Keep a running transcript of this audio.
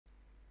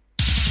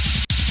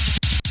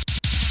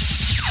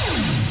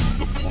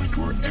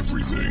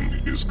Everything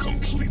is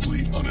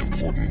completely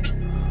unimportant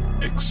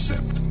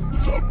except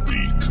the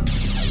beat.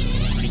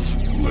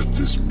 Let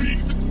this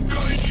beat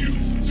guide you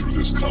through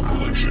this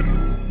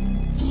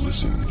compilation.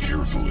 Listen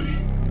carefully.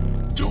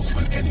 Don't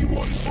let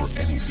anyone or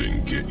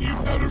anything get you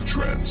out of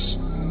trance.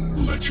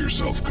 Let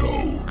yourself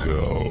go,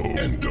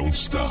 and don't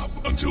stop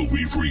until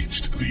we've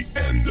reached the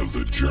end of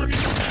the journey.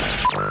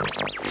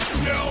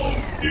 Now,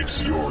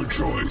 it's your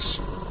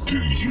choice. Do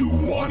you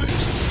want it?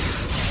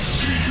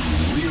 Do you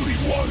really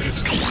want it?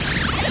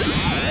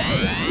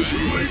 Too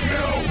late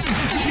now.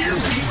 Here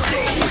we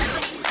go.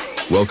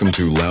 Welcome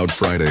to Loud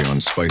Friday on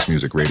Spice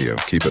Music Radio.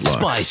 Keep it locked.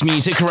 Spice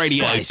Music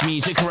Radio. Spice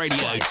Music Radio.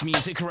 Spice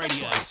Music Radio.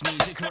 Spice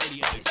Music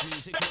Radio. Spice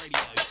Music Radio.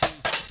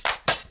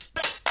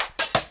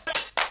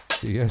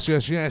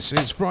 Yes.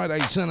 It's Friday,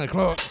 10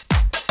 o'clock.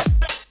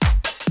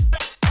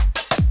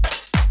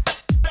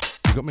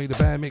 You got me, the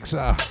Bear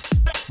Mixer,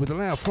 with the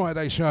Loud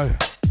Friday show.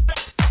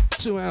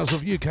 2 hours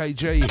of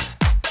UKG,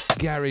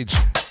 garage,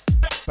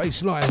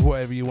 bassline,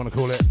 whatever you want to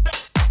call it.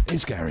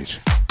 It's garage.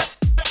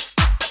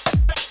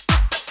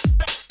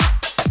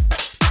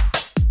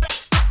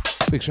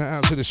 Big shout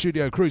out to the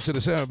studio crew, to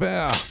the Sarah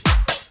Bear.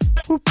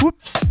 Whoop, whoop.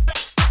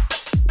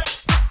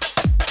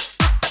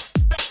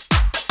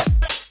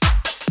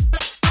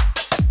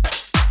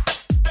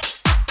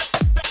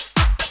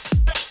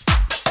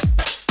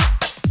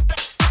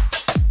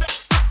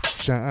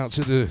 Shout out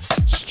to the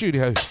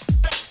studio.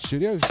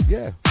 Studio?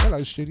 Yeah.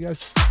 Hello, studio.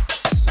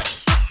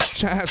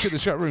 Shout out to the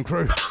chat room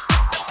crew.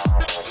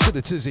 To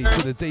the Tizzy,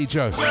 to the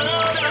DJ,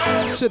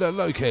 to the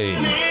Loki.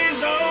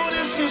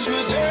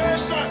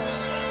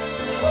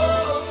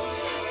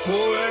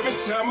 For every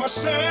time I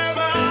shed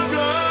my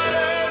blood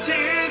and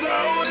tears,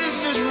 oh,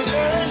 this is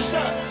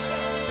redemption.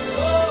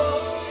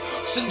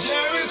 So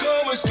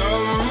Jericho is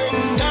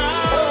coming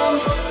down.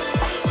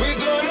 We're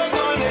gonna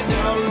burn it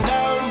down,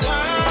 down,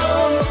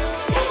 down.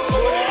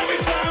 For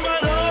every time I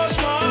lost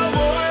my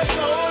voice,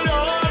 oh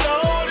Lord,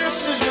 oh, this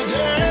is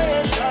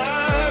redemption.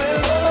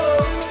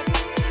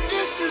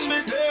 This is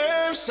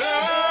redemption.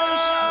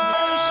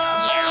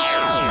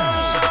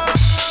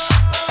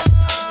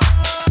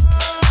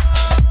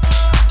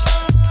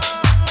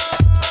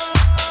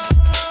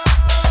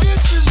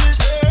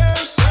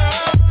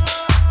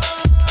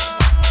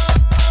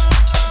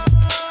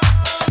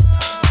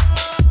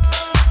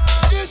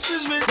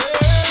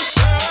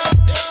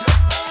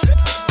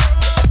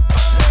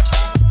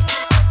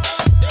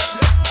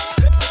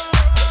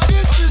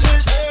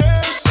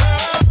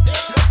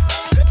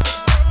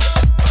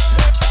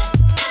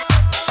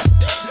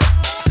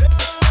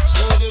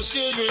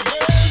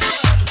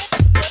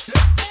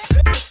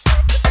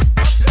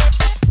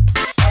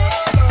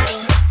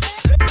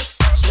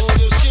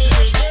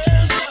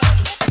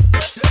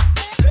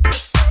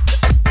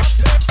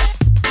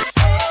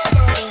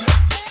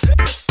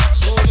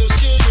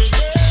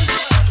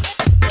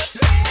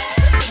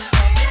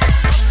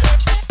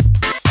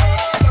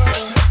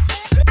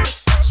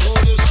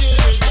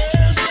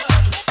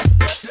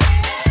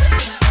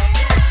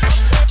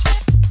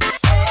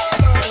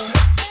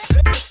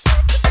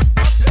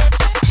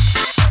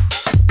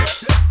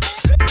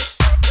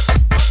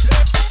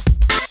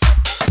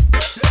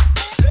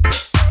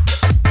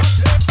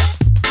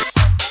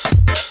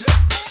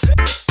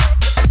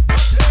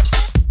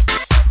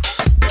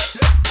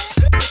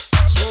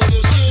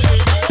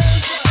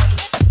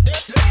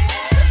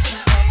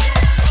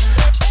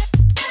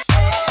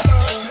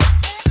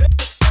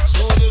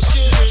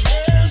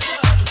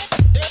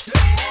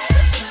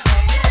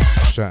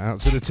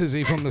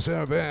 Tizzy from the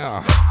Sarah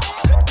Bear. For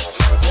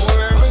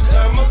every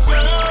time I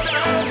fell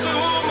down to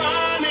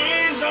my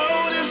knees,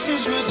 oh, this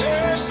is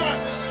redemption.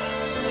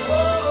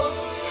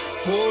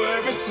 For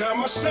every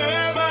time I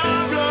shed my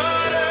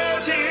blood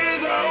and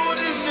tears, oh,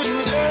 this is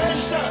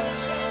redemption.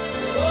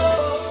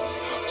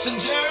 So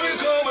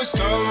Jericho is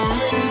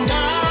coming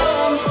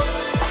down.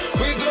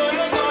 We're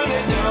gonna burn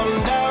it down,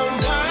 down,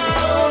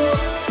 down.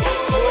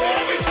 For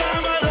every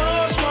time I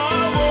lost my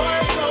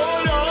voice, oh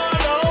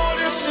Lord, oh,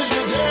 this is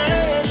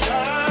redemption.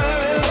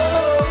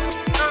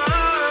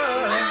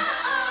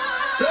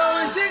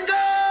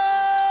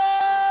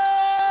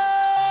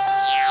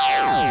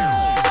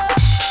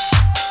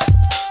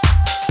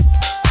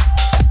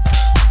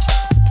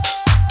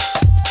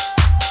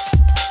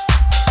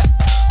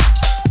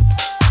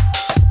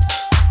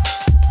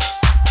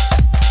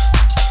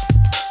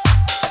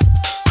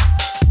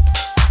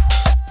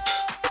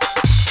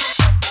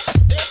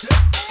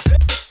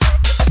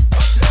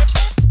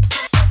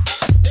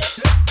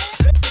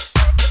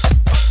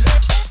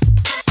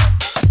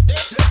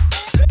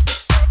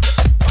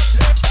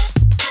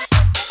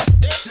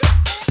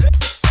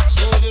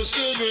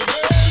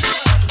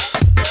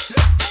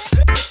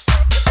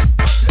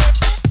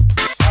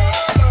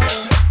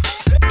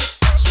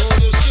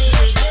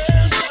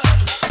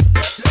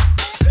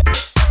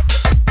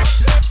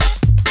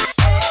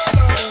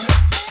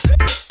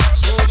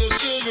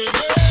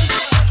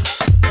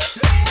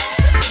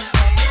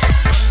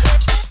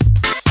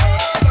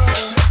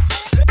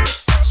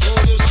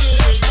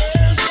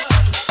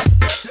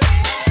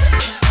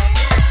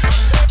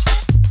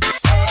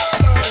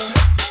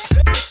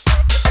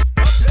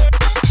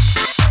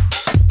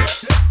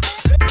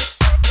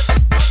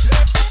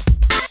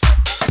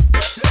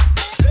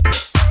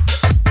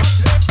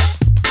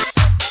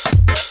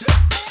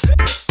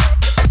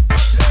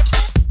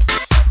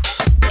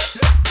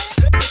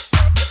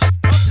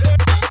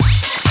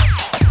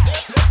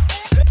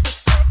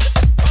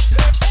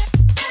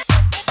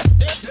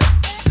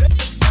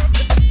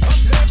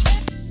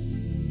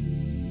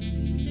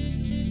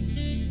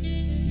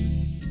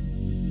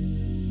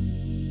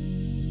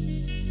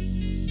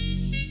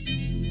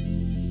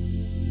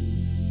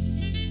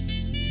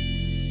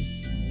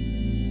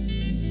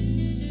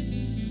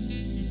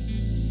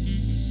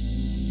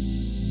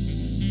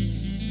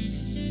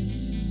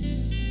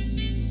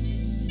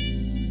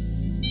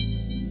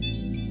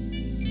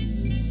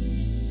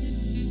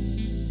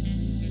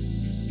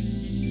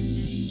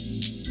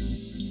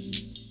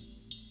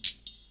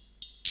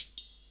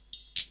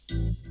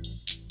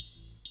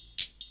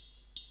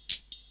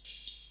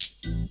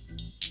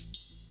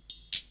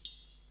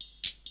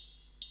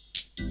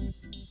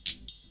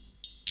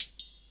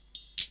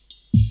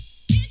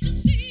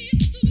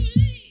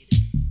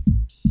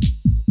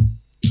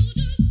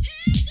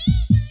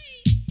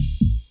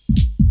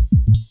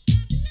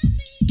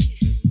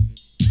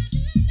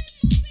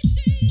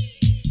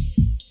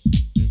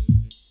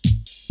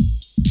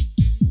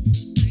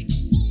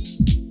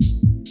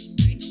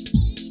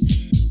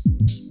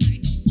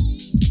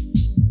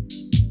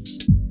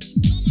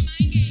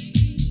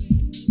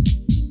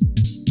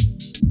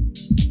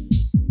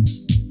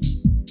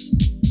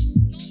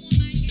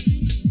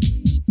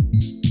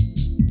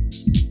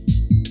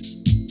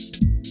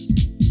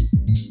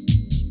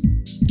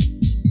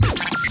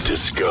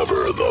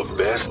 Discover the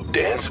best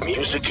dance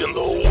music in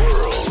the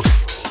world.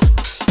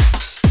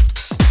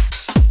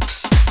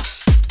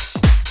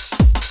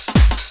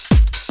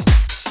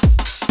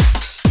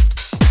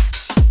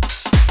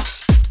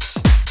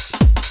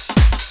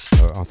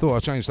 I thought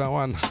I'd change that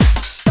one.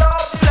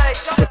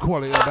 The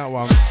quality of that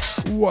one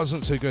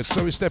wasn't too good,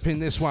 so we step in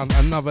this one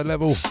another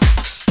level.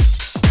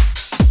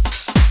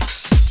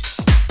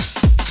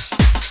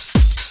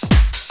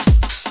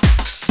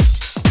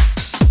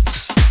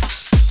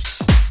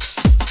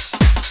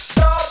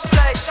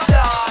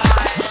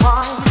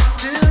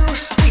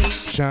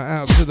 Shout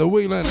out to the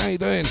Whelan, how you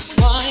doing?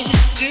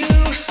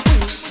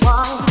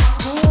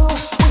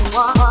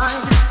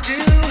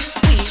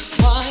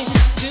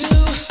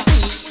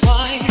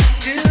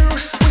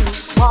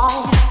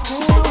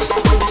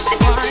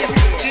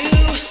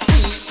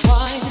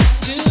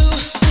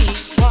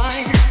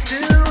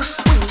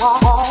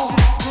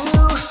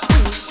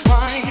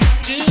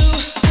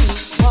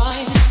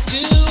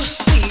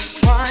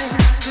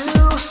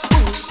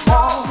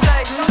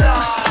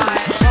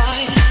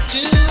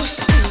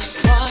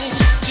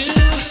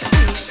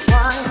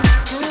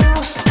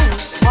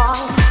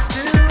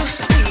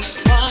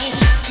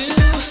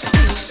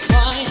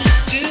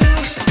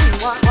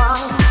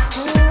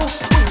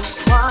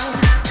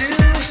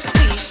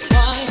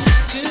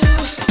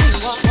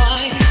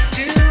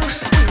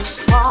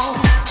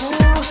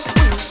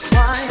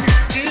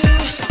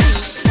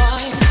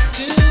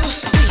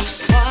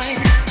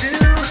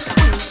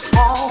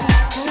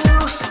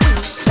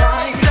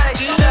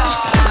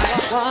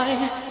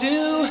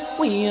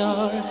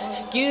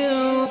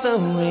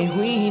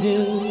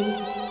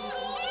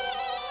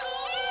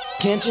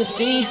 Can't you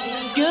see,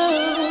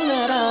 girl,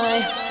 that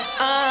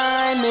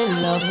I'm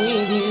in love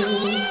with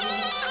you?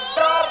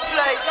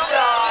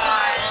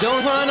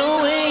 Don't run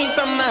away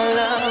from my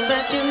love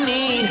that you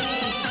need.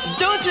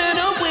 Don't turn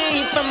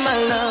away from my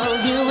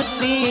love, you will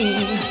see.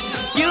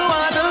 You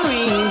are the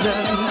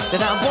reason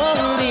that I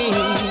won't leave.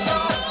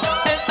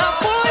 And I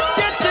want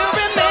you to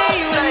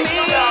remain with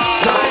me.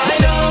 No, I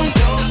don't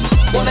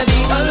wanna be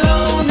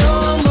alone no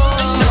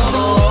more. No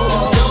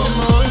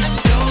more.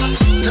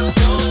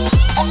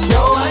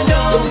 No, I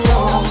don't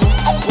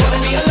wanna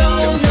be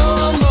alone no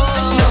more.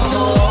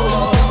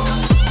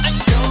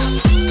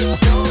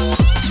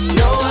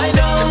 No, I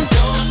don't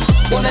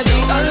wanna be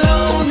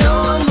alone no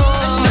more.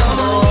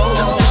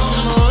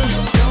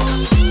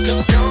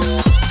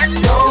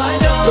 No, I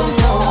don't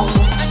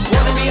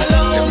wanna be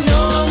alone no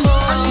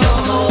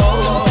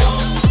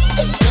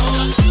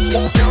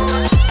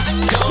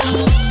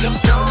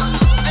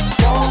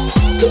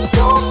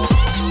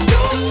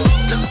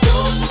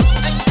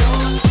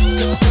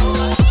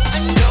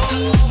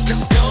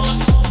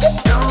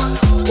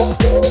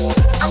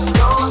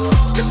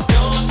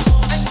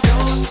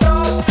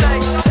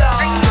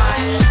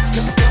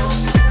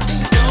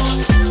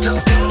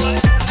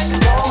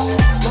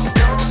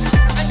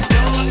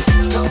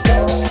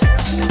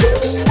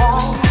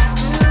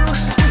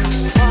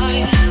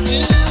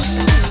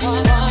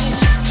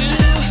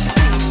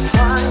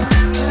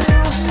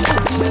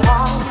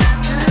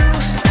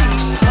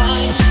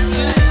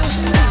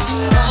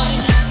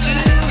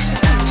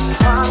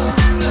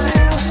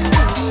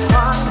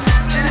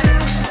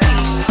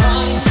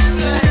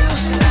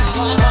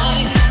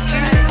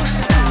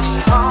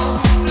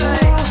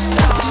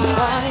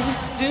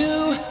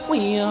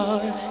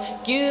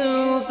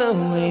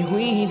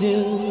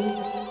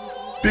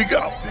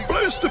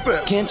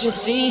Can't you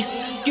see,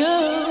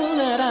 girl,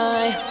 that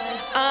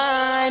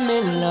I'm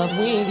in love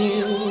with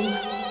you?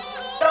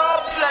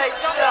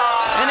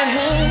 And it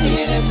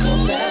hurts so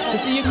bad to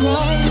see you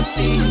cry, to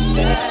see you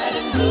sad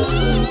and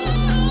blue.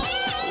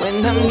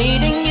 When I'm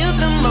needing you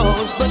the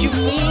most, but you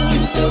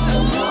feel so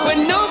low.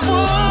 When no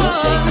one will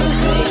take the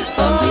place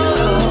of you.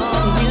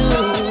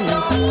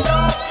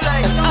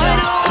 And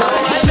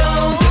I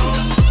don't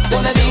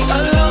wanna be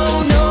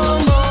alone no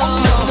more.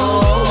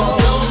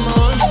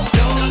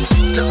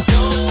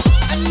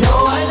 No,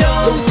 I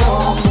don't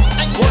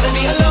wanna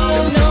be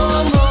alone no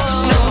more.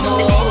 No,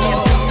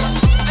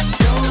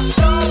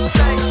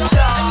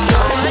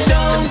 I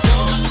don't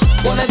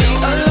wanna be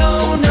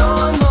alone no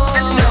more.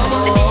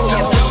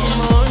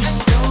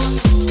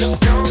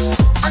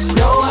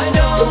 No, I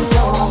don't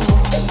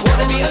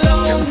wanna be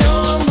alone no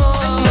more.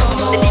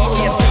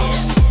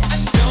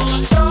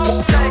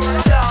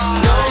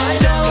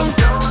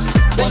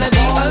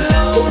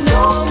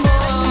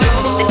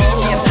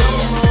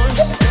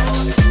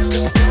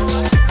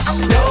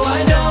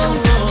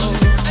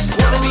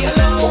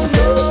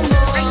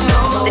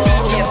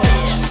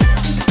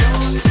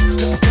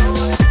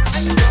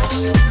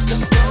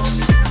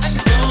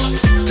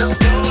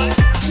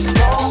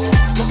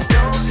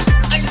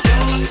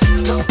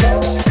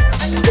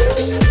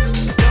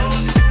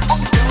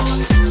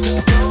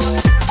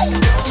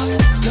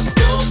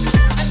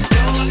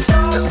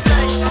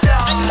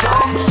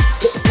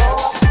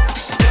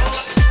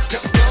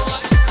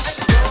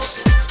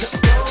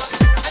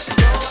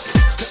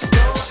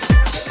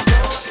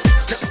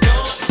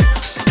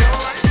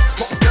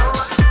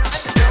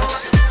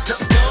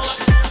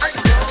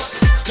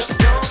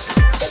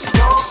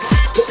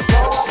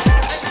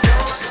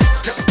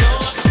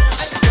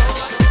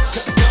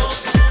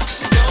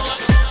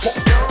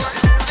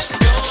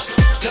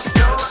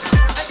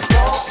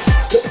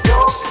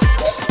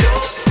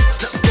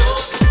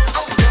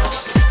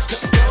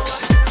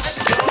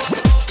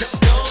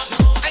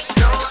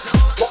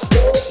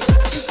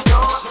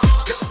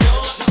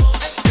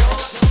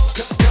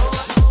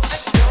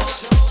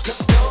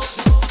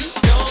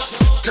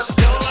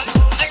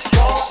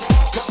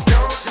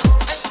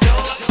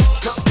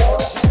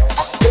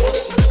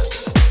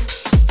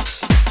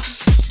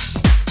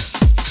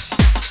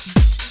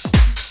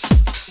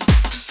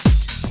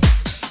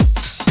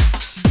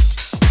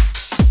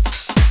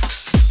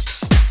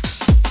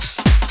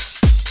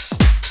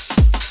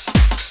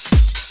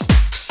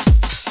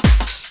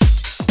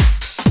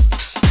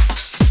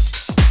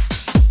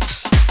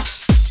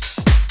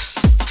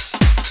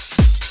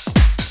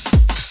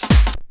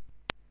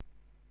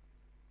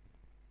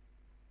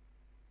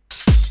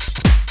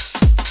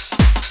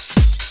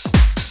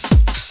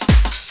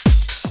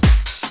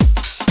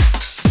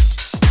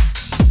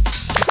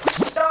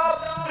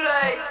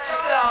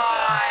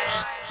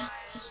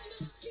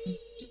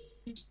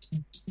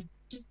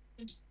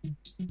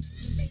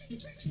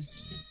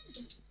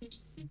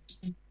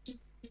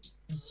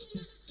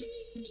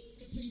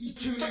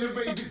 Start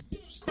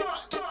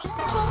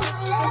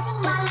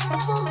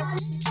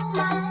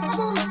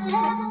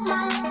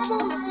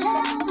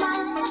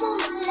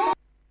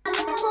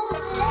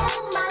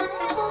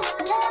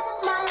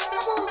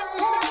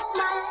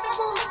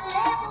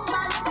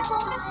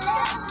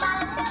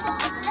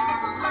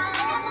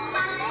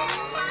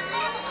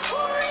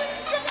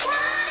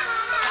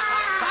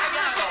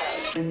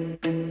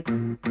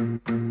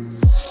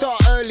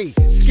early,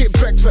 skip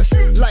breakfast,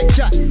 like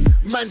Jack,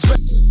 man's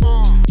restless.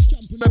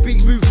 Jump on the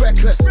beat, move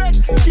reckless.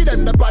 Get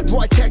them the bad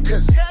boy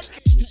techers.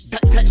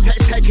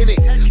 Taking it,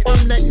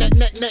 I'm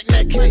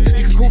necking it.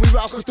 You can call me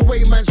Ralph, cause the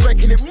way man's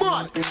wrecking it.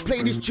 Mud,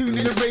 play this tune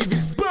in the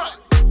raves, but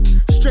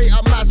straight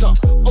up Mazza,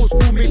 old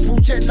school me full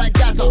gen like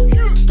Gaza.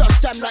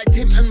 Just jam like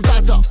Tim and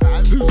Bazza.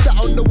 Who's that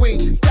on the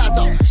wing?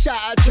 Gaza. Shout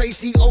out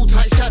Tracy, old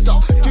tight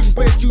Shazza. Drink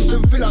bread juice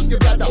and fill up your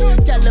bladder.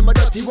 Gal them a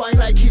dirty wine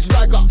like his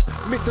ragger.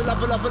 Mr.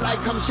 Lover like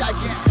I'm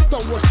Shaggy.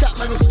 Don't watch that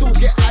man and still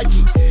get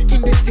aggy.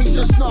 In this team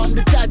just know I'm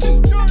the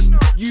daddy.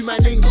 You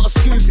man ain't got a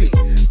Scooby.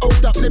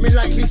 Old up living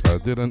like this. I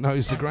didn't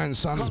notice the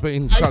grandson's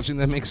been touching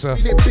the mixer.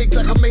 Big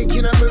like I'm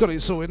making a movie. Got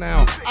it sorted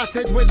now. I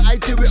said when I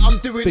do it, I'm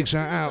doing big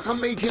shout out. Like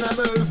I'm making a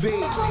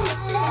movie.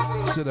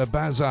 To the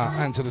Bazza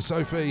and to the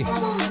Sophie.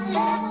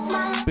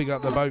 Big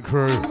up the boat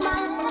crew.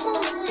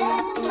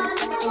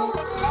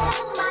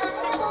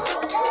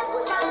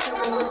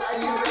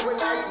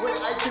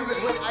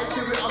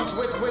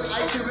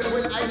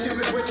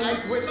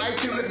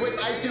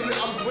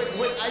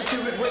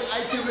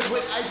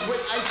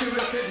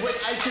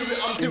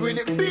 I'm doing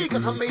it big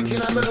like I'm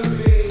making a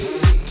movie.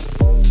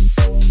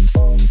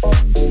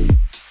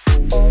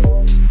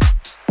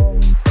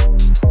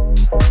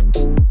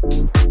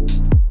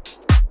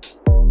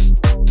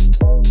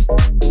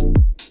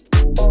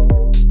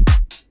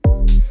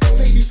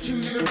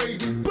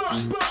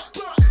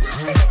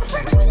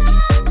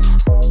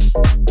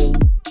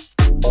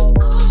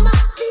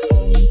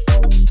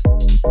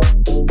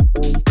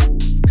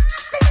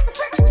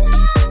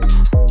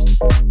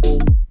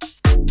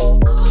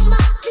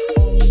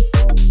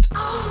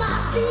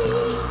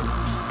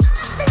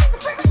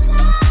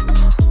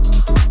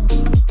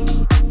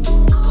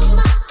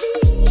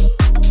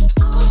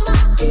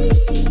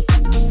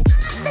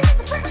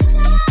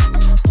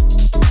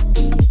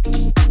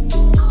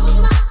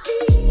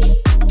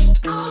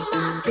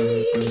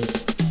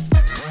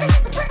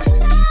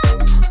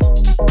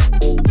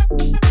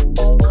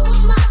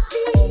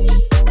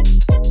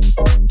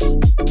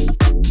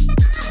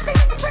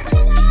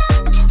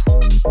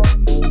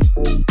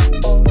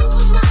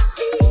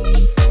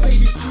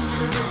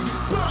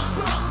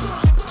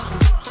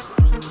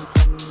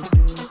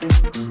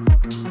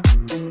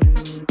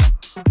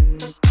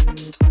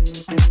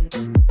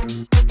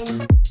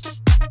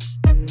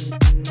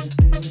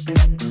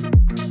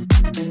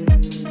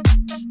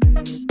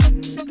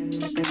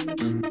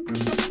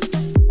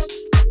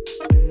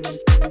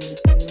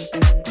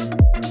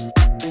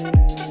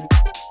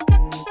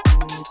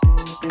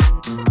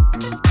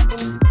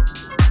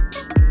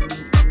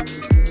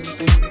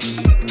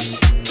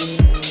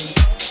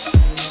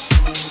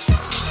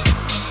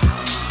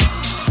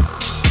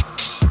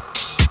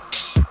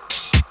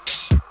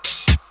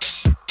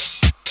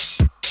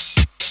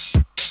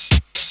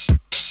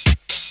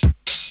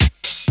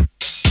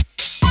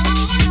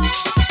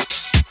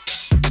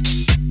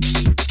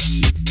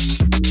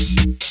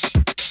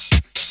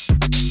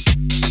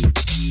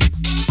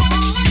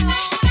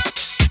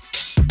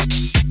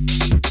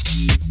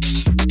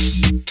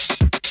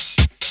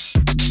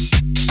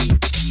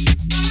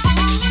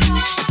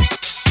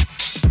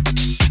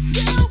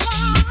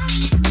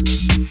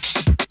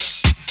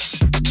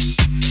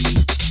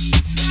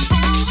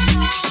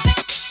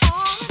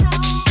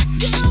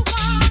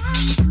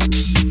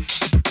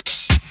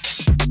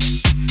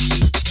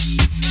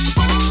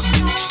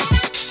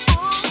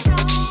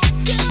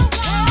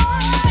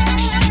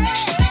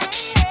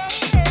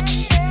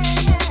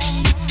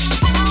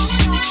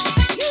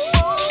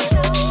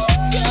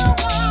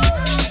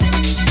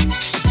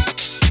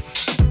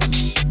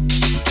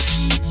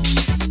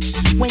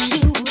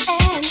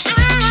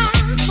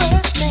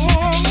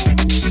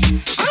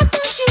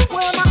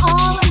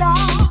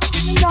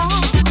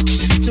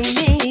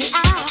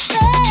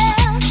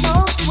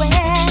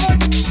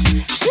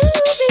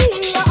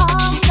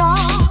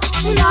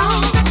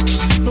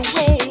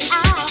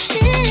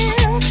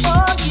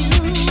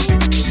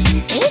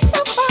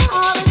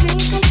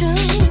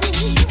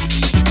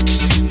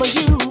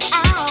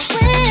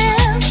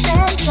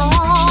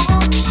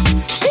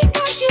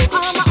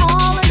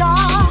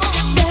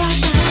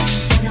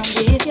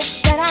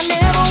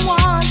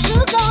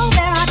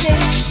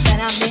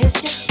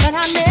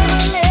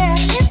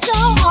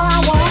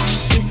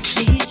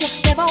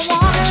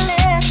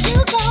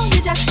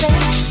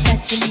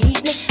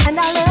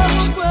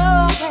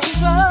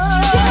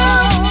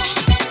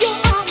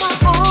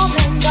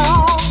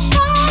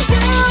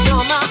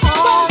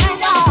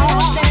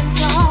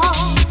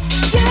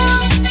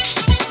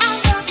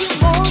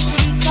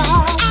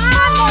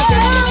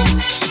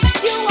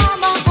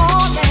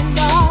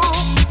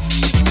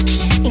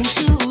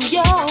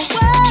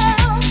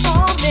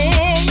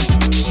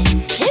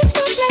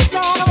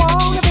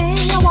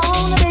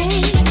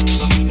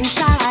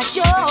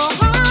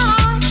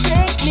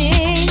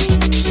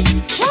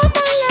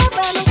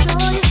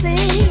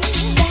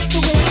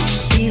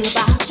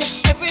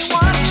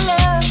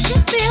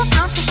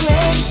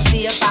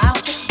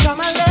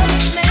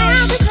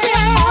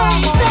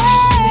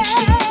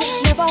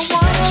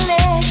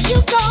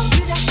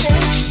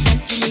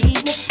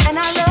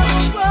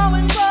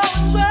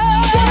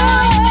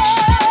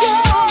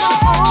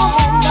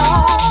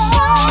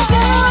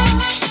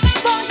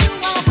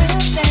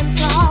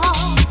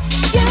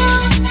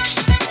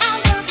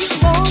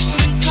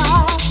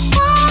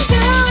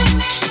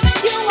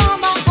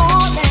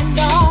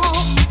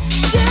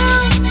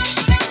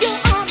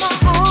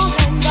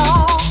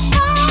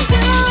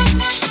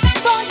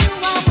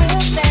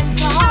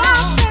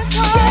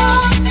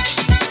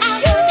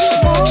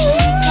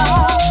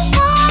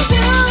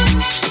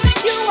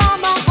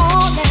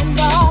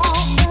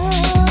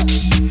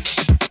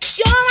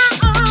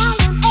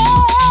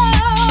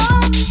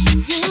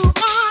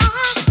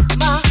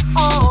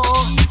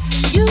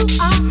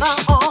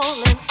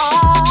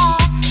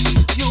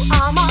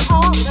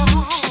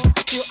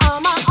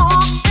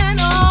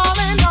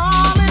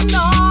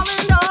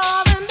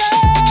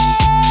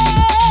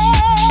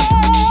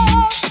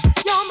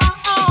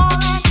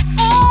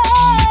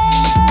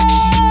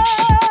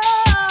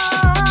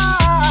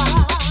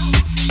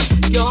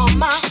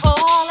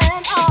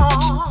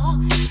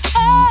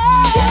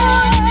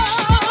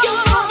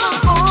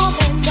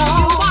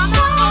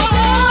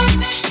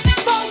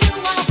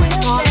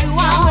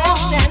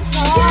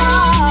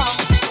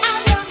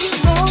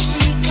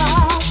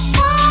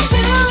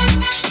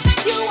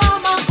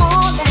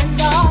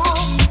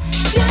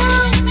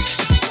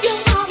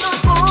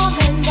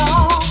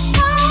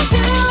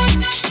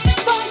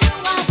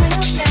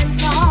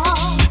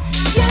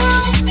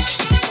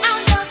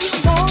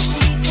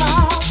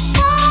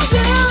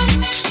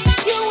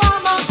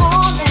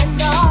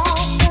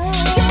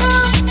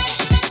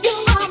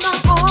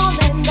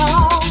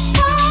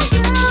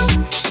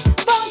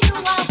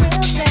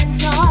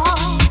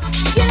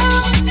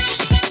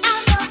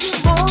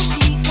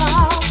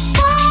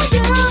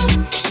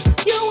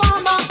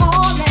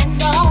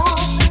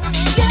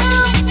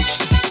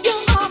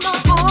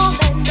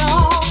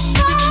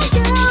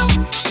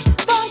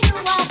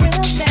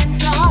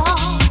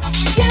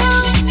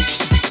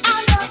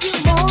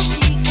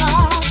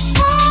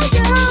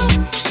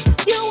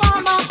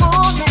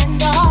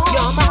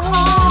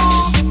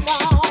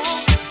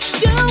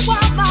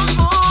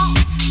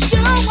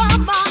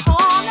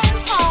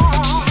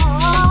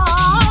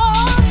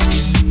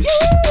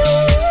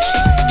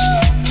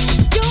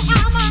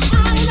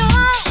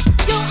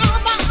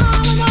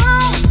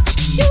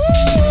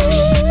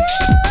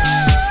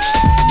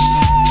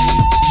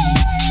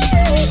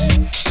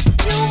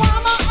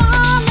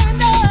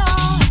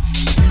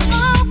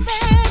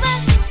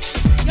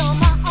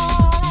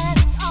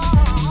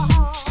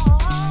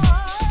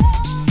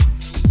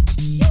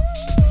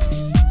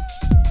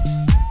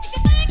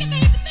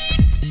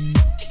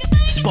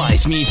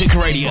 Spice Music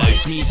Radio.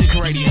 Spice Music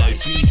Radio.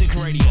 Spice Music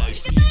Radio.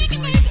 Spice Music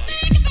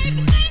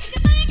Radio.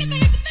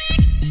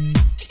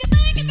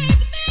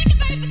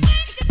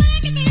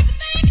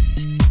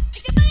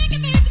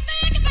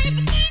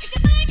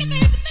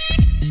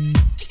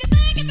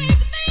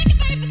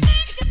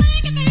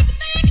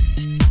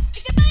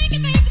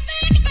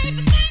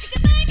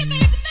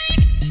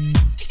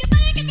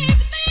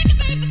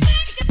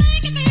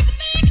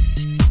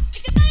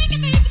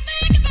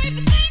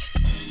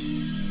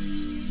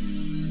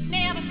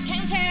 Never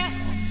can tell.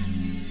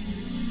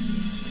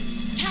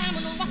 Time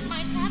will walk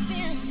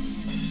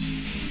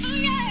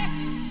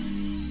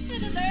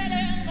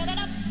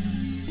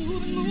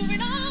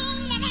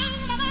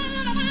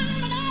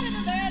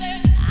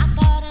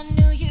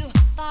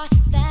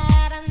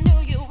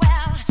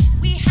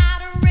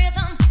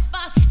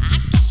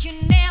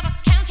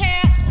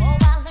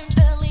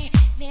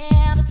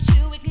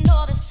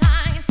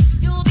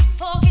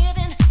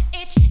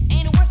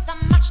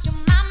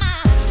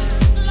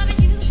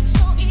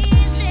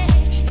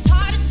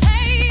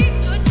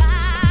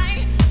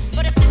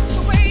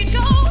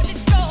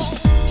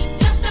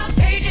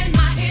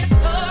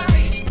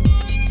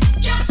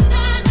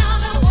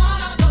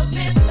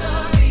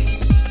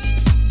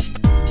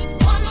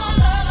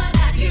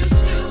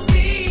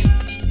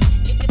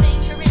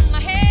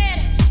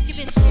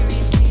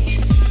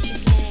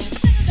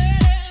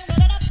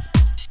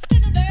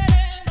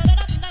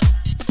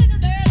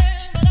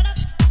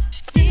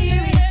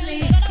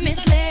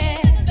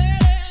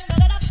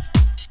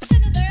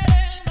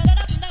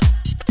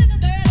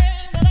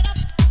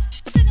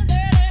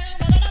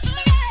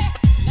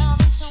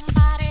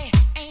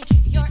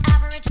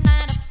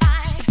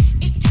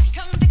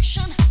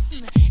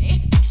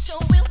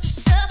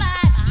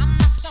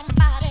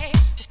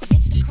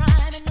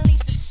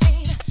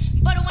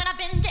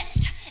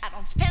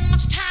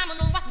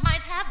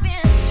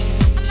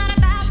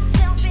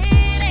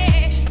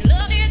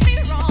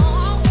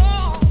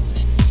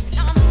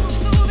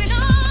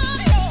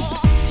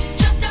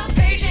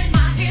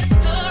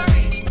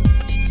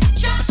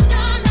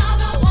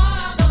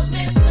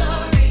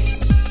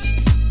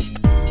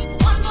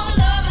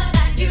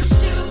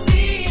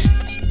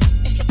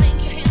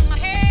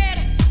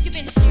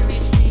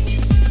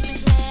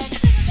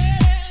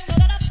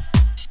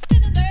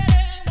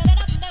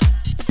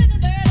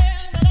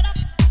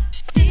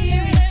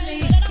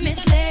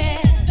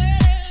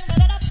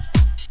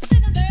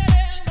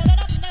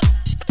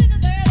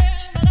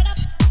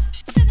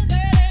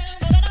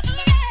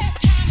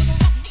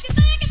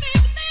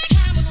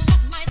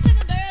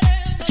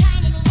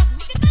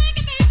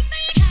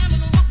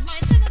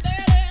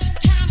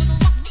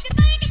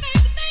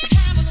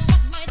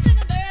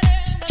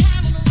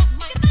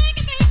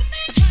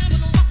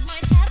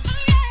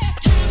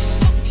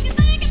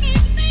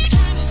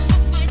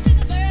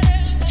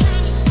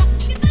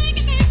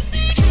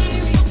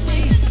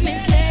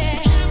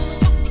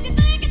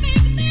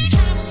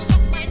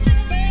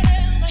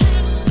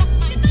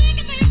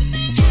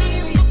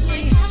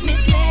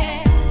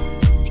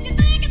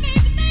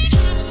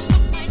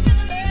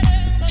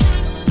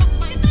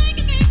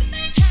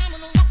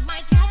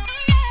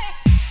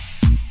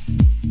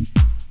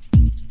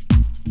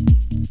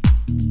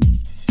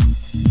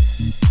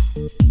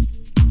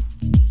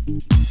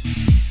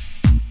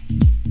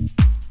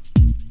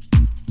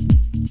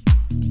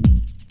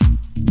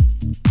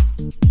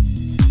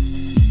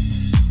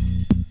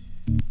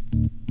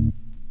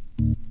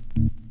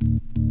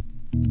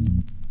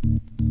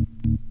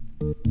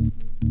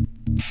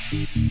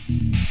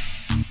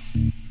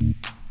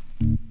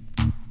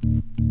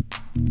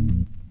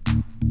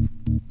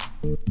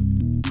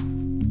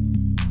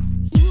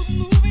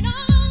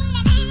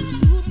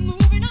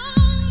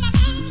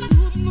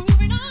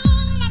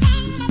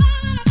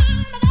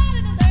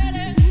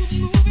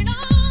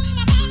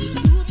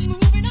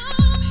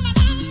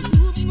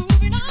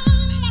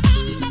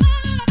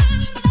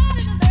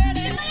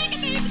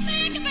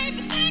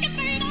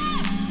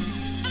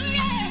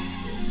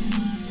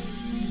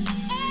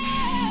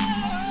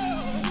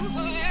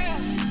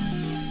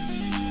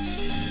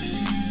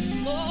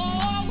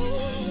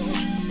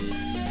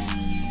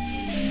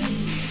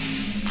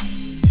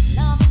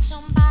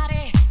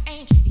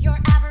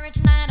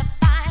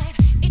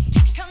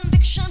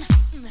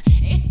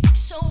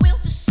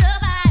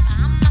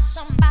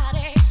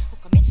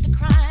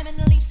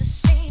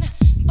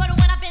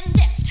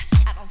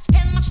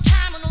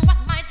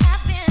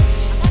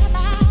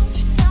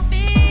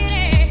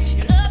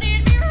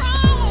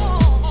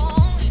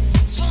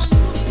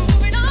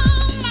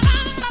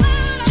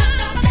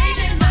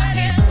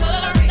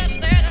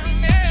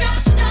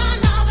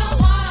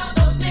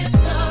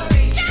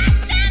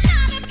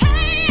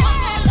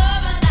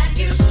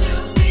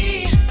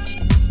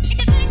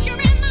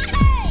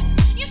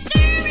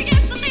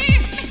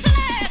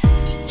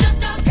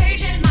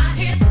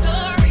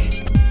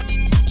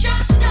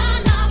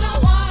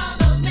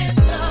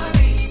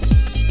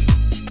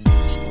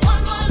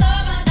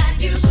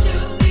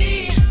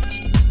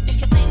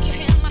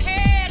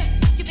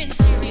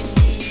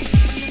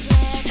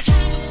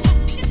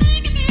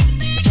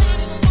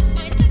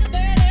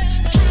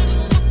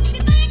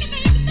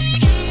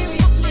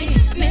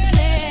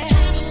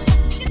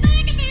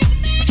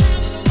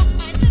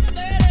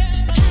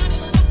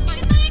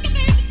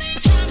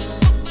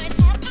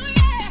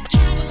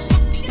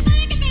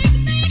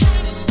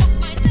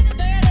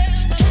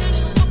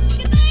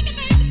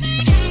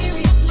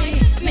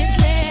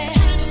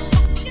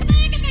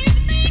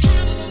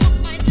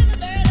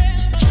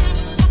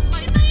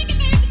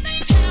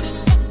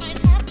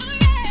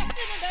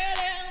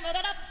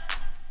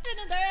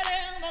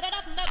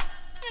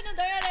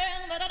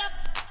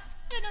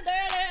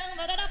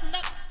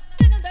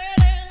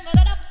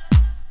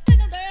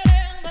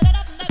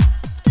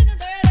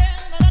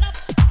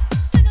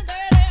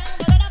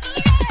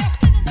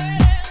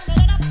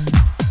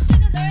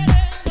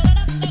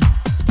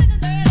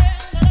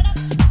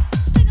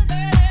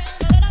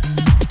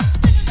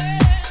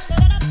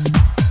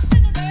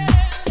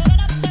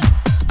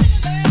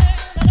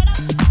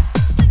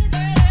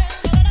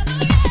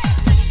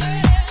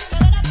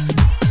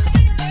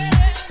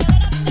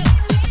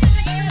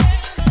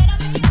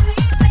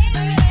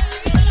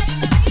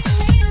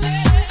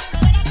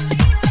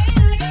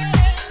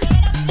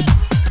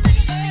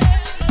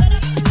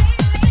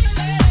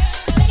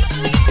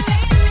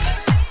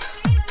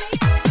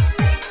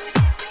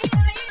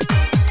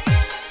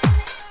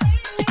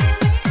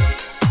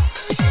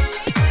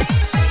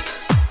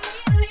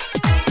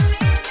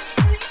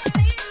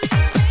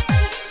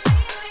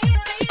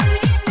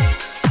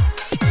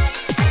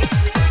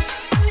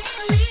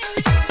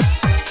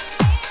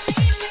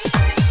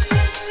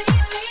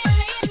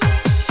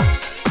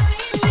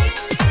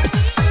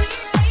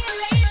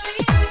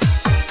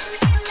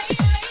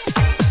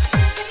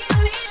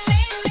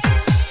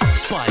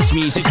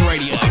Music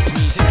Radio.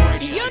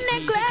 You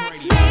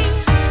neglect me,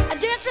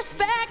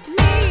 disrespect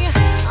me,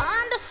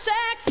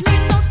 undersex me,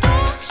 so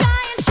don't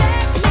try and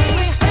check me.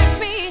 Respect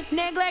me,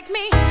 neglect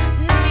me,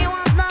 now you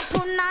want the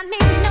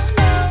punani,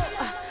 no.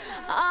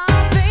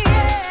 Oh, baby.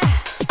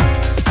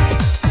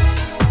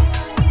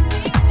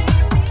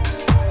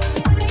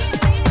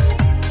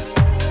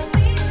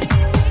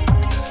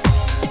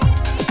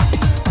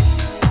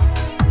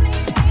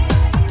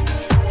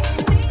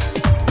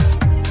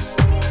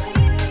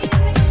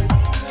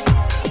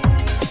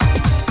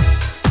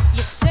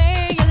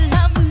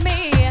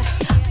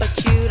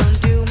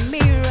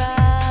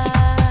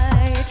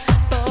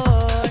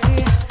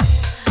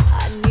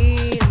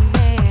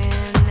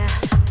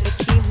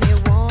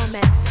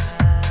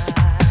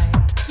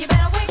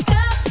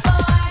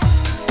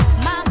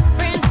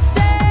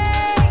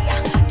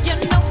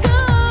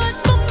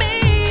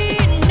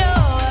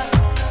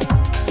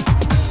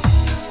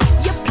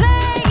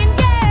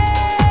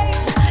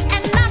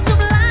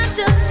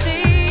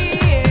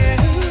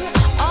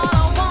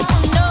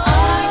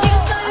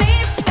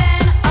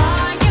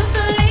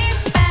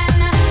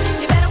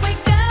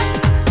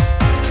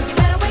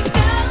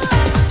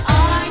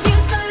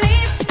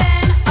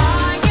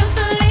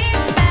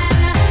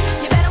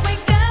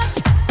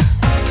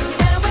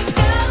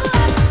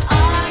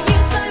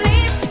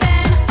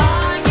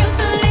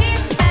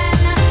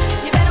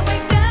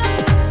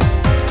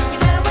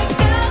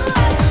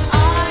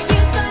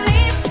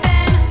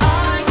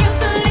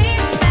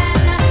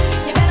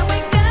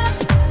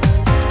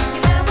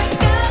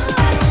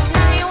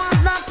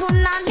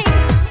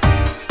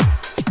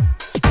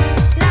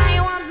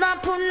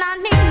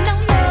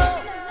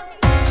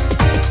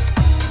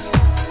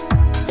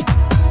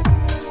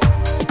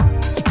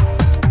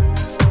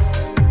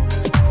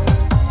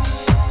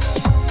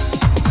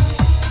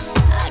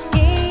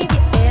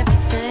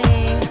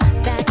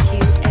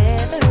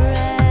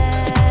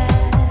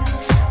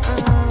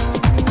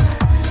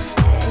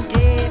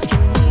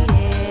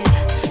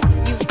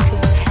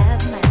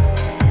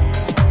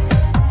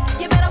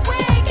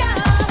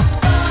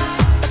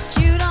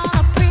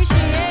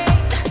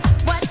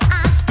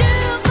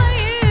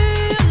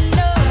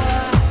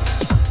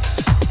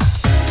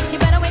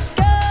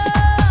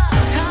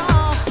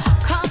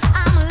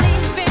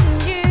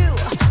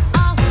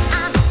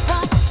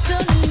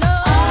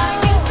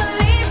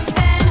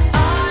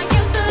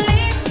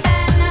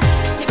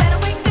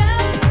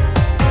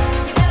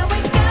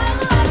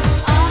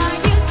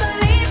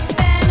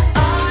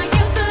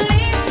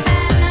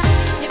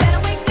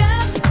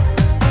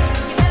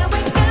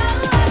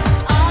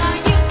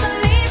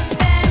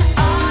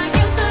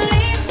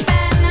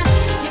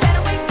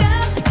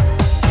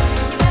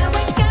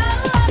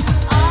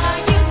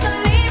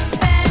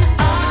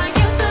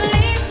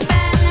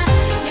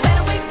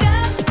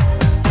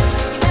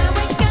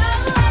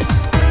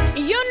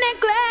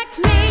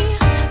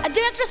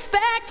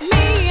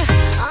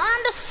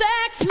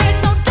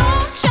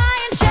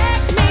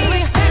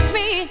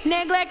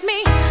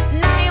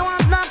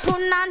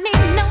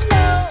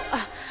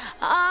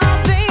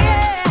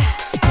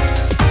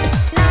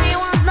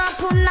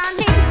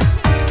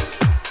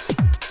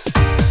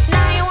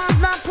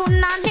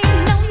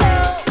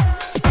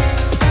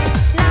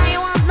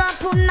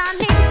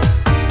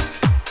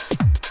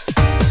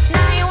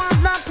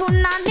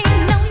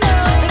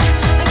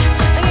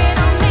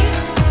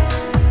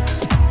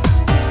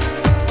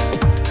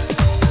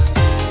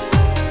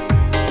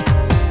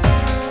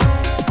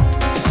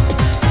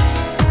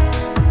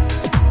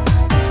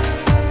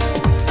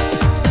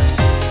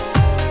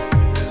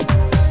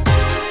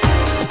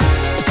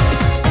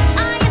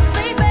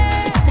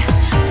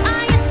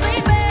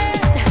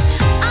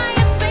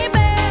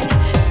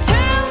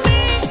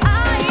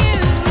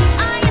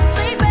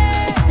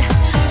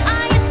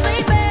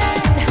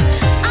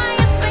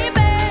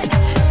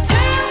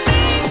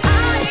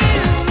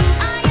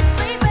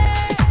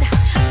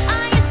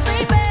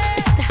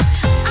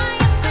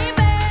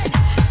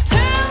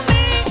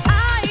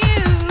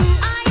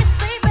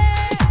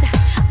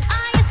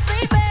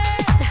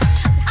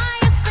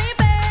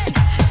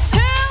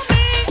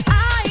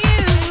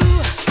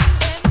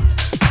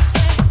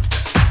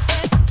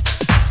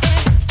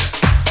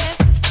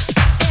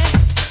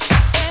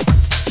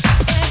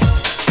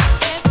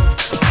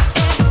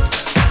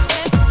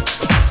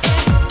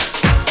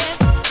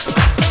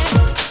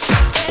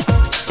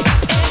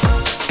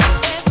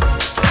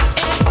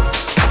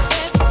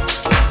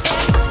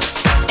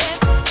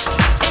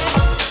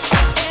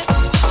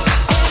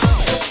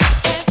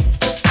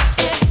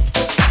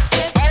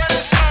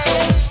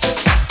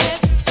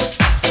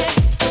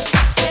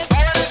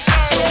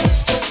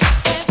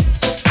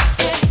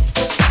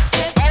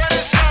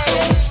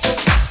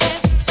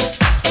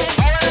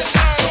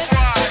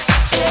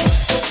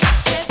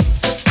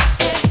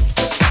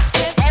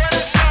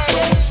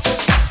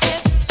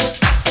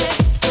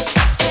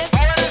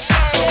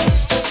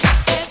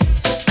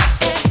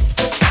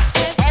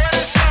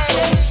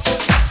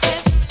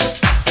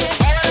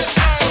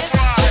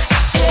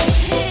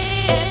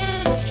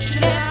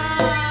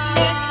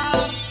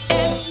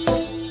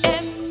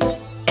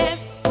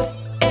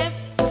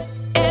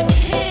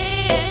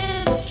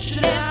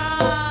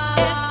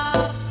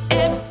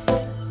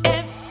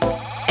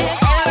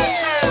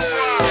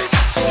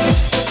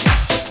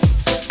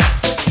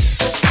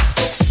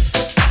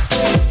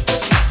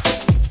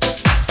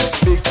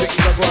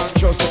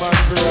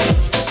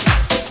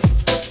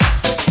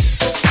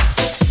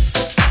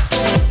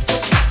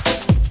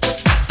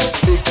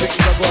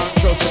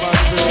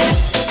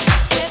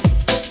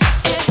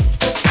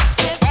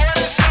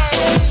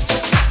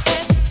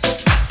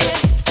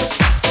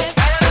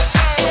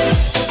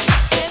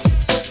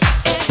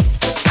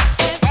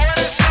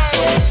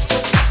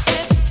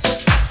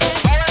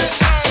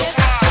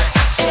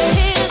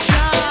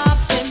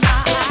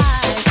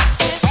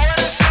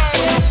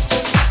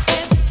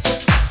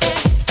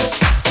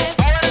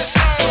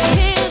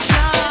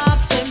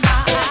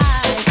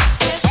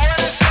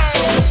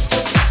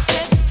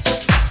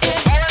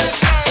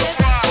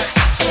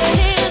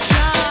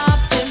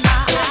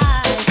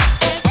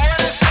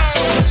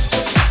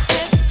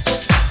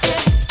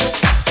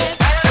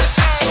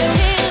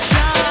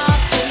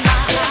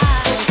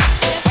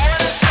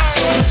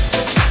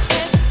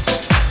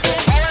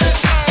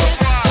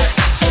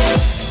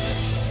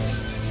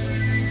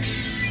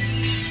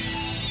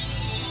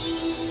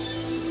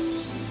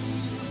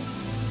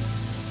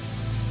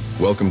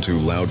 Welcome to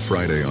Loud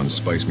Friday on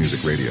Spice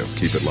Music Radio.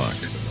 Keep it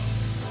locked.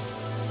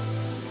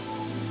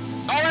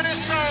 Already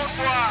sold,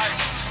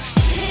 boy.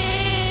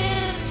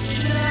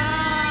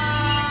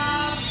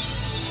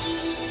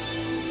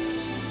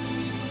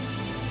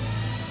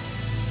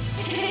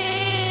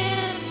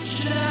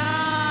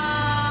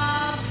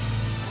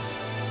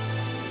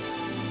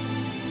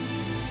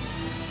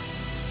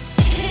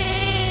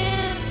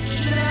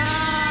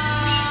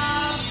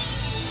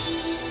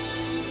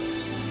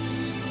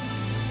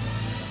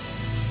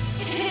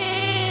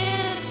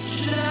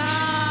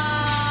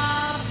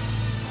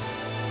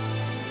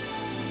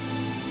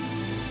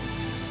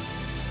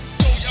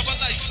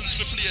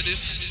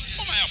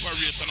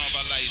 Operator of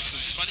a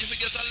license, man. If you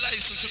get a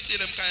license, you see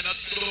them kind of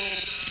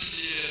dope,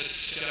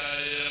 you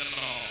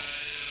know.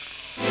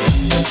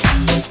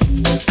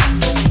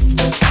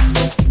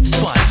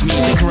 Spice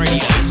Music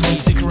Radio,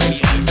 Music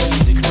Radio,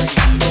 Music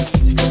Radio,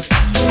 Music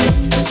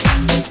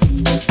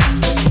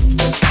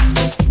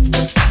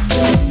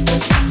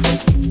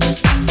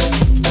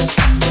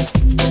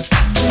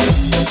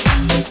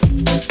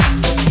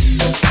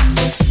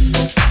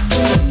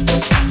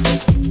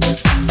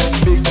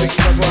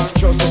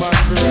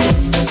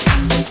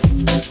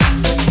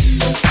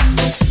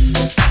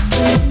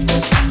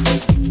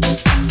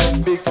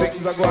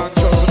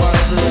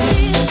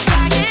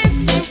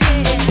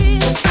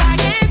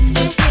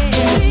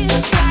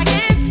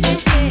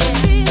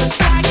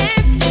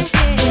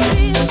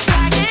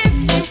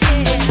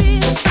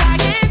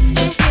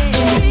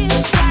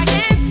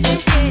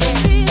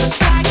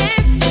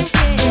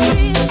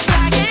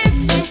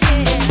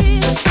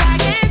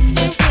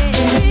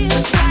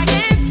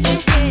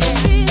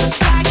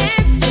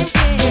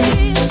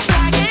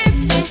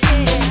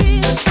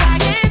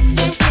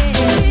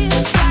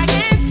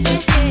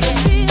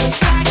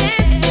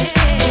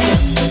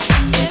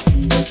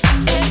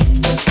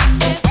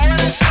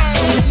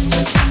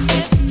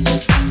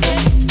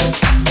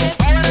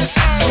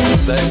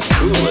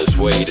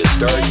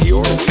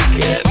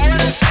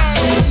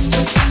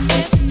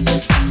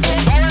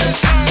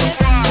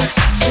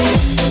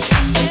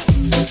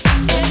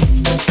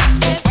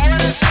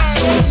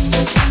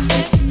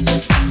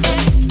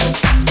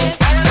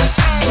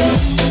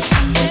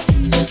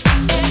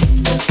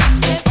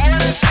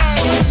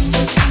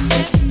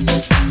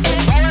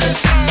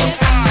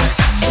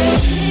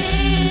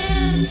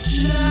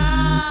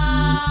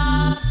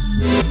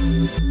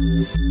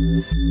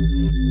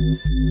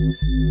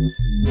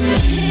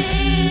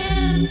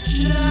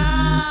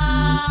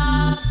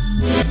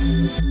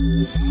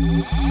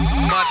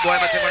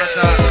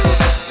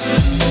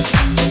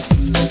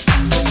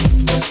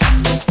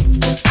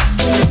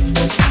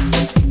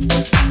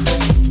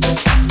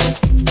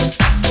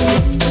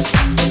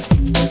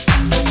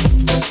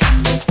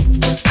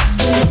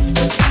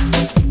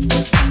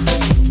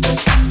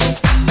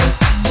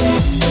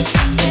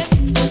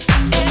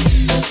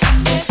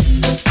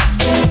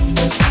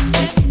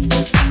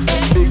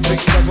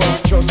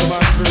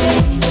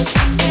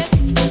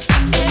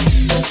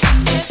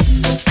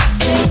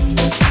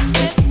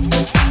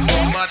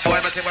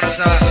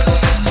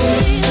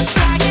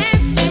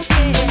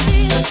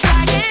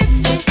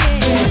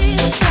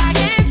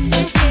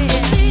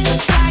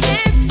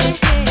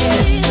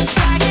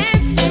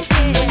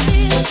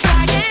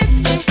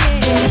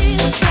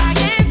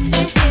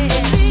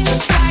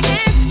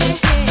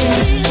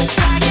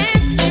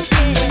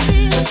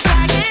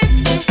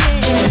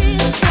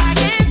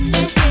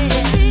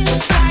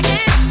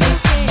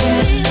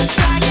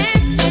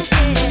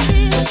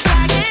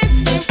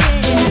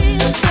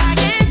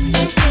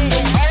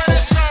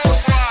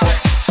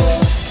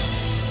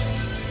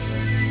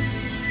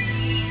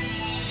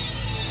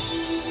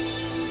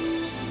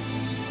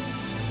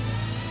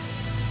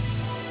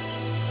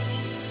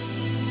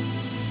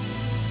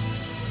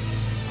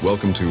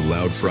Welcome to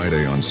Loud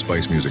Friday on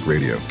Spice Music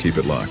Radio. Keep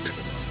it locked.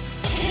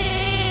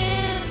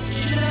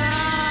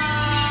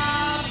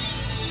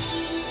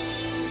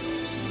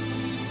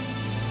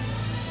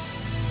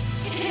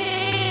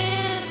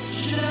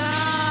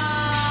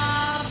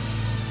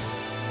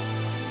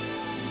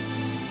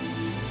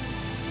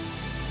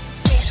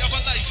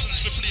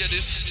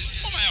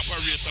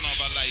 Operator of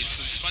a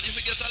license, man. If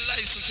you get a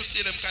license, you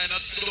see them kind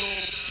of dope,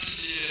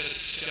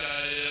 you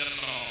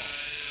know.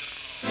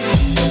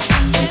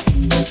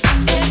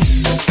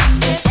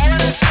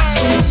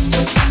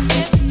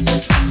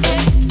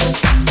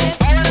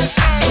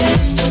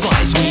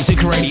 Spice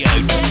Music Radio.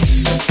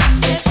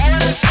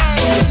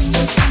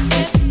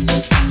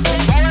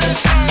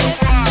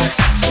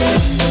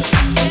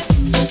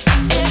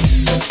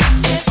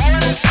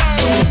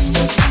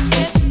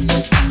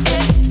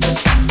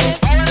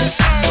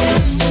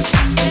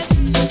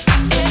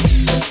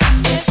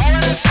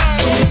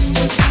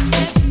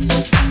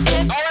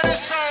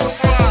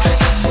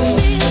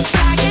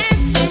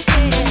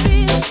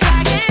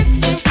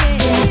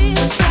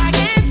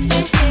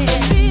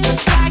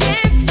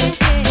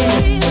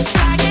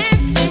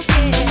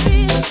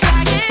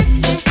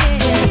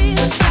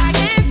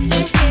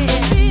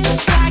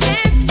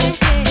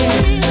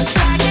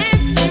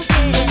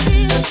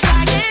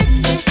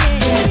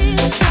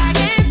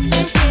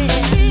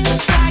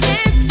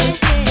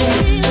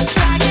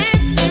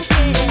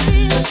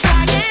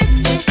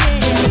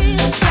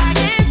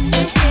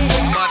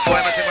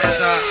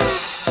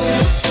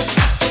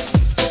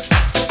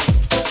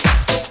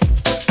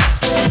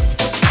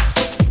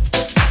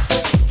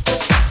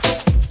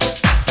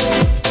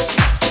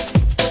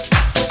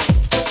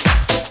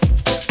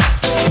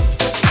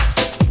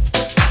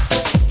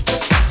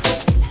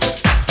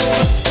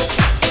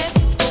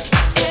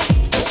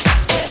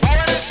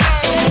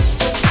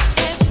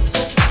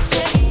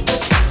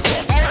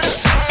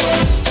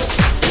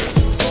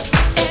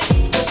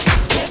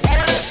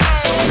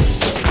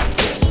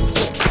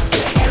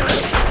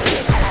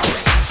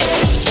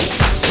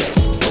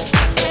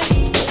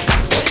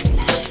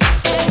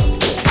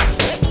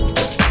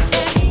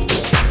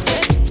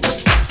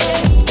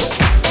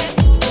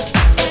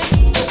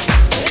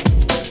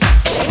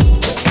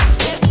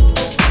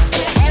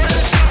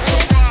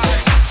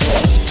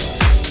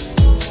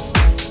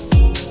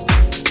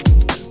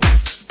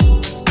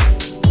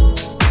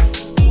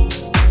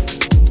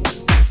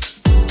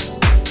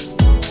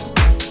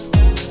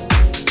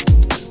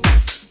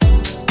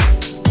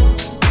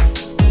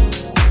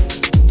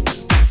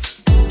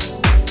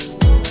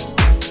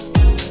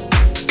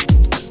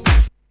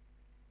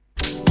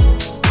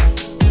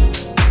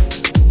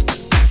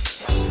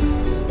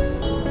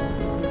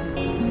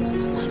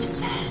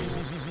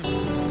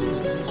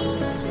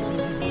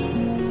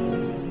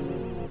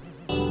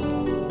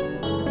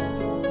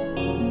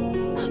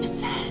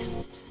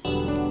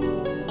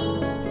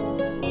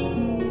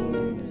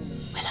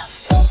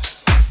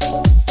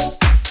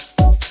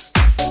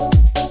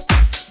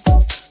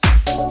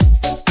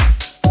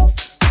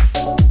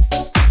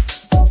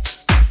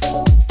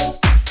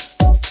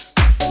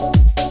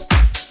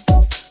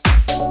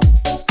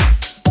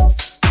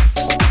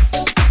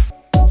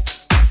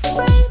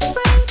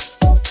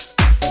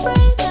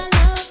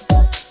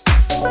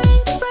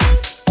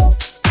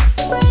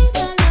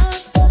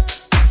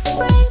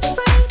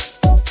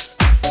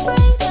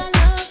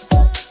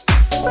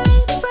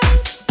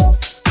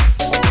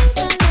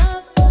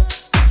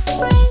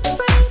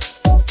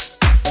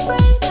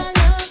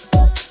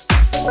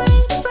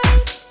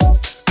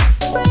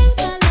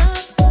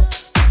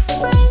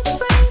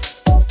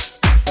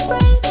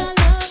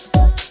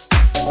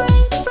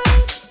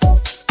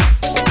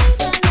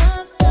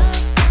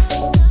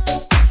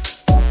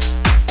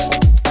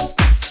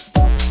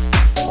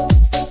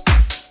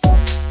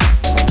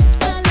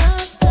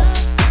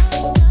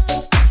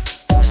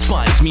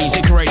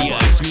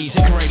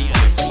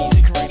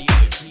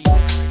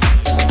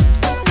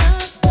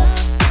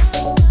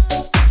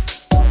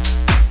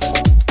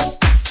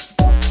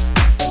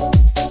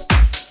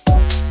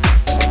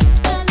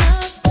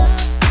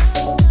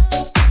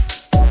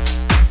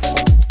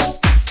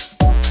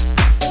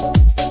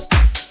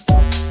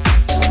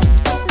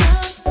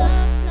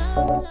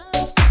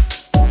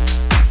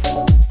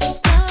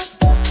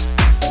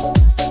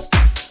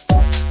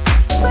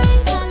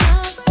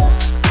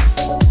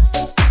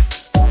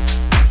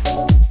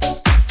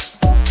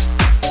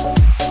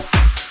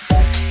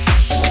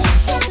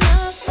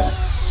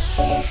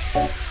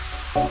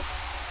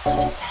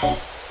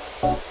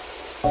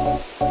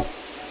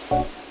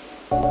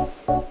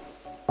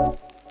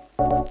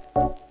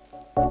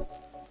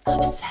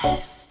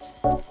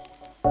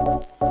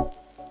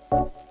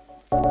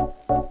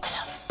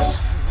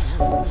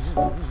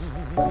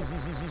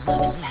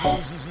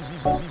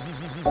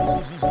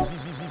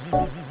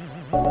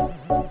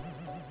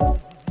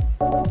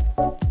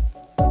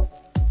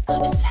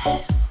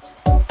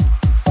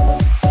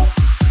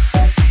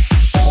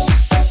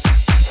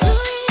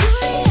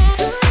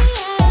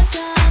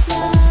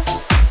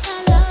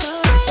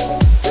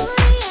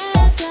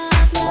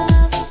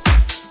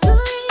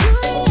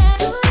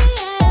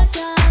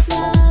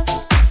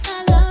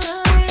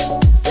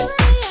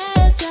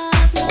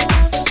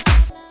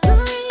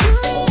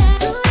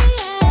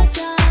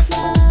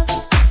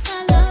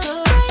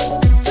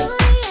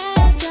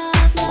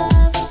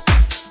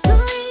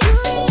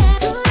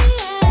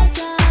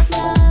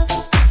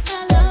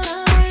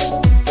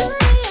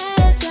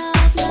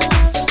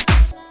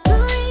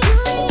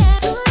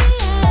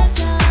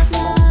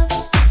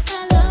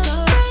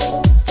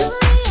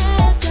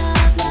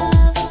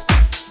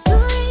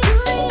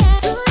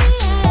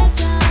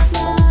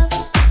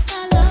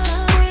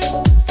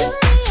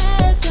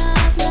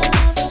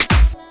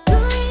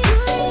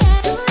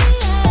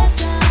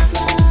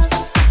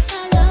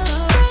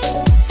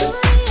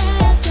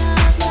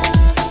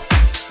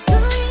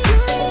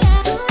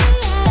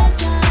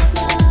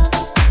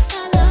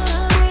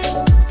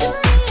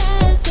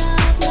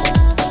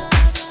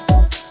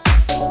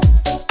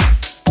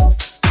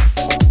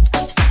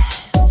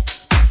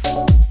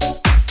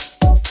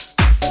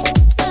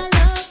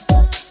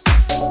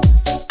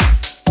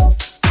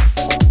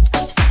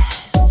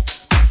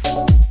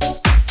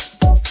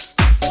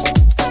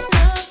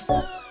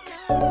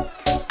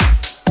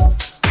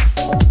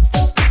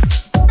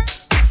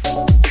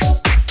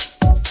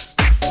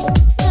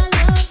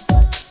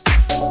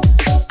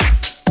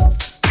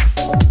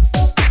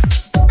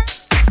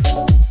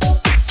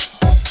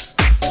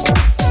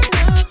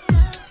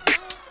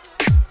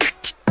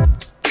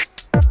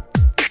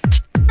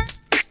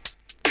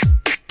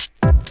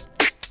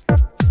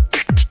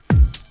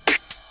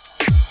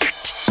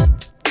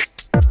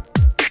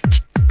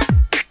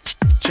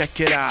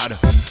 Check it out.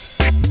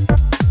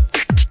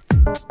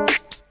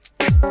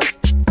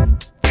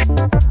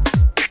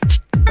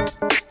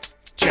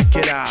 Check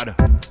it out.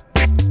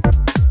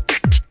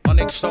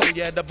 Onyx Song,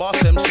 yeah, the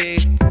boss MC.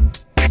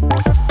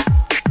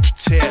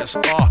 Tears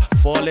are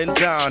falling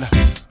down.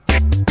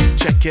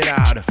 Check it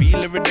out.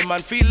 Feel the rhythm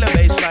and feel the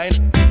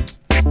bassline.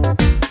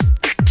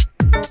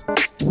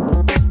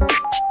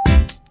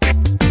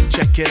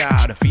 Check it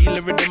out. Feel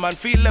the rhythm and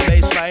feel the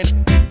bassline.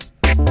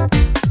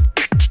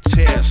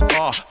 Tears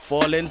are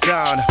falling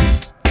down.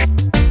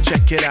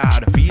 Check it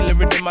out. Feel the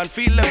rhythm and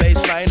feel the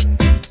bassline.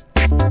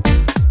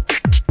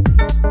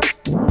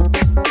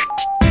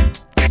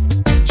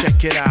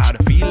 Check it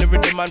out. Feel the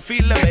rhythm and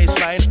feel the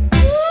bassline.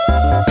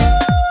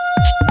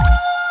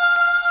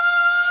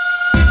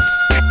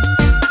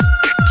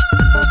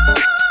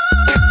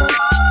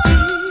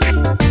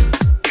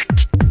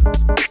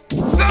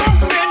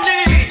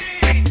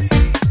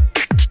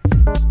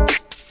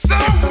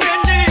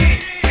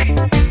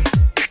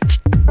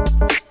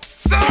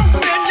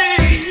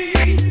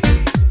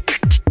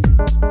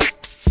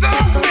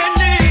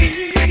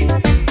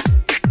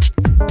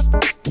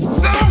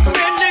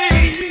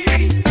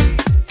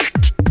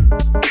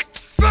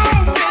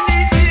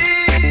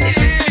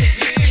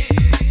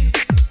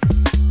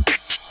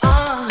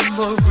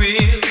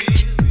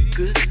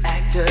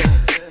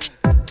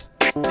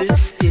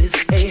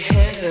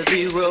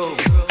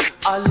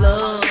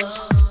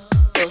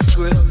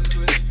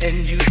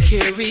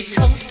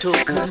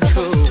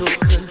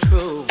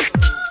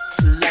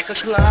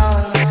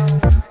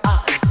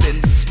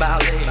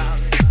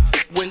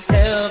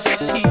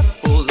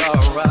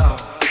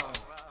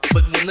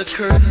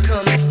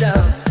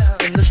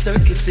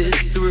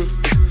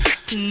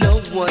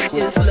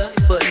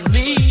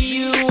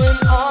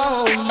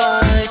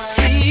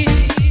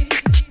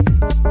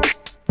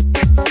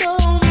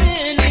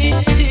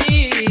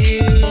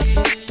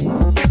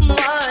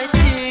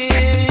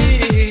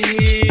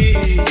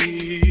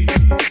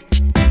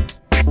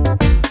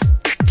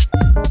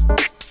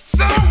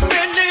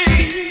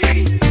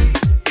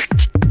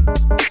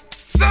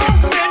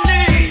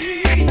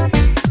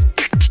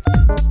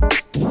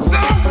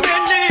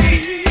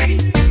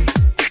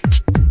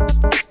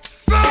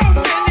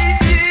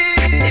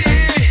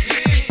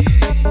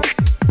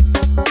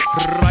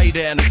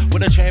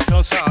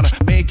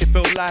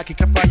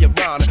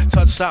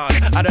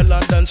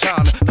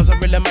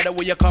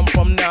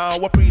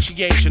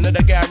 Appreciation of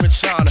the garage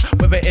sound,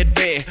 whether it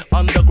be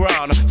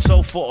underground,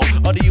 so forth,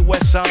 or the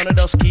US sound, and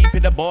just keep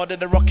it aboard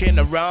the rocking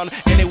around.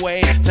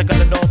 Anyway, take a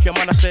load off your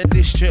man, I said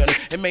this tune,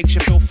 it makes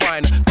you feel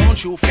fine.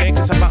 Don't you think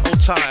it's a battle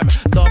time?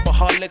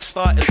 Double-holic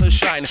starting to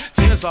shine.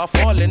 Tears are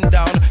falling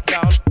down,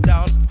 down,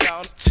 down,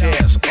 down.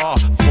 Tears are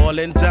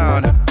falling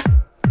down.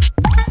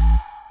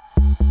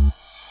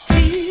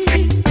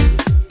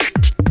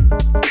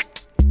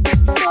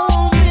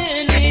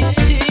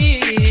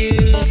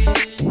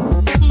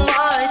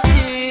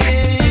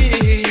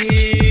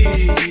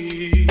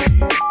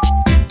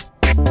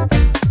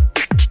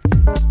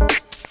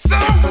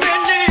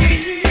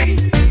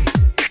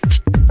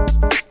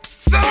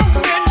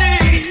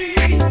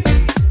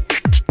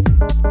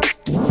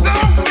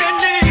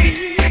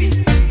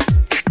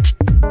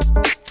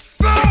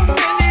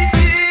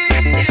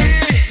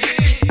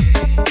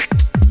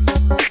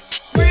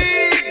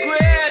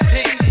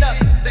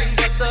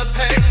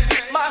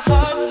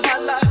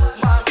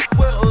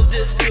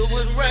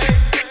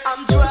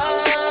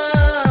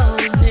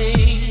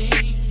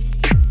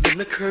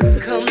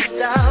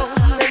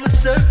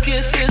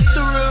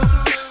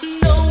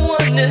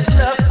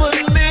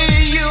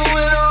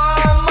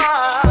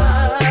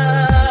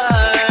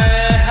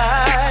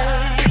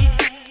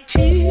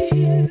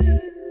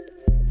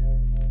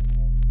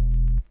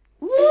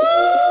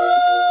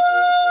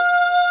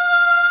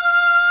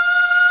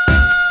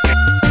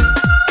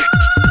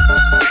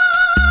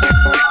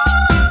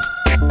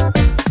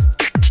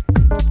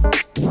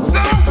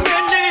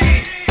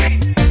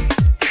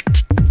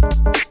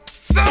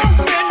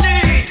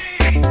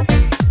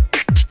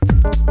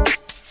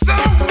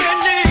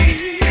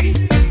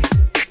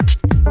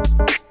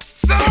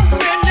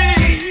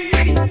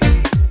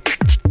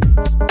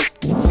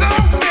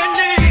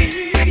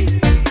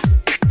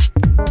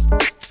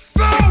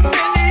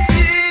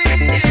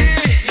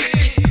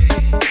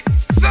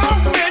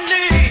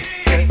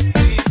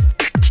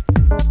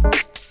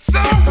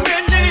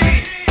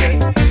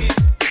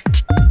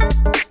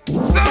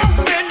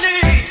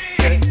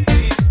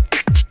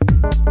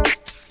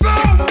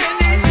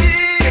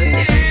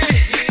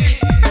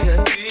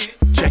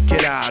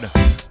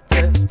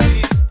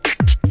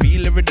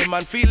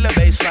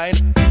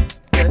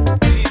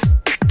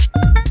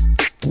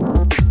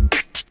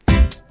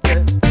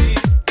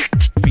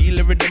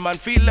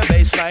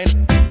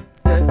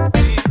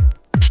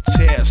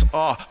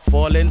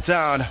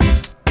 Down.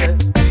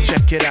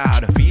 Check it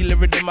out. Feel the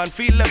rhythm and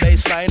feel the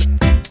bassline.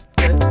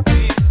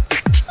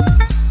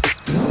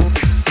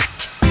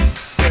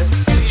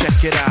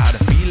 Check it out.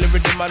 Feel the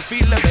rhythm and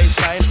feel the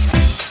bassline.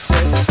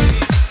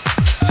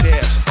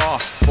 Tears are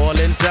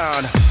falling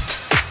down.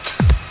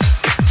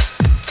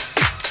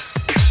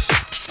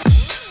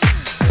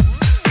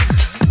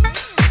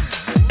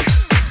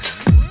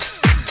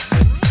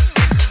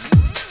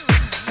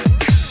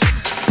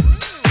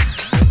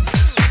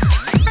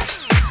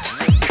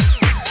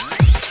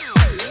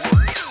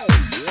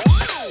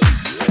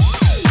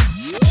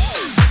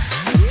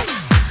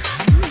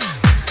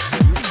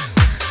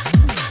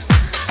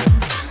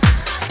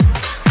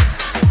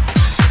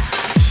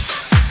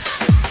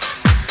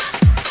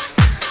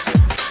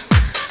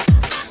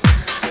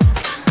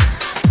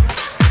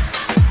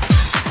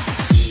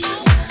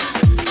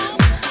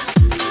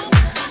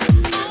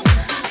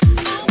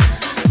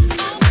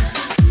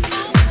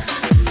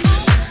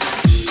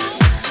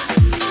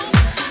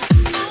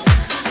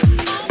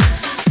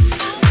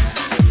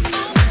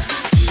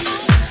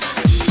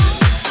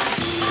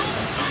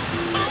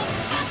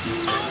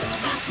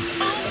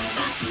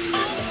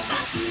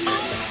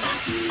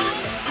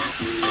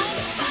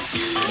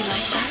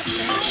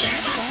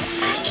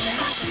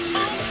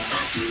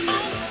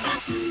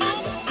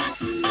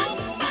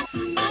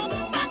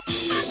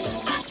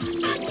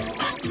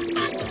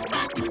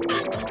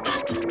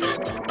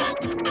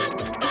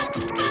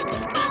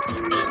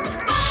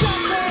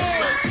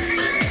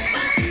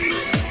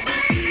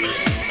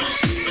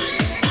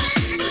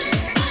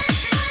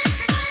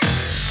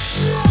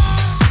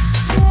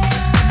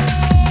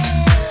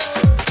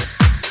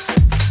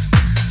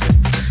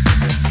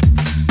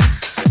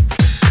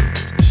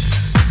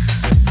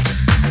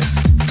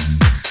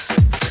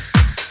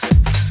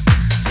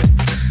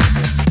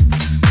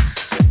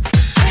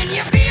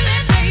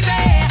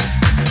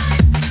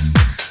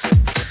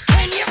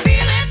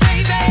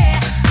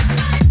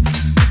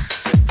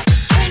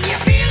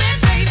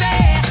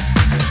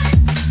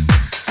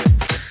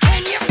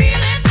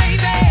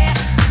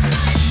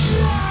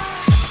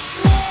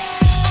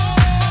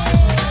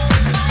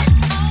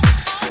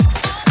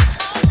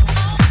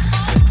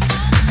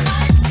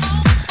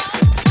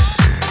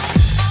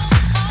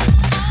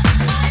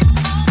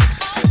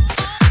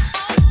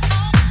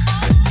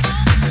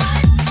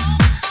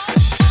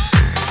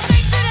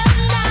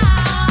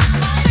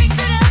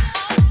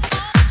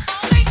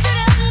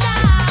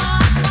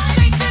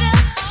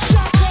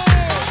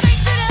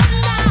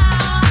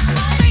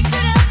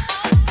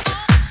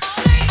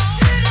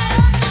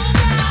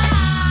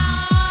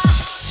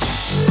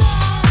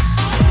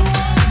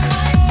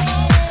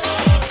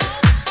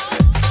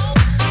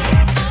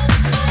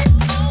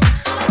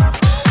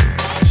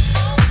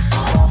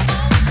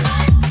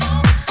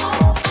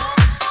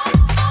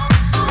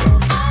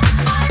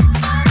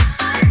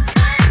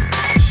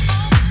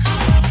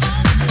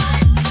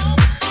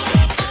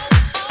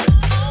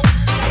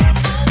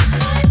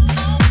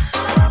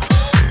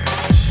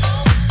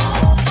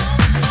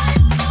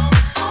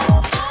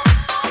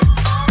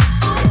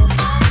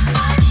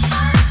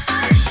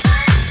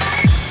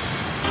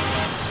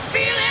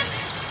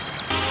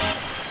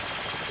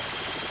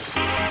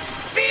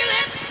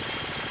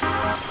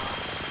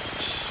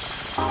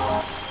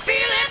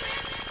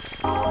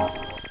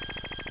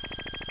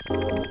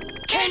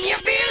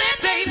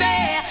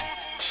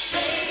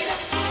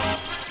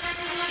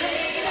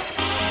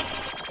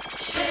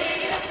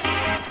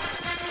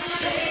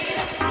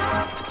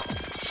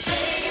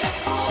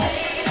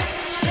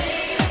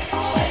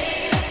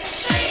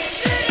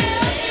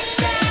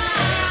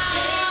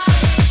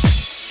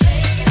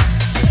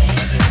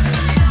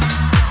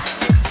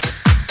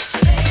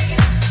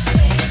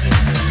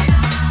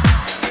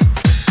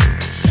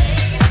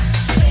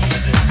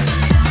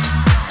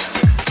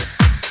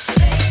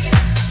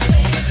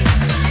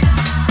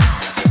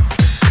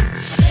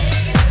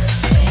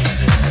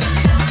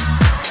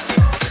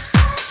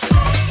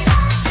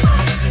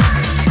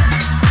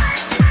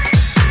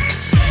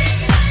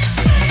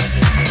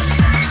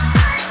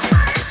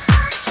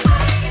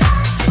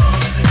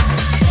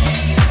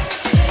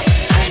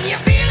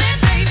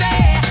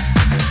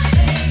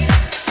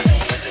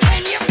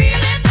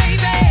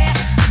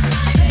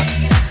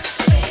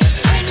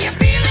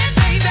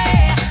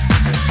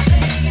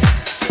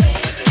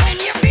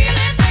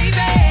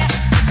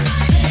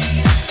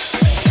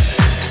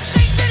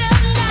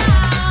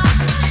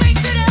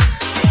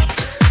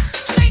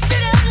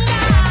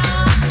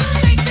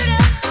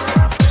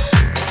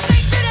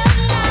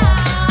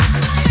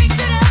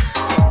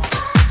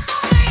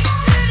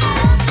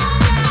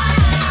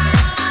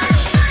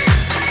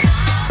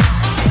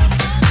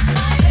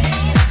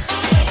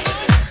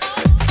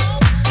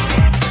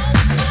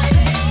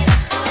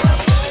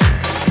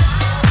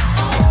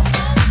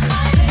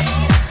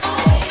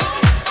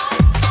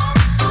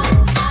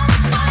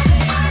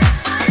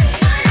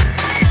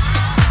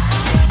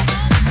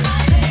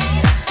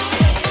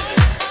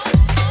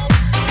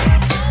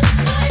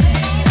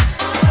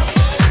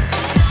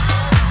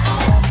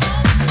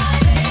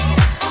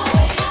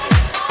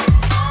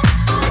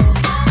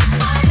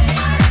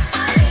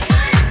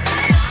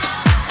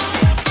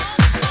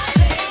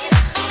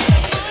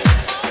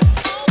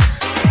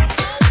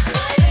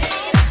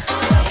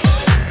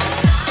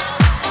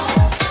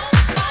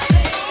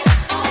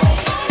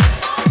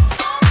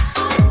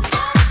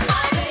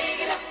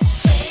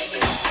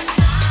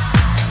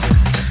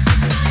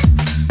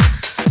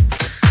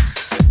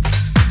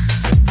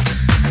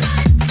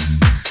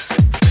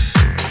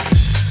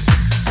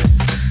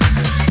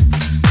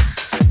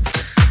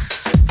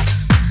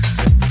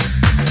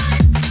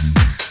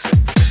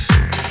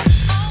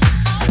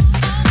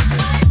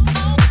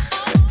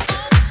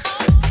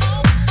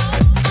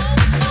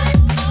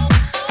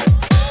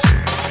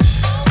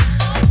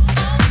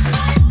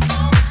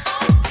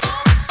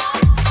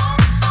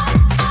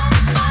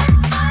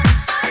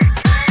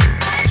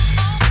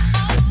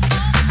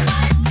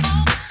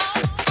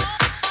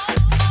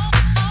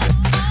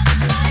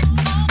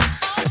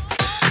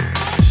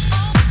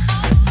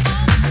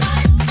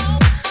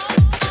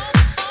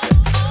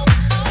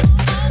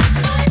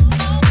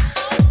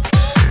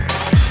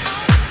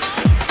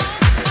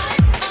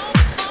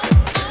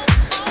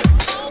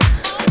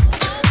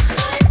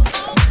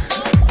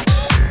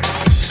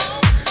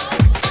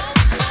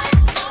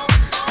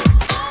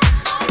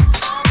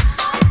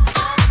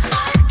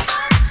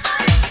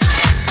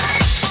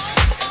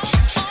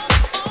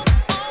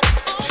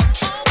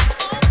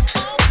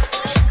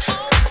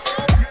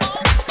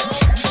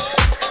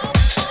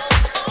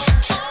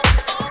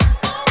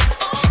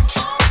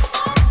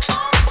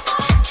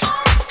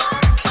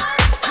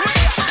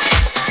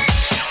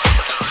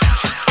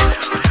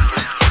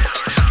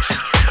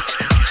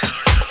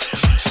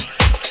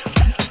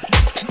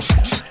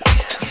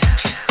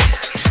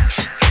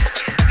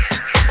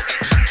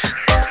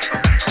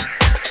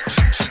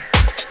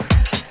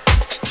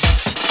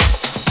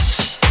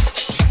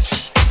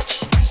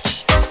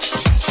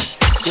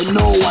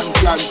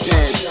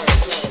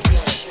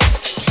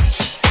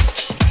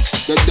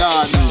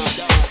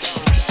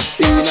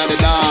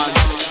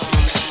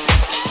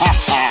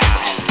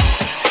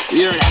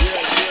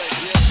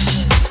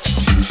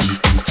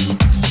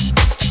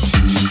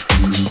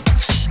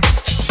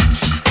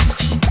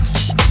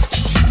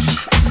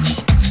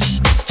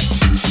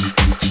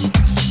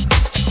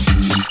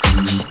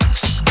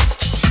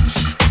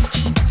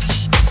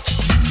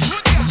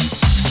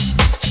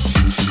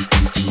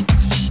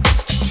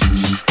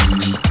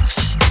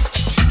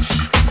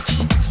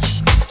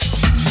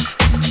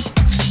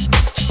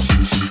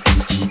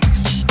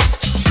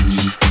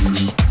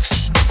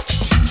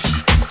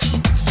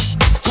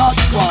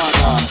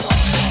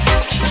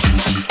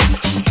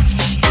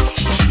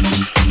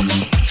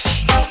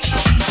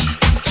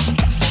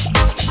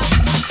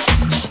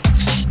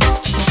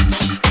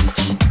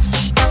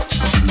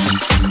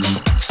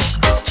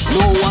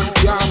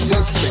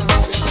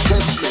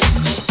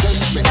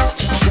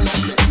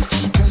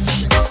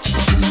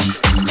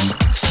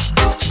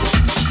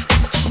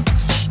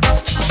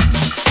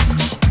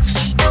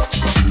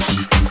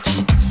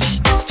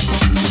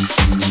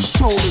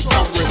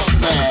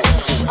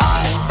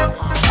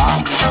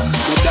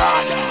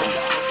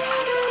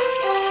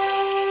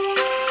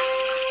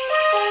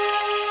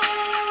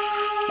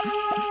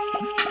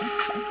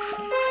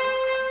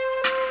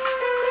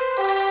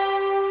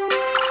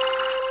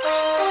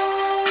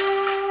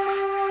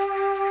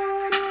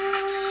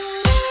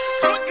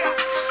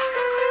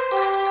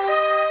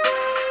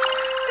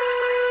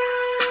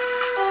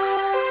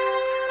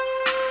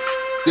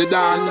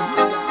 Don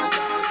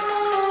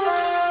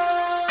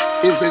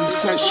is in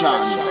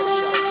session.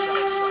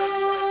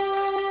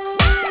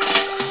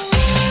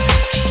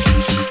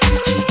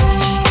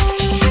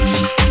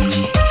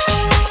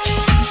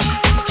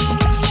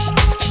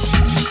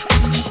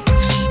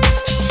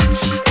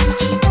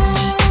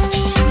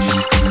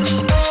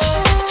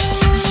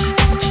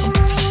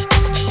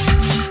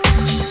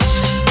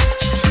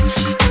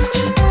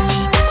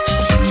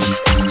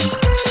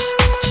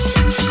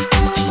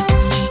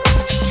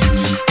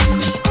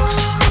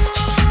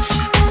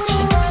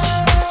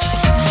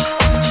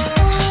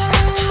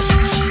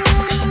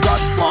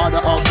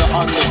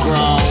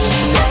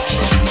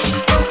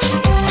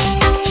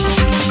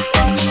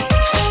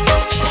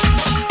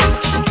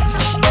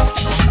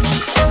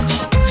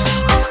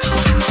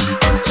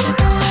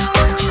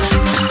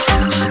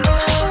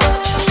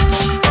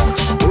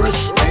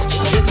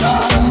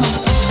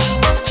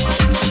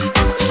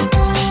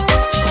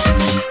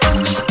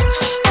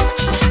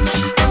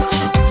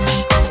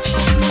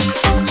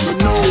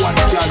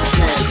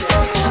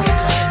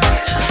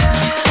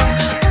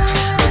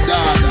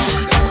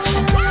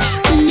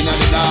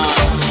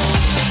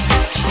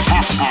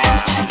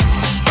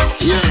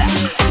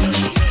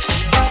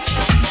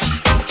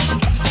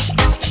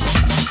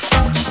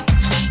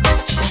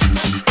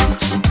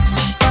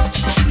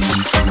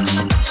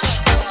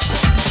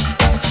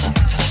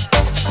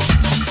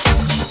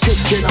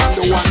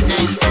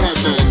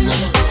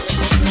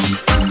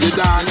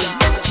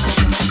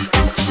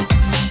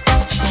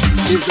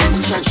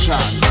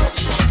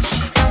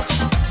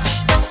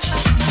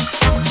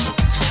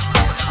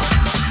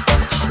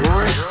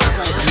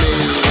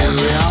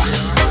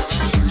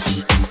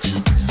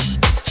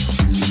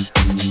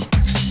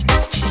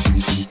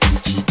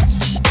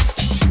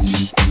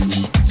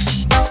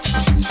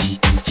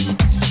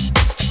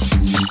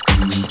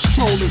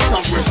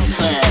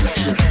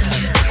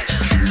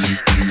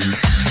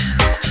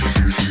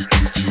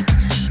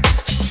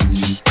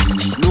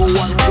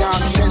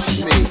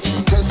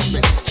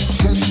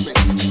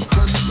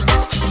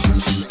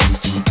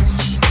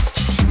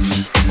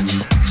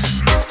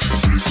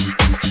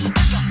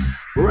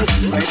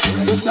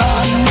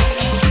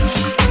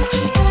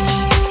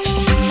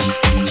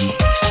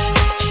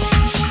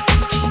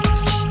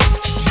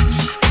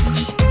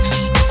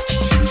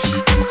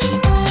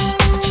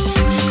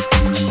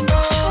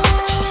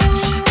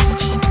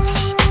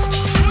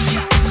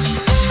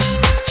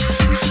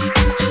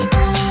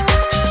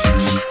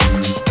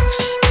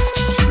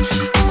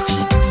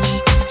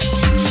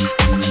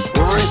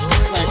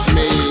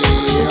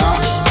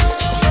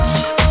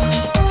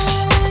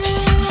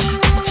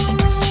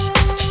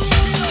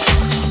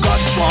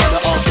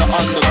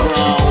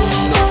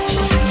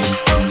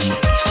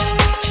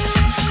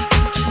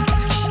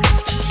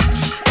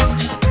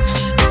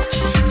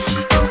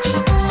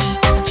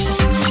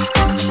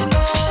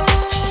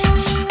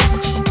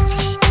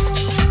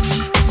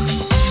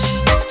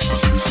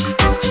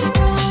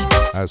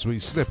 As we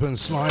slip and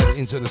slide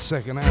into the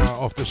second hour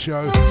of the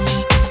show.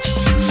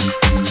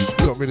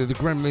 Got rid of the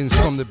gremlins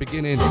from the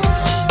beginning.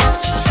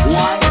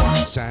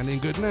 Sounding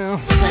good now.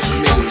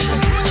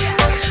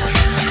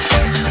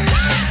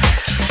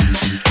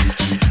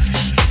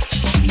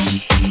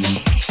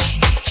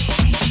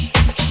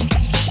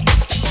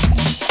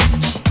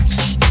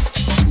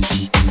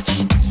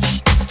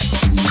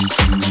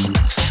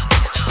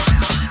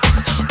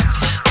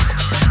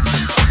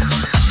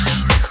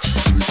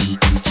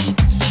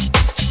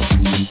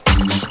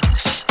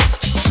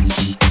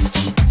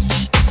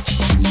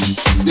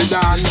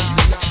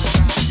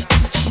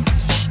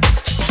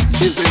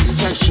 Is in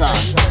session.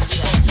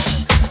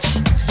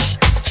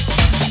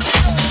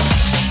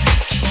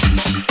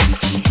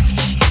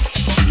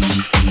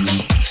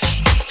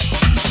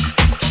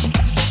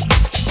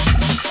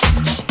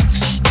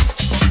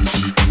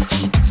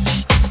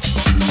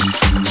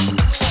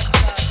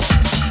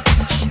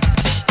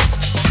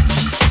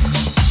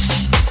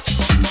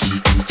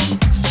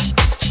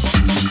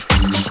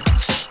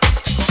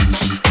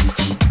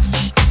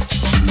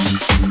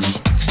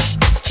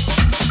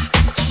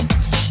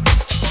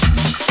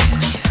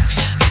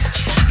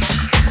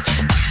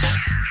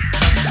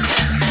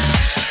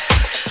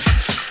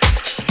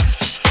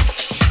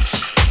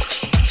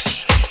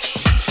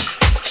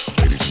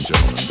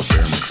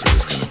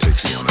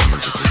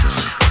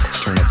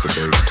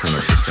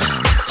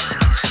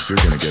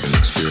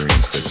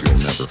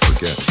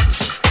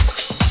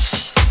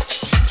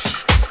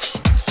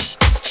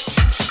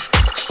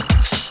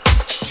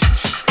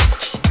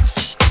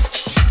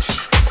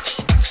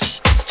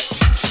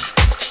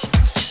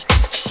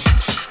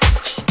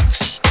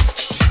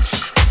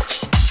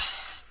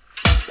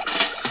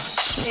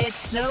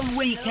 The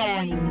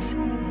weekend.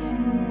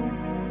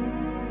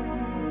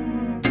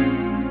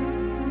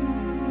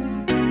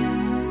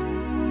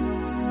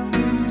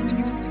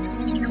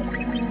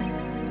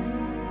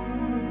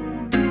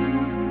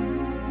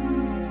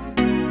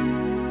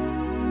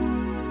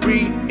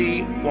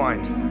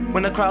 Rewind.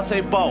 When the crowd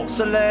say ball,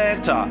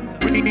 selector.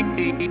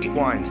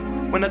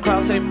 Rewind. When the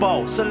crowd say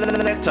ball,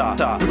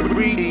 selector.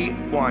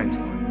 Rewind.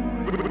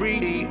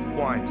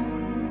 Rewind.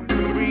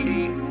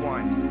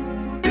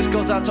 Rewind. This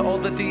goes out to all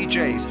the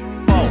DJs.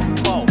 Bow,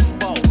 bow,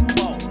 bow,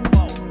 bow,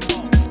 bow,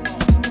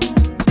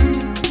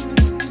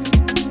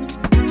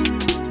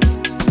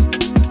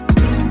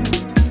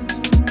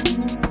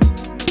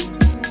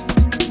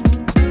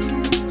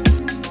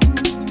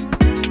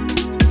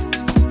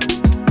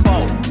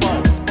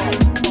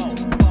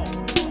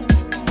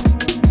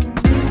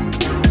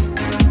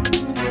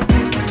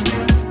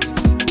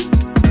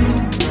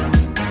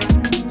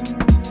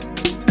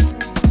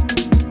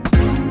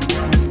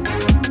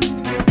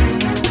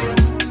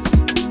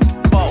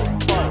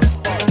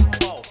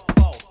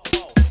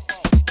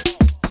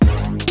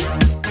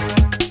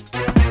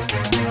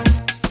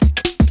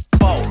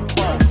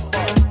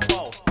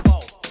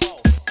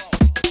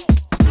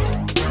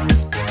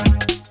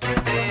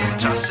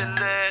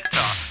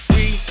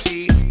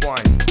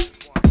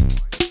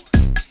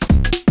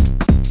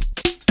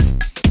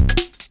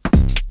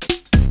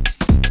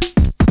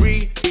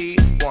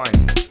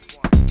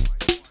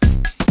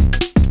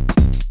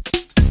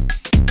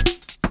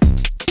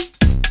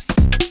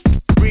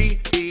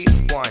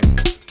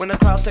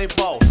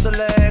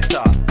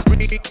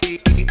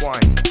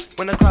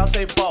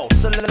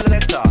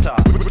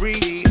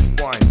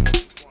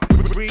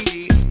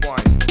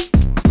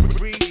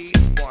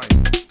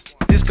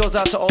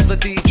 out to all the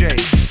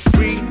DJs.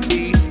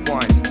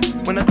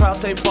 Rewind. When the crowd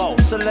say bow,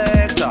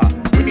 selector.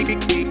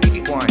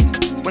 Rewind.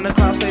 When the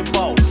crowd say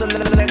bow,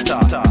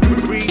 selector.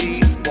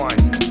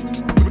 Rewind.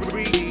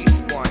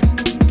 Rewind.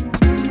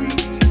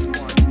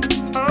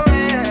 Oh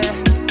yeah.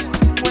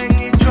 When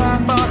you try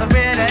for the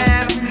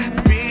rhythm,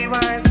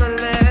 rewind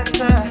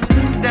selector.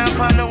 Down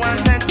on the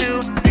 1 and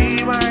 2.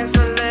 Rewind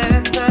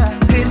selector.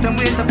 Hit them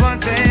with the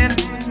buttons in.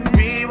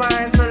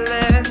 Rewind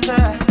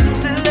selector.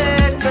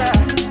 Selector.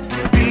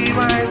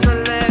 Rewind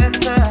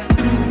selector.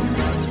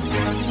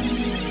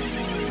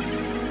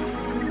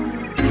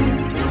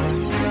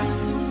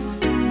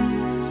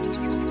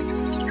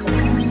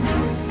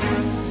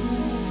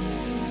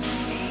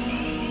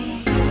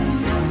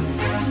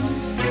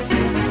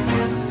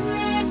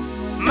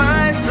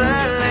 My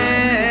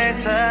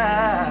selector.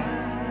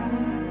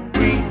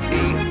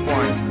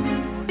 Rewind.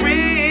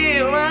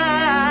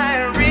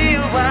 Rewind.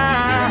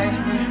 Rewind.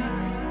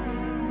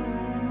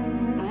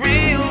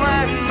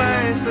 Rewind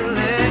my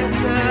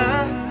selector.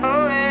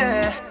 Oh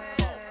yeah.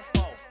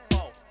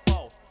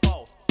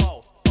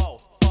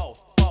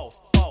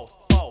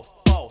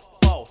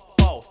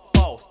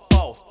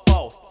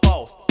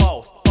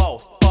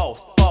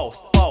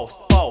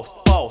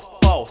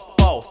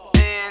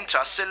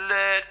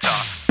 Inter-selector.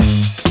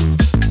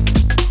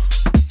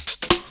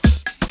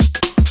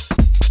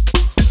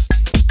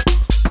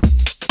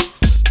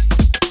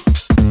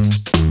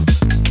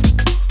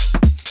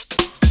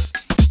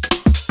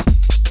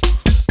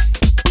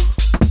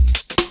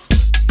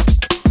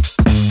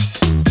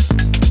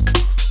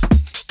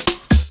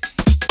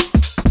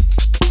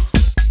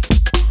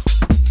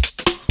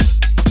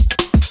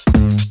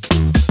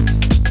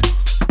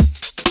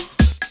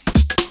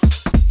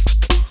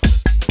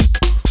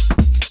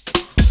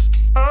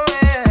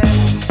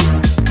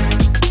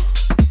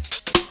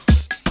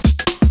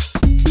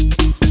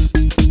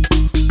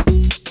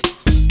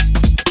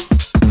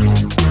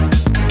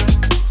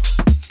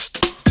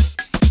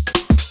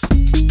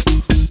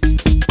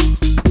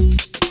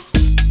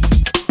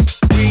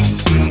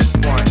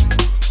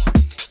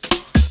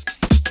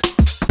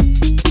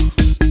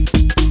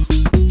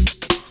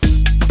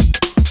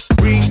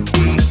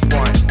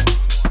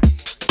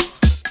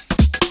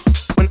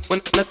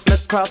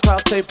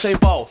 Crowd tape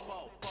ball.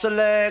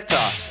 Selector.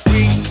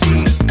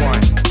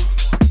 Rewind.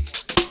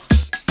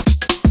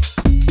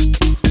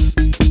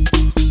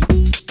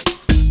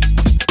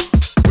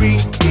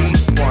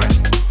 Rewind.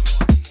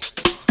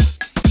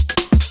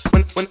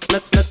 When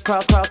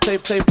crowd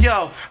tape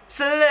yo.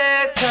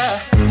 Selector.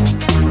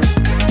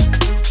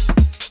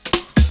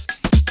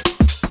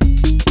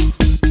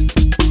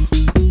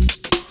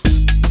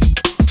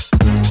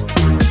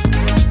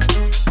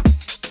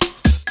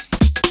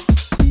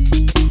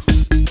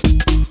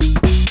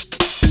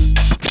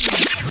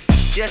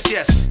 Yes,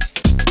 yes.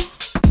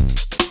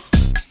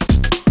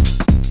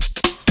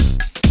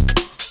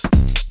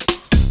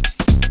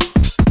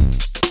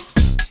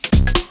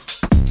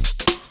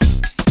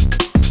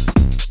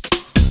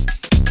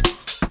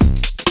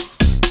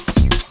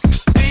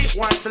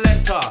 Rewind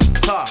selector,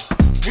 ta.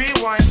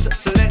 Rewind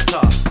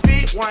selector.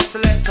 Rewind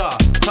selector,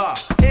 ta.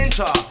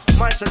 Inter,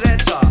 my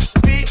selector.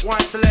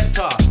 Rewind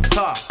selector,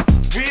 ta.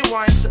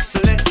 Rewind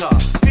selector.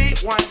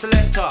 Rewind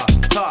selector,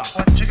 ta.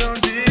 What you gonna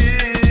do?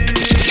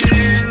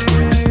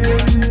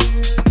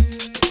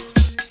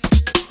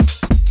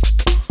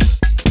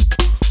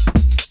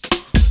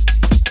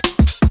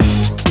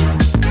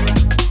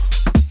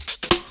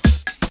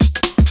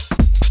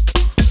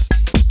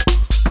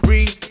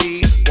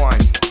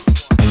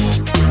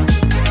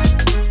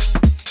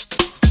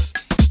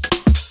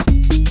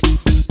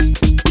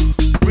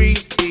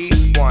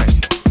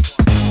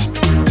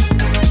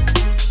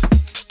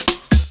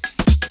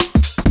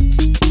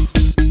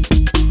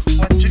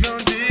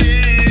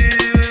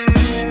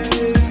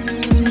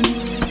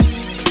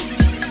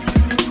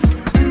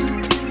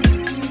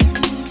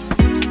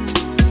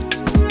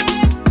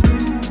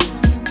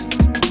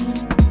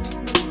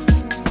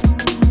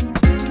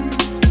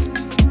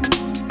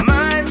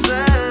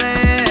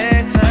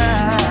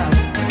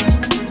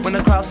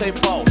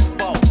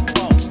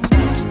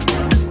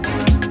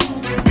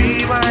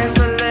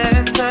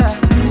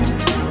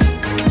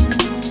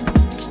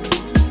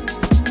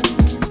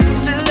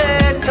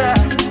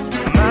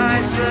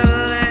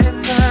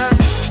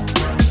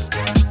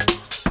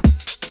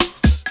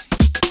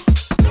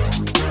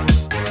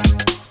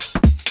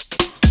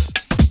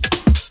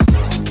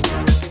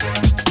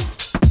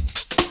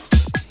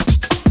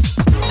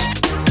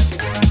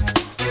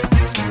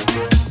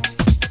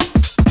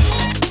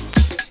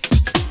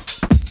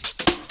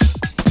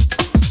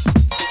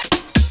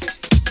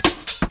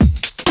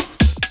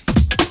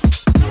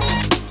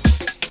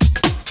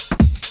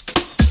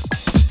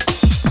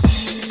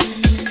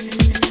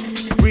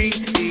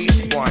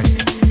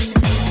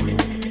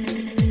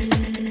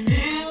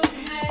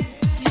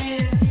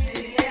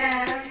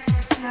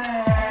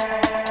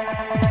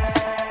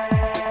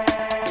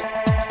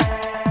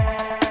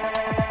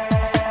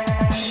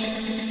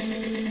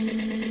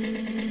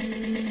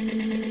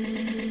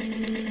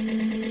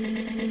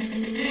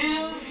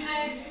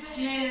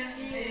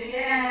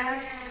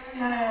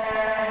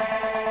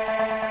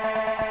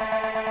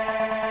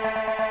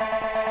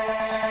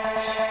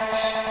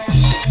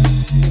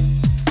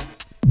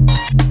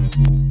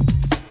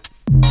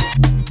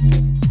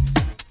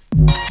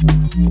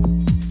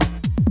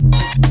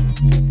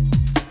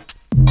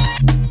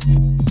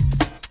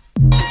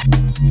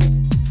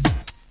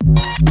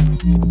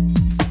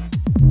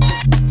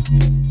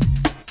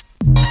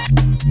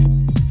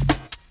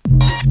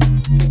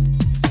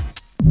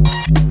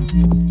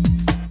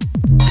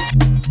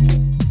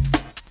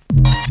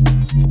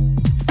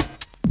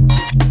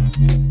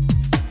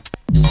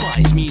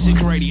 Spice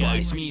Music Radio.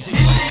 Spice Music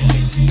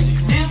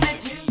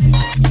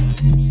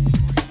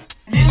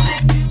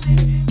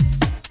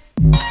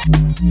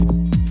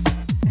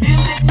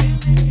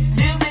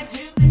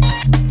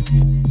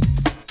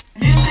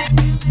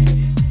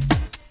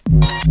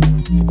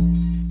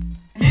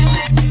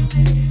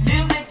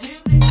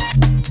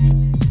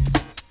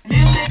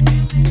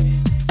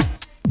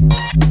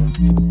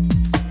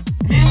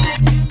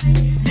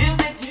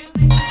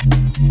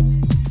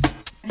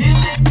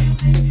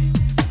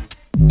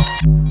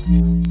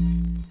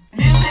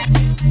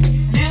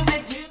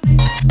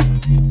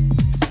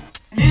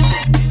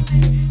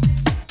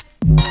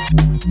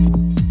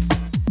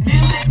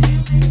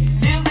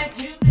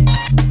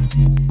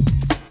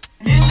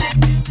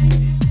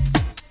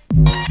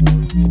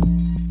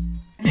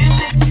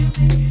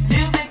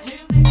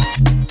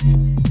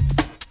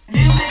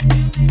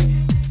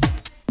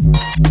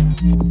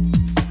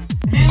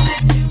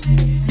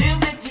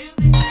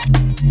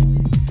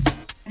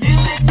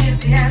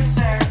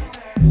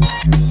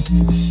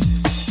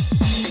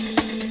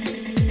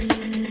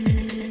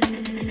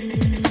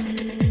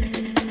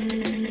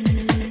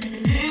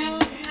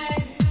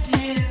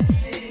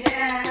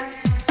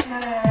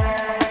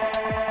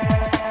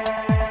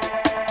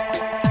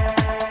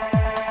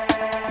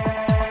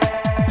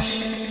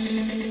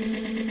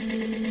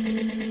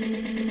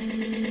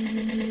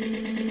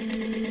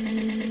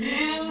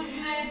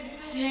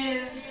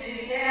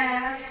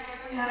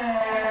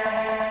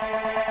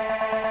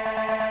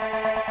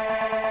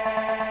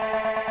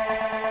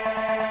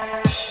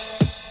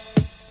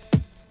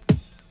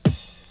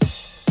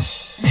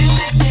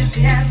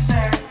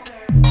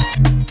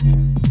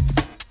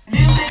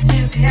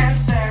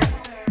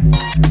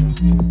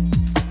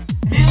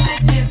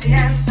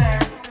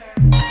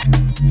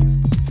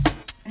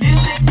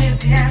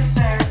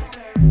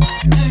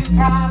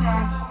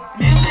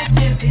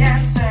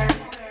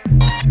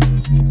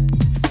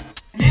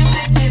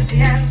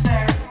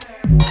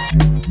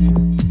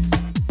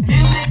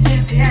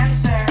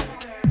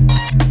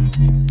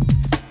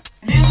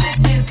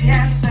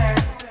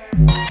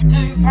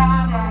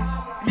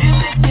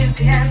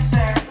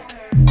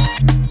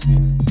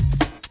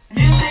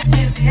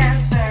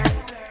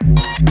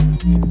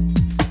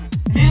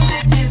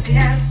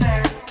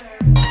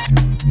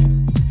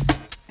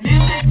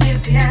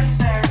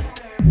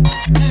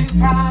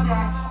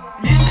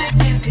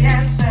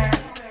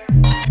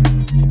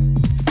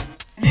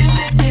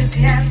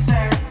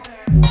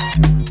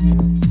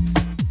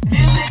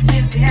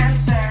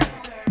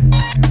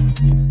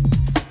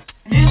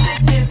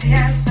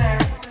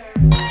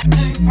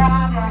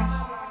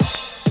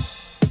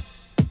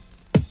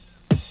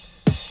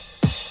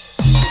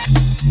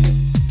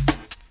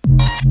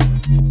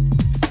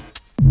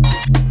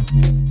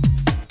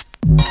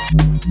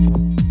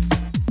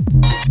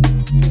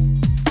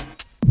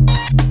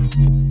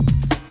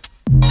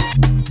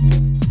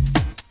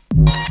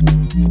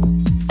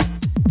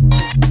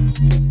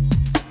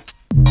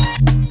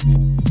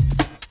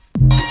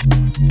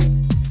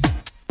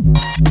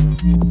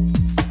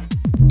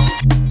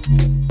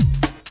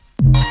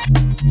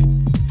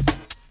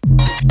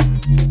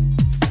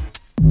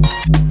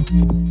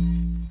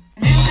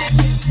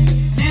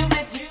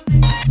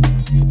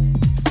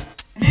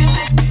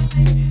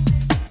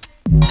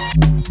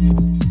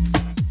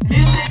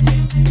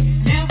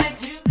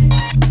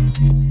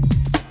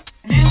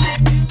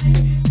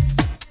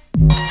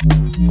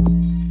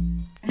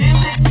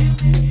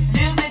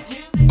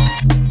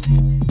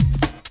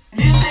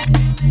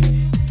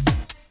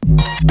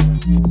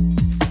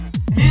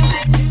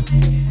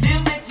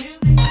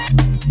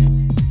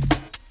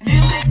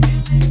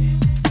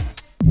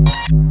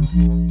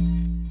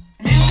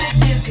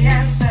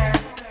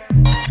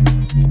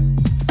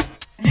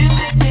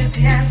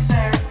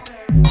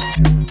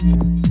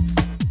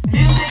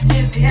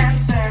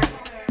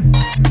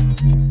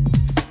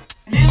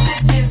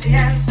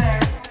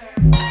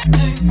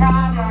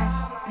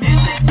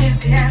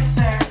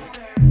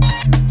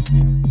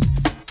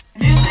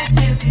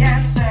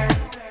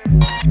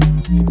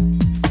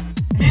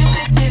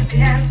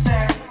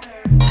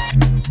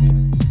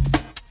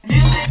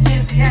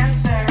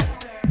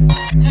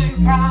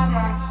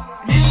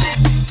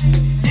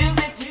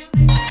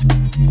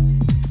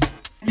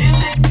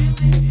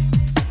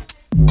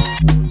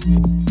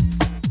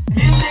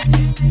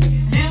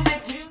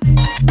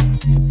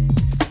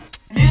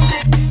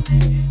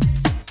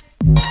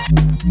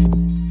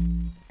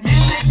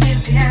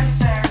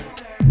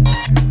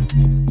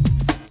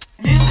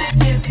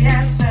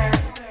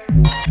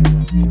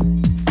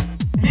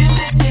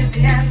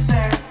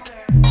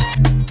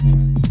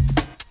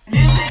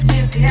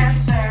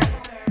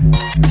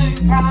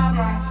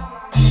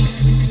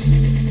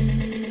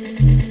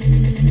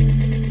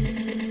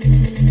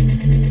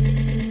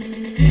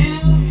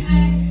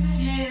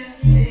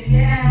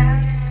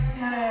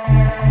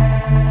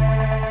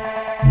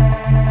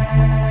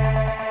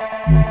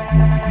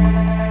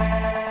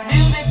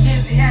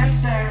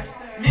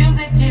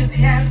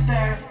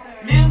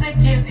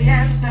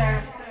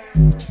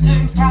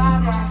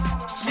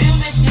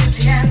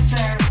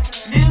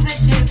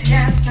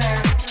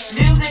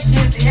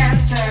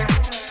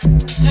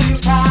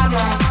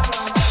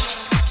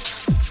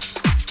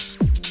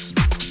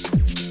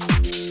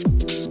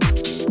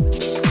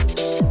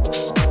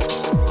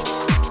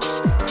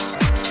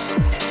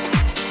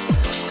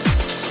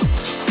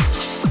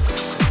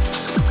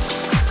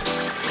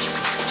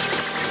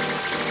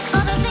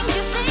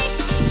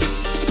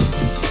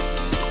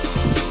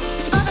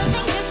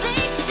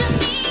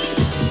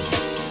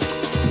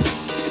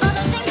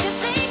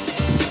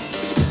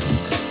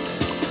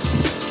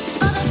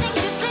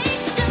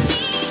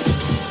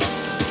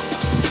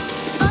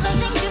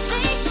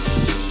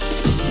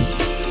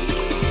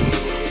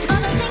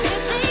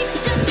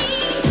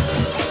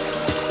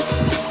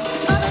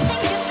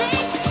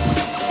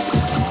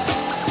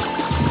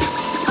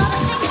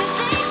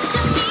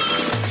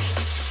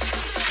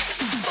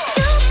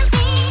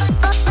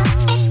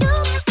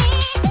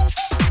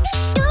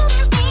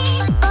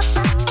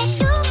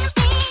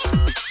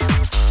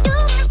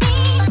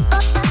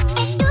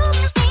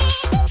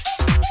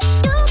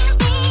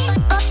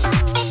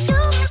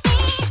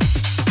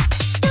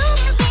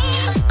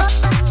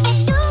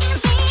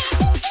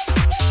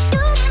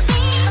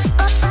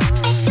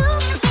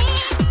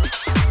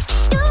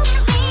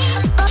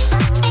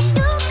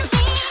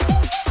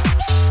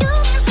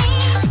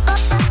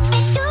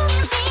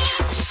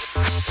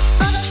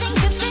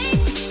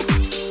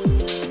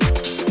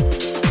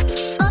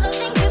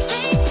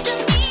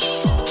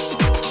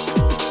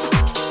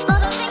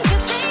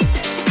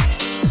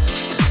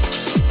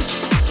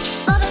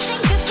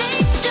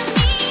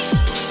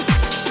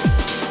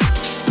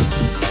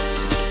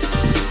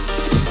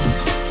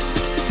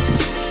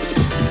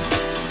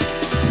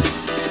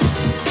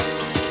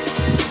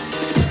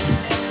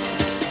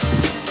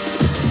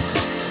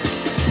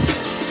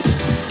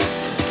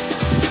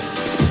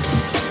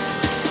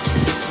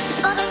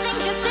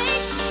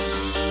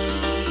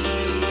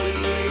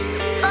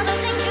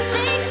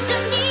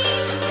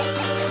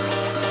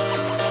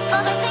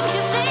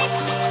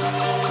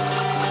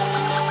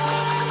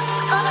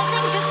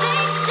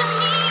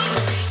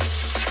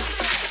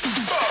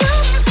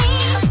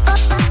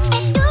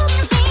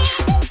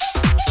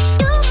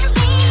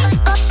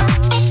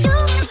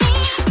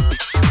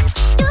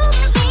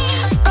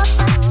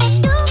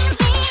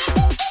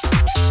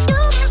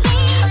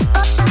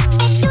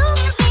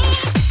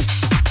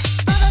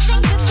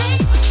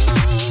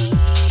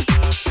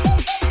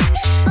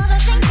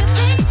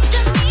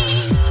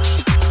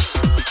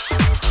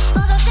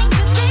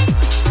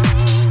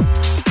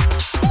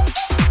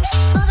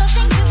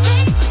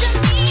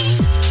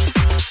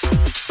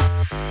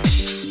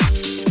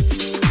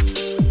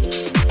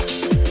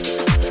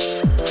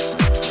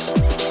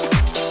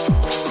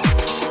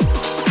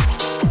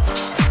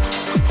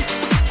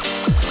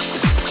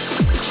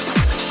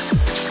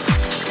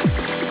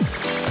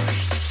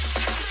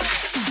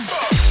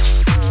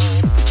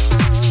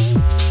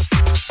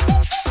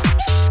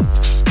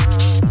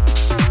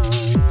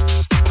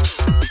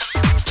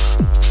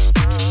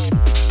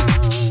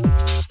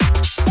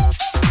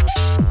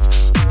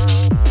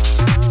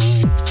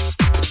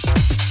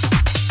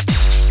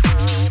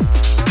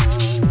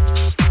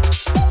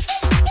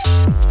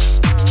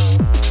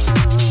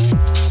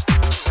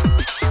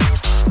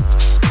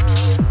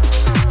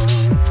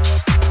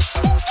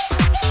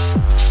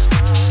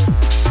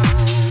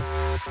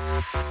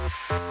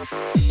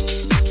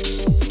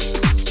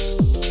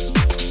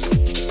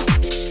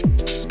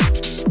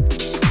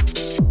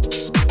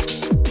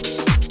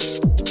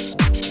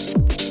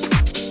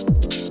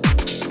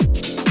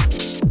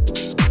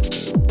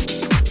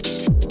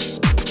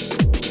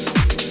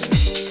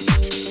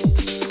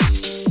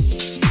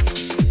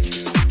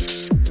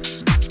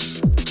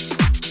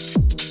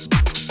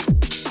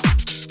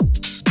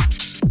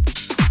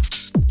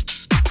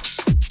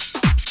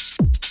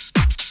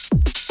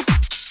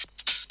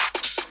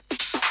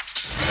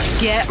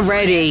Get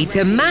ready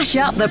to mash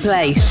up the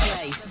place.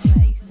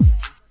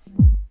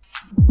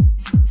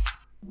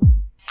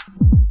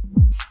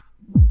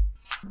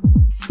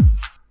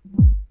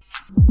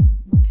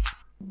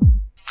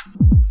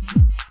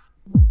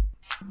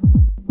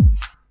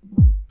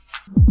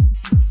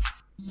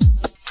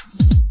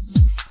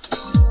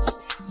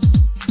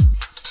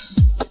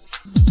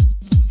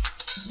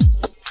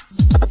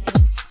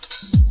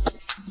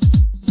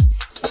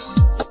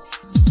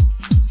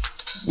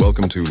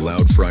 Welcome to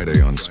Loud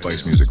Friday on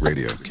Spice Music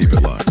Radio. Keep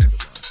it locked.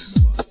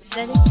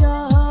 Let it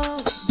go,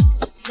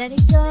 let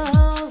it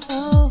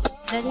go,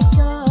 let it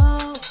go,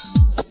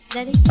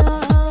 let it go,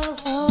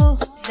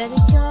 let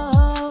it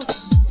go,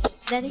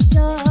 let it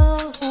go,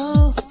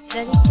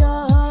 let it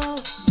go,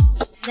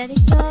 let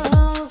it go,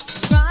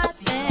 right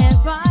there,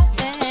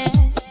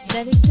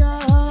 let it go,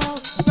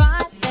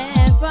 right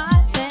there,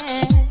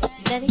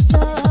 let it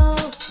go,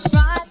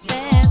 right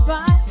there,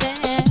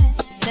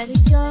 let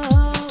it go.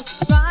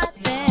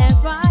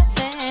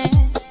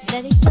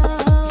 Let it go,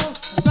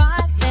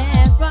 right there,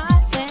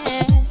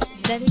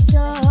 let it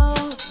go,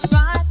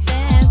 right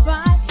there,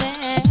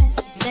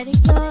 let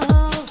it go,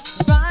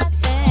 right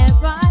there,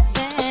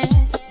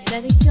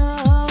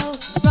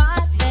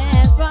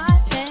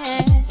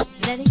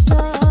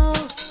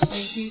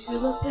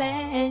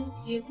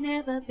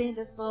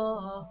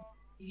 before.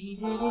 Feed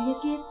it and you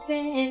give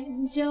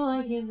in,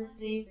 joy in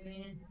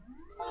receiving.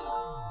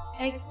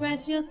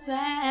 Express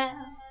yourself.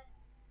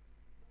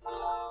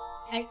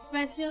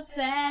 Express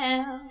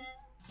yourself.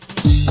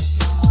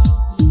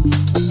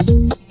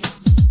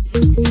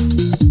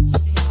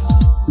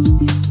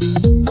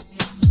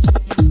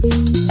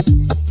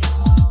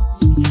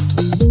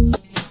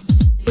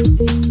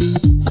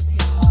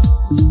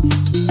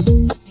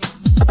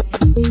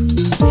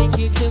 Take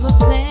you to a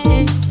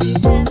place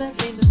you've never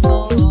been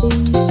before.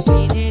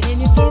 Read it and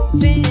you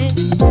give in,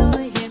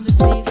 joy in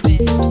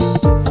receiving.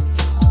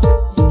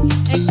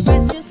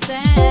 Express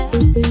yourself.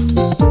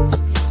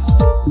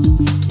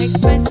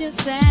 Express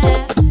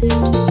yourself.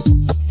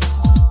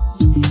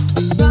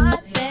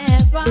 Right there,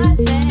 right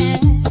there.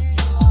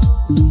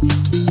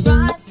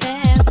 Right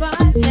there,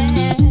 right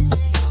there.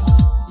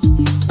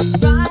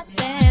 Right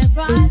there,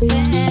 right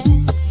there.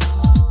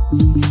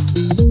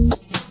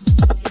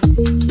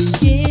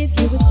 Give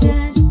you a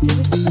chance to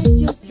express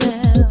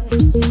yourself.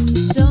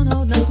 Don't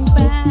hold nothing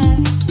back.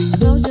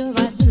 Close your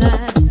eyes,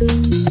 relax.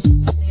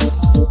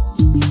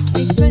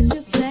 Express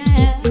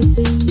yourself.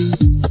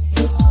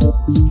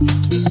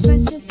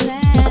 Express yourself.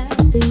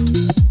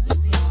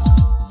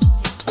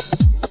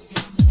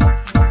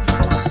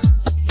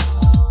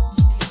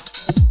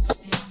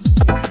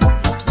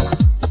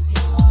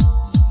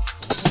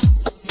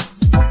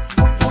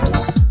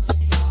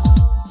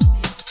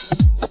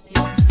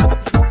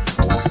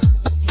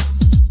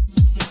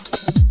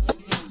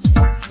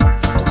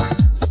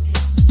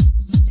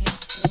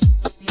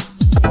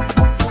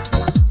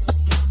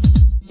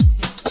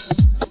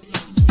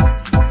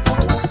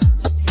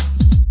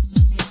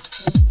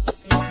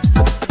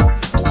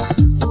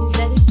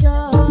 Let it go.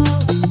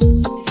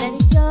 Let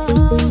it go.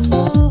 Let it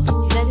go.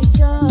 Let it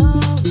go.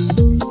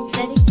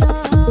 Let it go.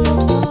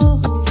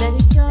 Let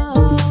it go.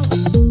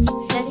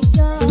 Let it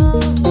go.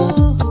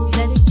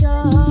 Let it go.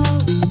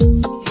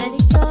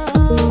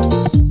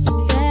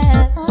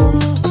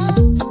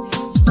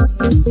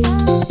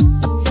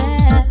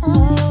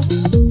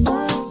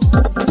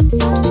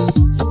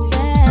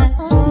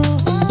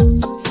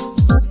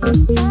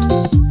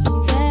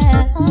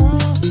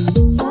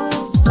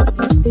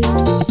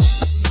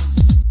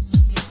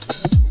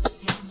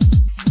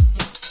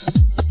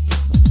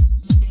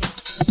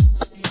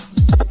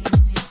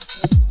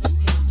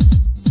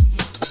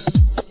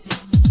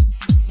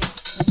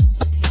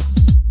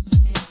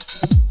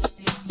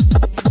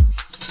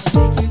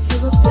 Take you to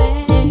a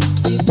place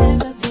you've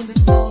never been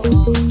before.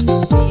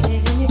 Read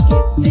it and you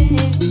give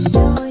in,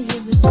 joy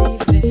in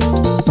receiving.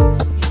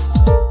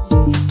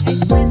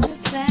 Express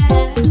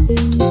yourself.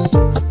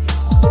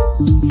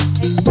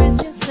 Express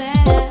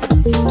yourself.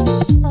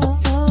 Oh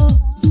oh.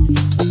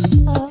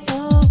 Oh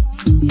oh.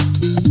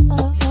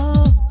 Oh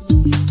oh.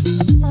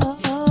 Oh oh. Oh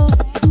oh.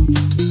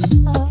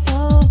 Oh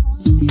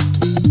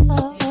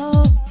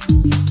oh.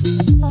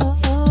 Oh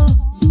oh.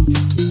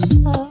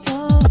 Oh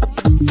oh.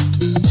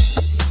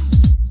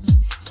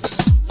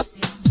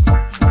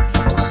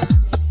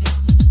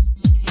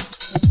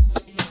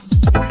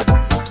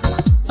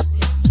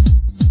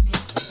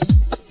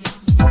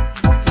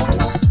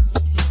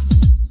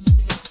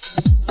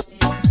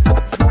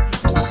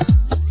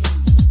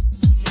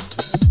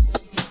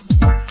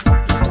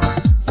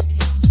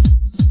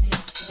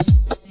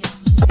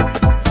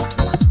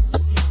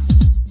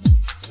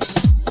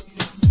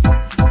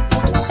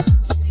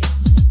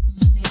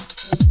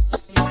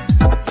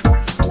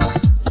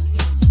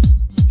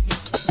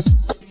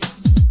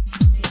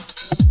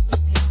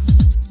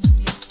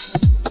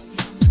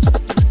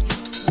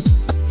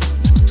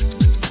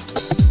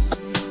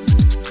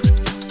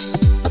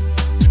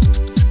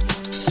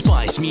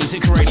 Spice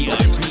Music Radio.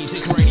 Spice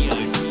Music Radio.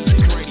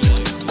 Music Radio.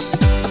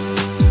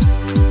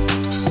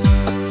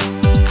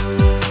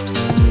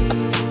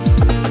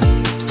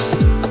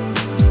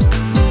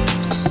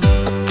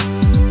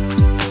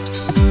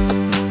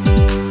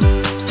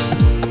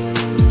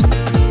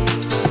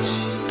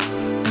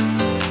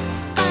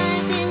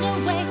 Finding a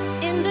way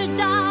in the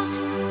dark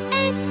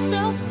ain't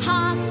so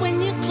hard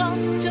when you're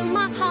close to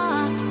my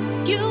heart.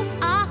 You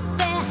are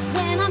there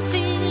when I'm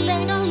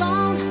feeling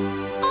alone.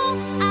 All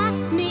I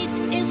need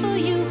is for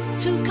you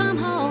to come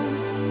home.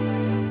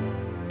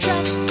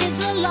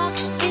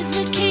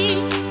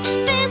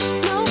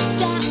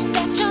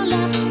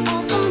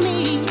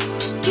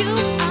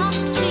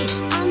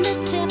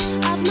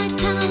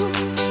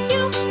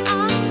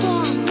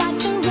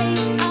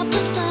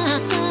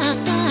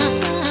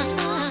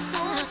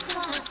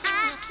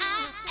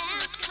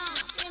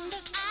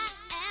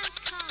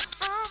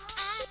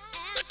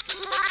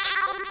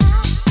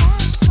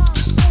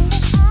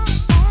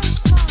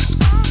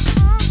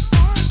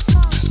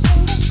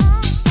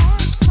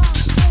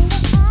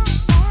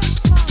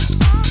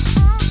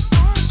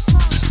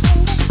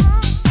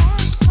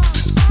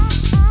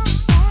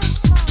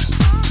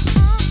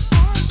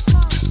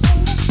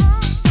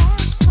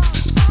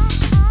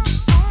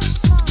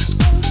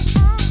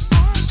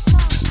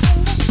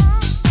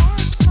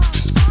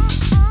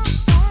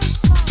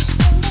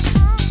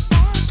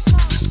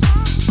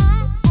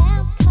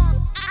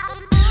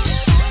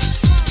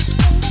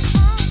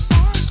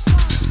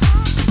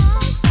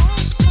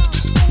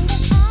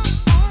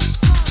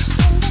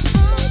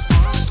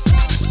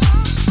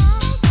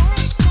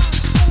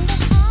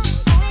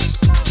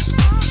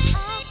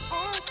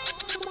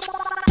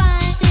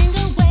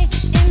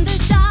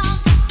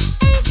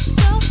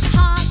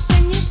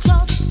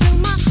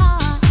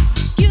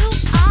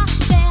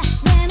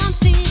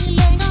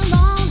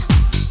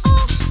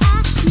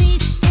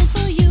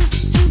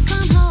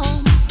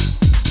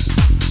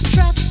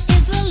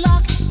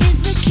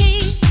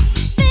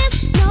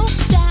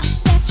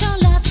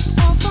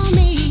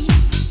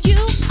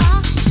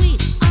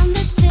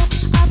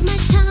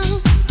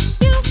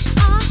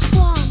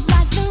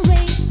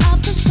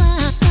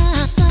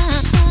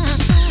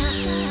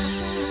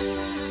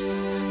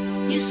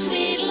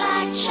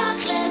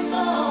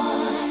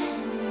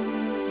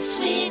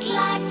 sweet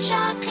like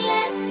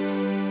chocolate.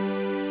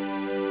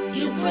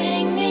 You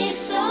bring me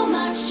so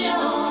much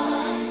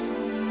joy.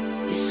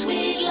 You're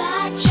sweet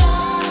like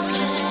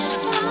chocolate.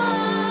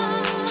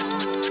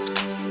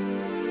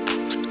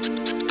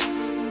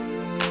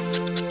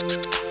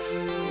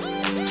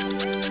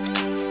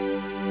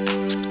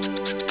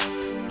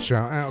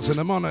 Shout out to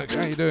the Monarch.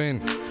 How you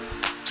doing?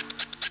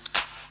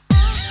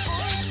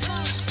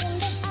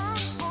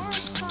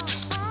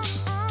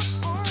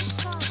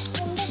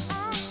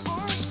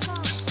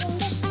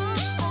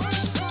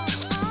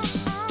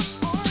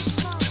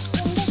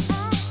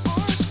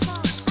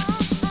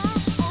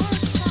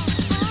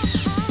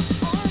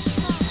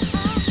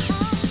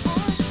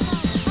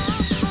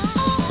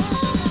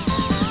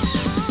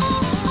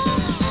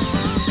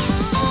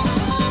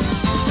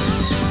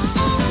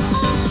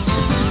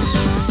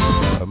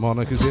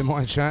 Monarch is in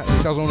my chat.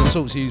 He doesn't want to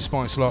talk to you,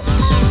 Spice Lot.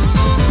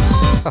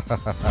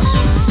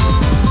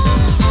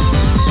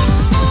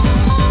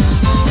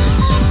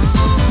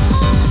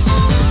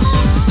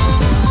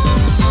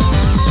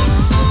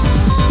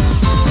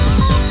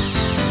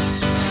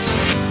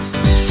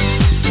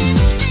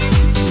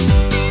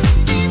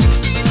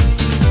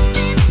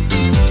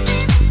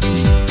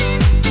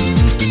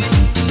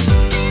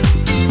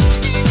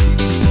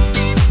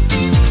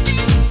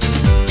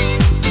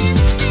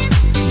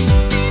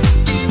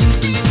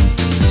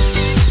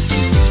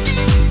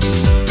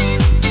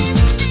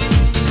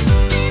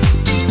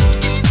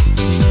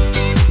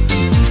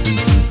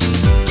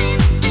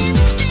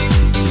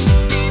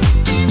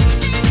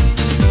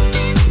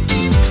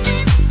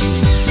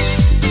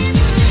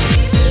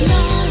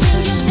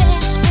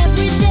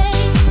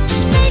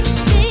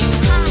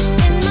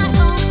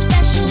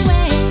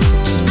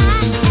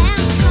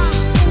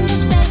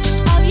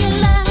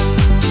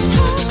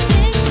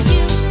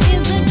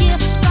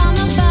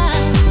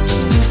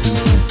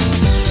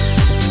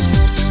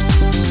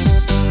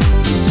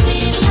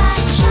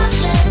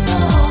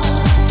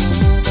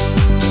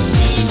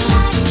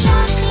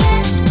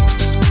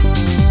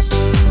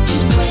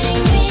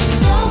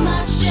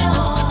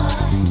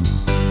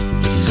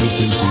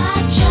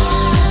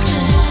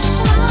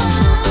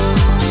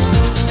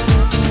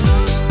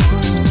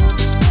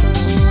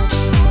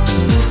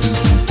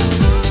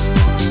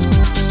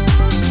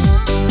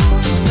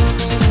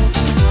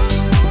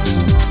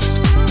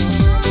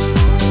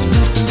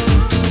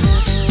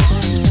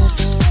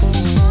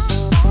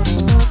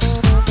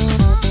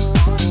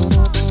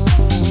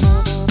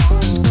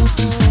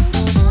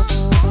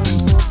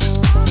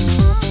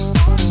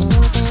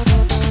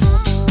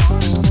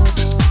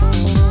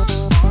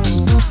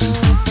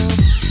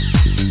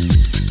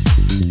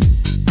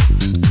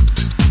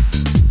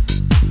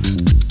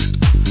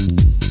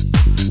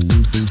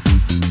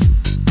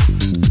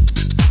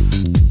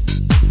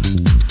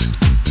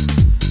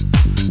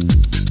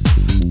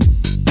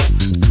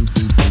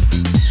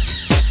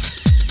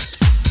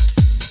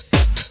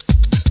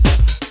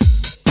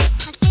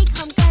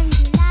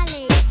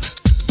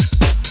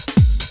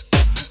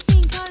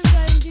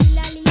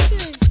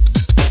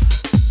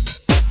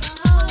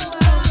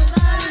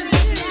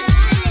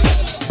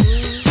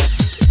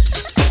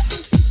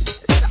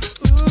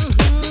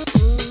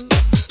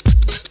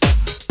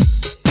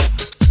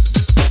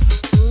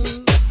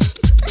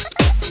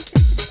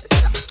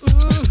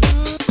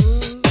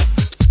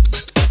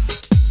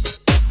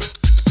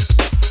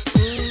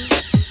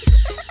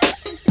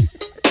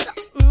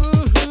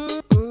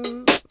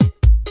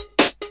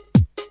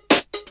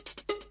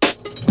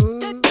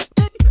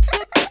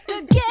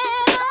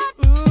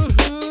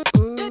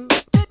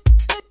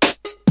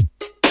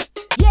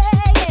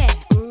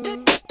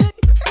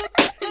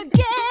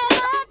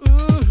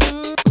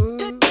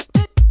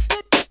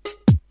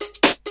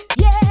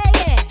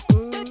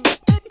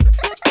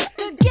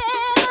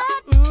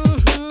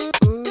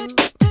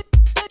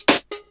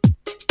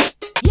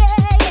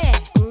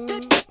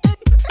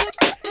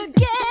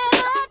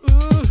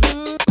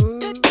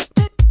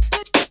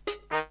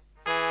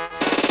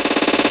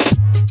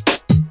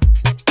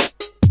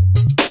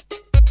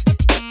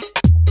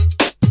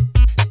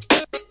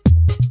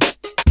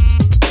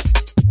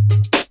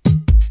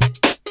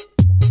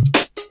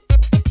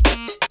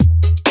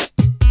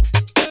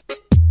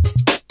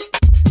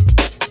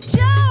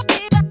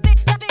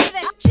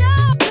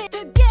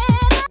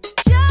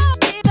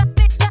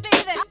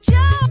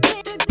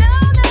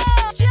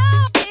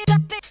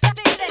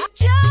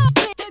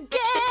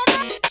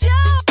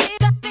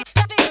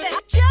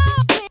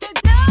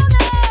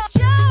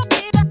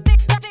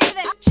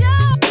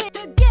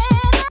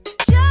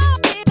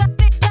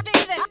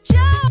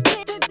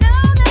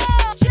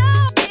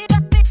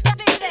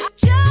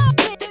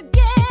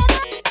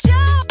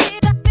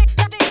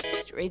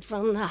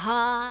 From the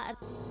heart.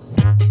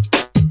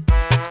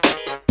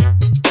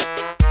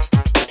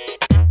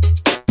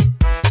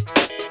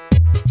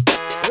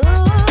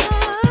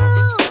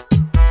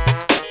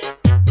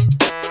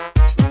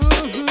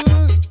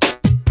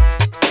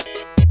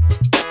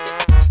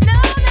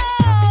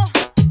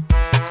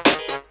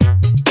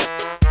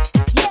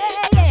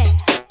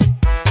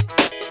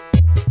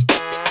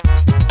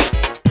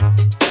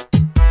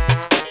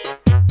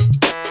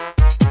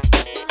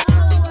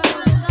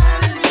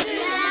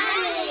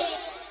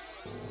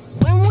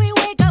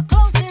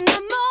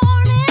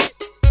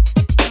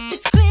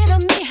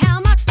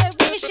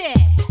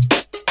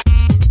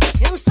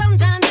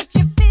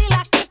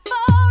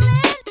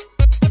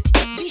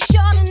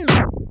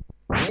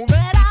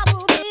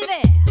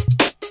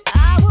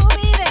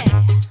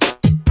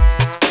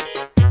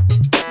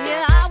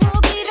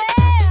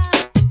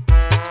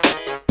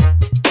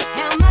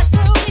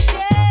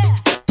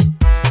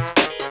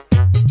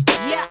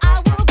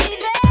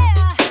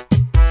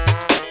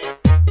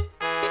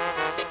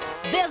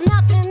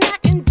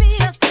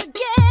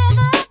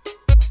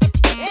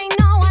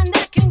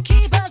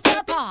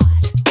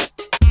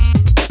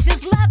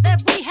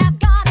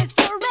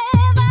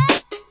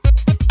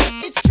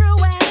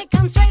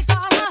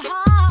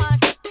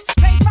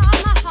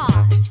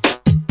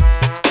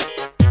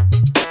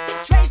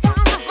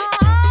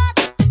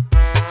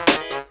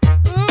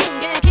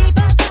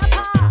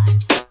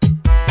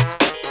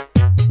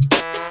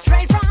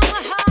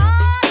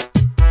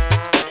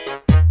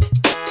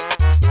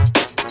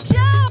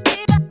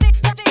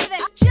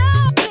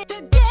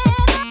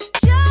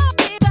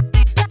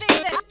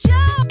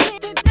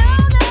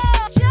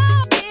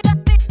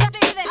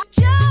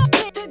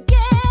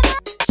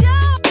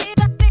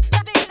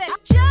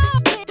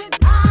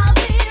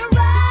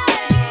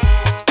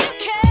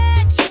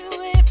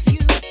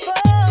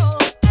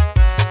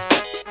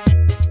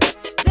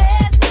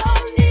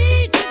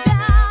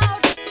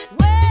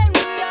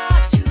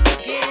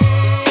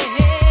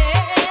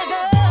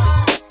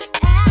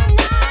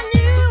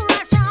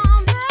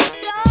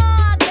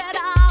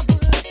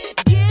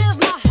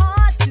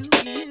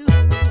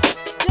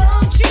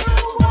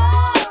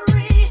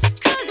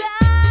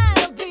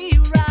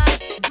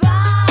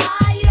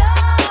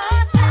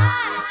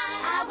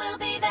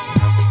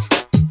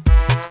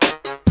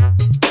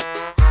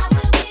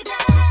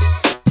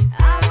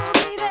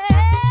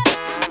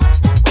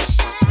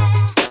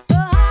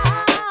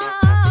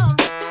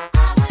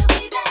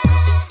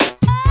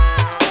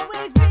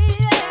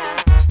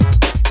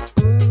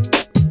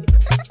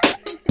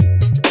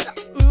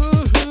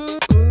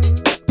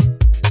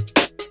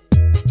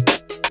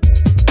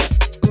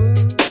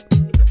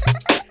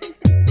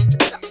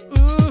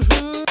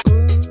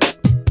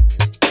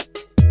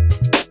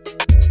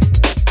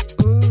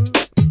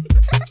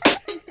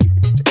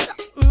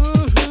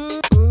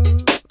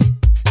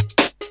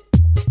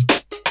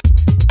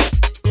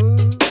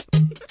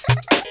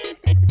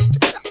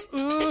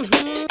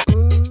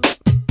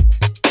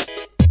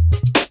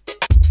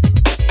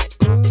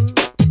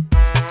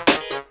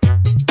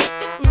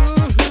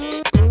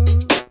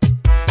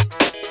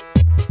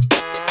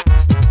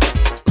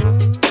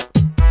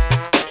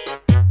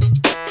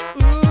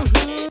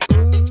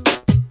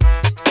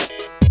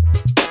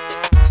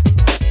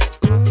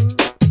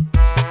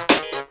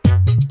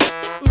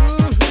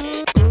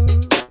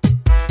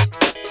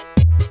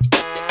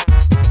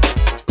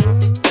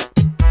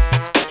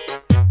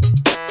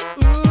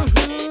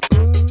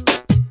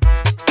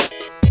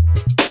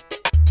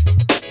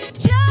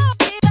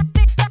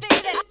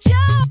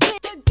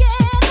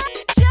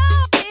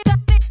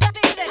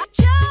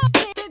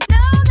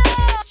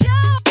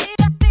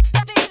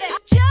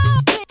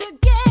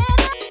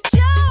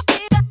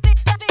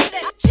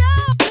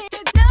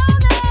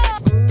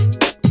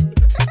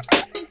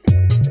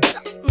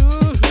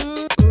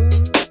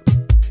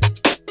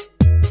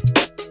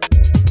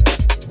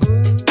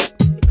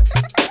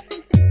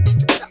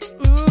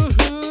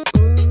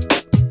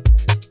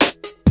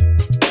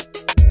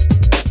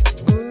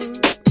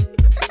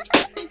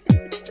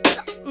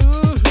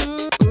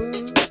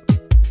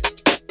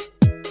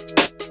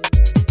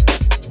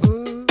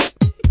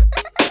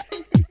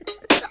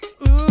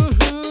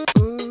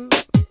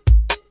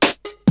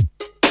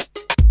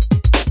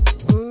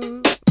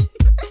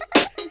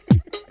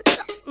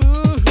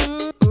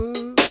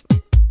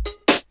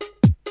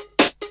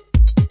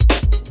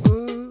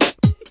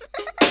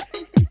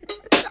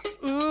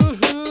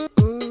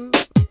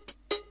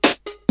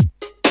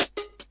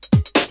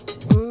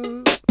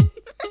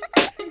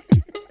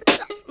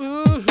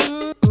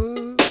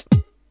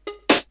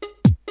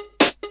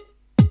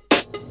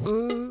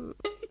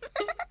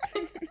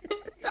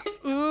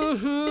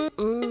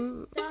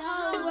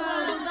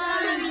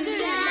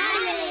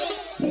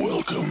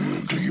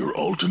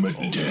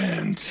 ultimate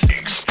dance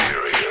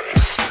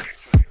experience.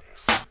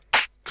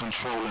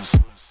 Controllers.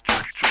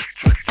 Track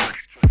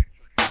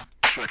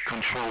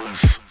controllers.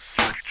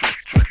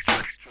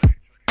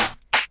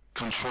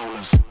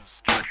 Controllers.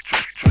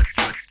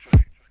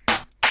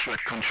 Track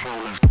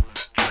controllers.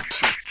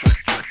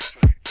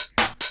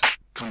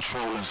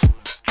 Controllers.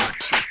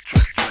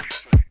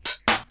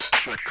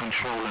 Track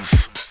controllers.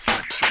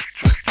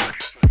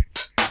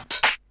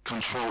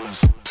 Controllers.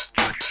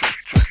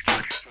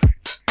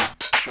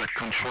 Track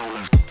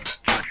controllers.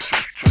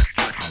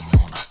 I'm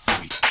gonna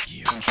freak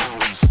you.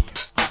 Controllers.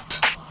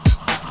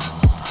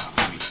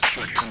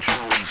 Track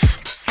controllers.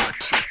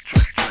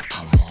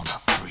 I'm gonna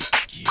freak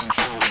you.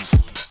 Controllers.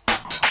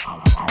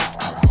 I'm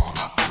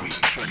gonna freak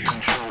you. Track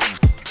controllers.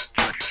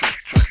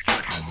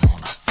 I'm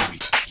gonna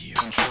freak you.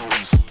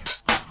 Controllers.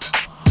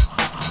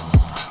 I'm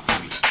gonna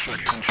freak you.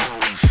 Track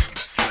controllers.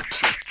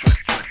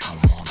 I'm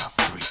gonna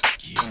freak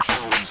you.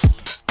 Controllers.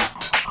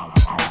 I'm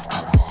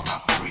gonna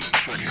freak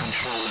you. Track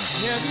controllers.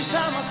 Every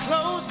time I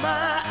close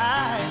my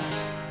eyes,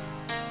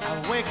 I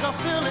wake up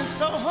feeling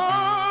so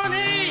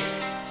horny.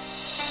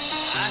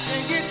 I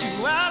can't get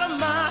you out of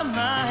my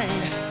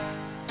mind,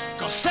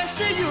 'cause sex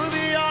to you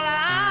be all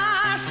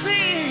I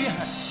see.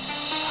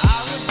 I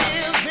would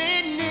give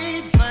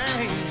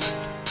anything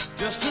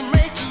just to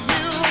make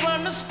you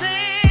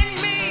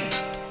understand me.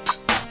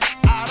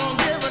 I don't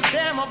give a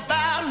damn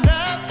about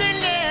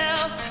nothing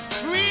else.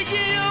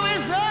 Freaking you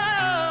is all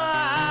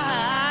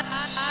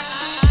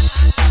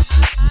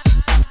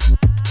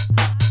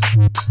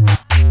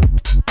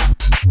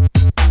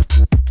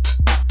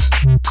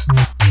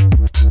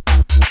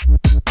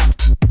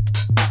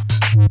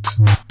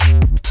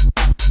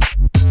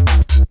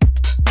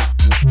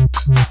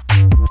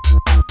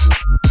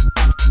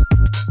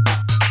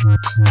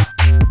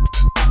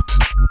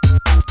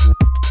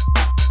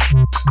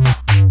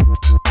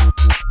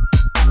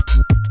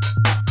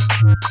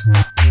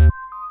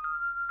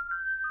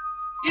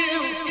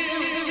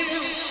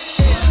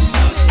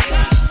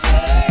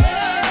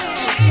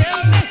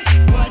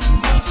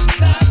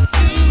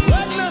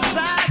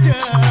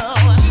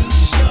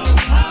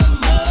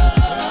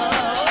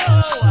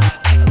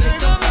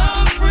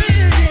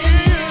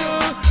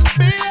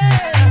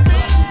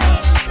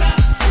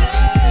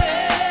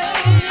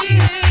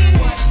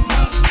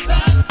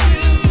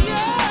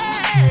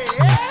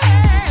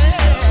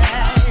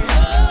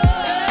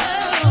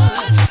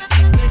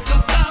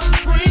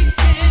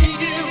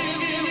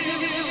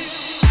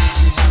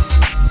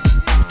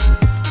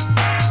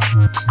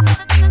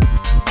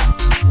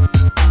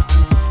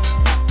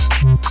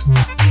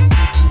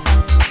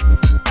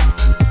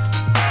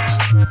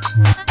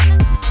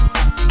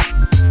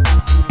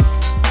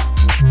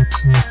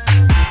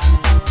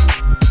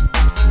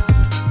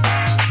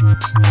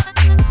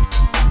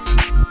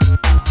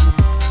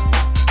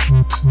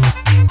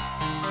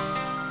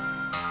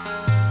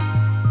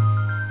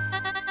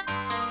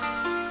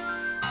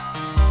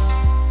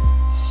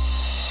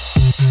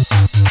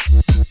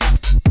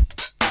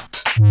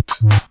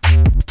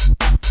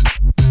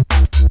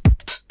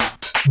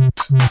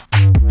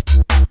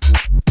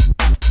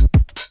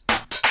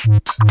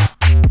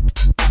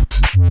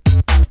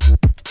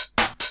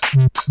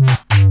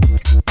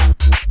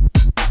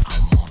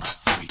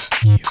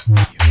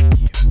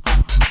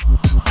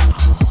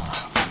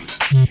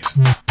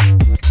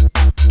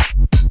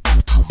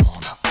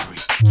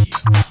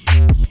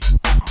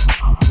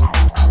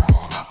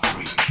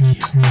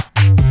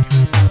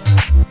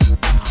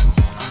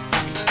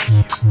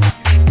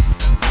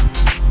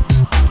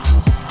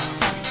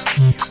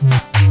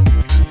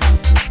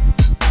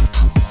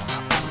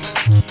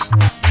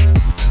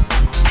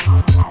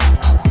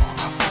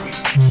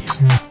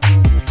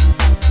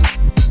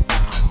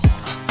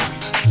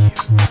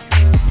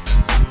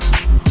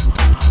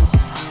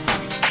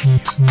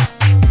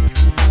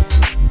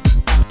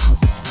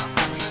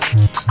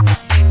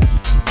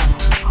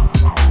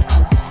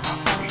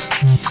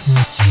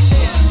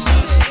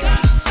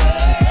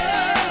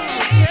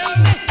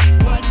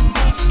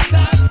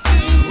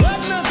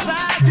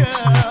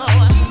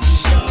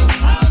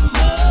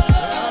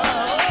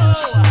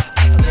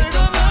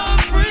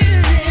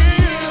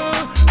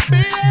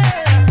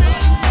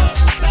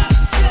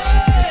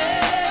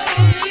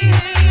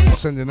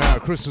Sending out a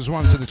Christmas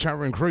one to the chat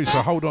room crew,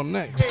 so hold on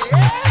next.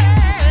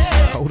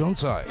 Hold on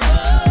tight.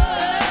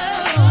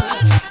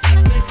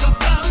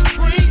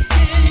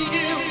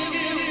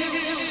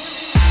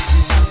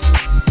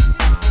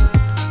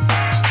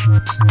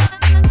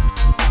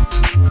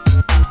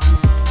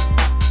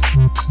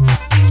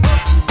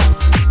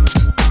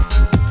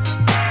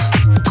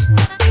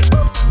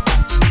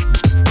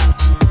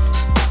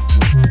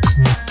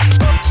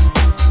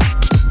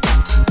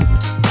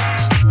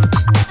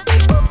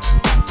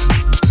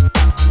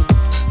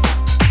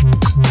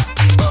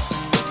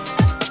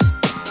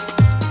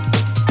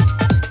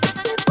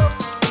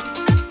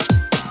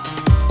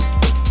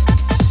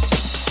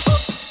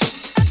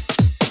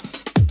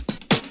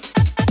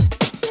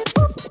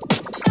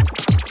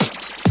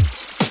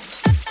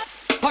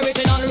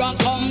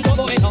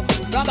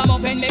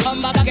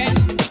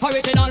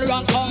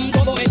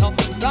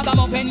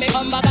 me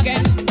come back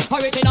again.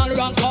 Original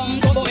ranks come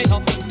to blow it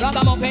up.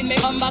 Ragamuffin me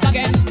come back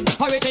again.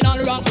 Original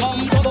ranks come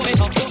to blow it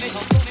up. Blow it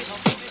up. Blow it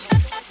up.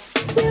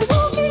 We're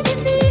walking in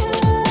the air.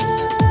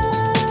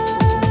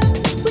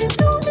 We're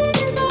floating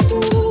in the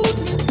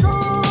moonlit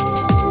sky.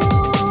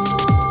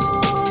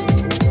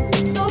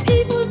 The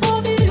people far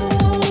below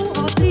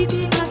are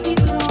sleeping as we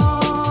fly.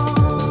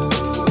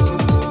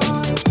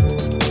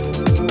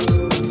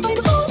 I'm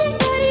holding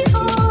very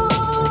tight.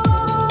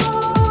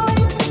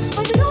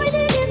 I'm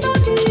riding in the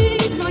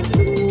midnight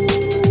blue.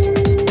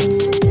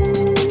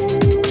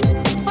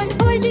 I'm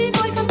finding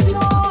I can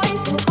fly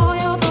so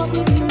high above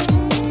the view.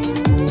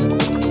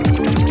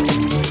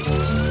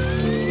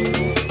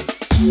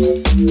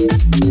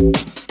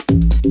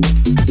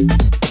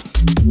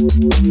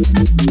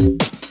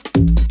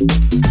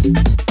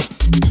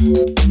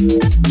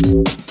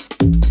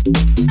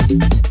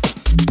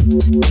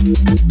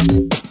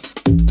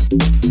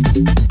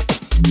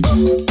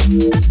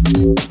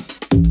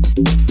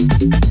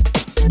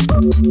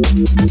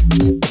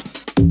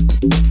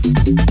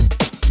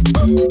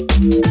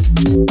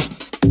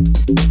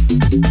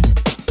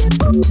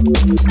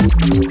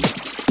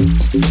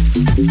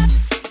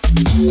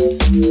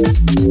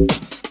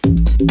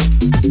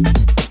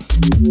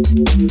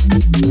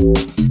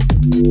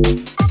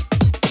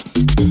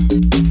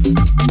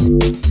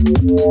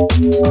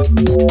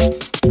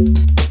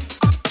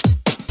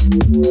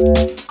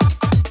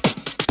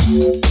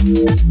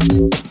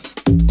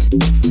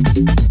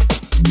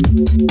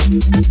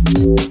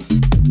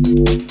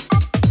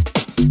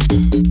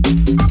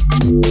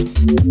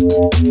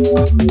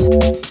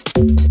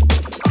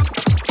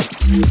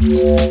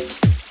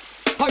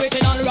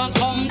 Original ranks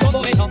come to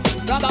blow it up.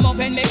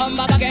 Ragamuffin me come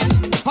back again.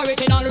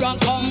 Original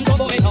ranks come to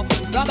blow it up.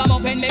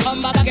 Ragamuffin me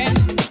come back again.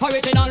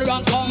 Original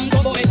ranks come to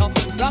blow it up.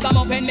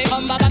 Ragamuffin me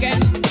come back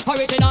again.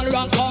 Original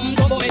ranks come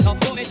to blow it up.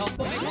 Blow it up.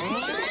 Blow it up.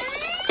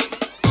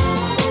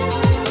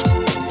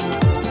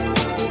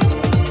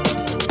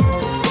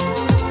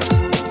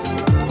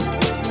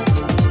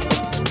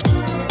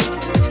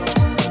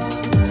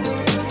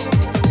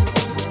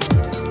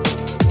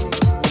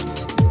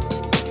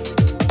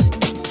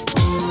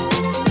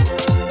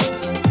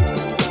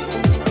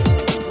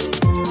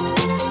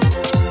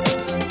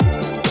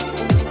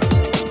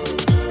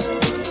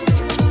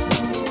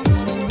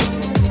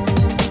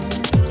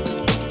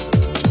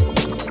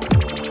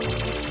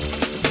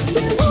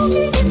 We're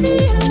walking in the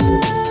air.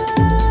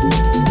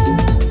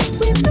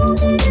 We're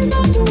floating in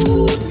the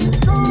moonlit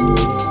sky.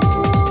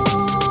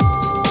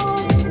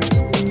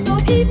 The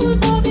people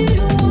far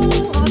below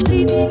are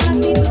sleeping as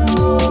we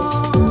fly.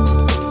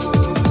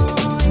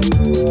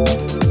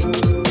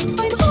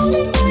 I'm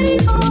holding very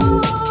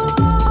tight.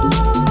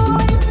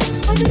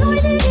 I'm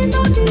riding in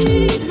the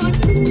midnight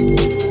blue.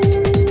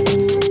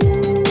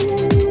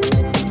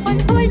 I'm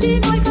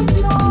finding I can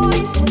fly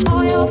so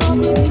high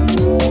above the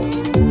view.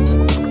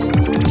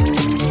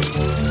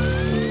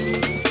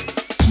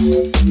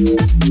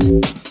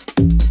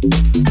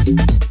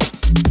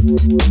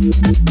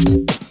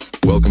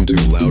 Welcome to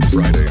Loud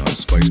Friday on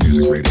Spice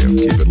Music Radio.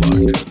 Keep it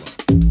locked.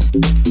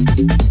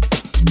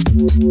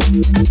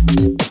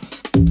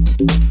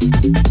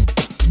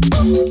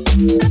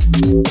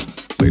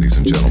 Ladies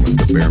and gentlemen,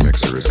 the Bear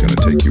Mixer is going to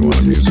take you on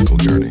a musical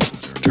journey.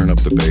 Turn up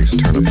the bass,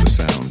 turn up the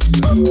sound.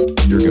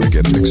 You're going to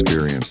get an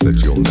experience that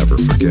you'll never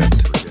forget.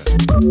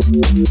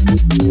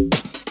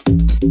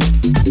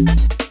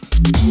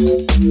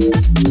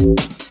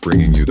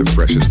 Bringing you the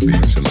freshest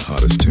beats and the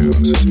hottest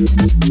tunes.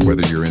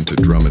 Whether you're into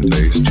drum and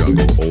bass,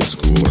 jungle, old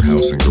school, or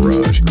house and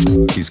garage,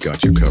 he's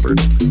got you covered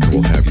and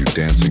will have you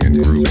dancing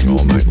and grooving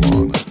all night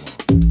long.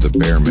 The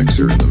Bear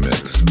Mixer in the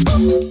mix.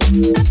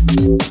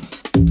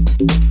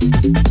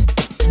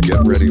 Get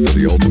ready for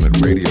the ultimate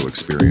radio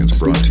experience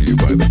brought to you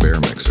by the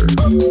Bear Mixer.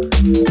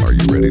 Are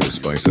you ready to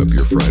spice up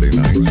your Friday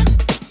nights?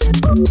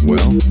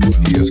 Well,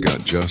 he has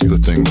got just the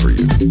thing for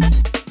you.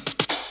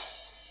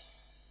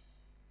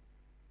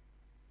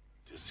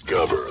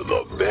 Discover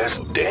the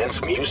best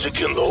dance music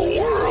in the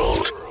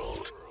world.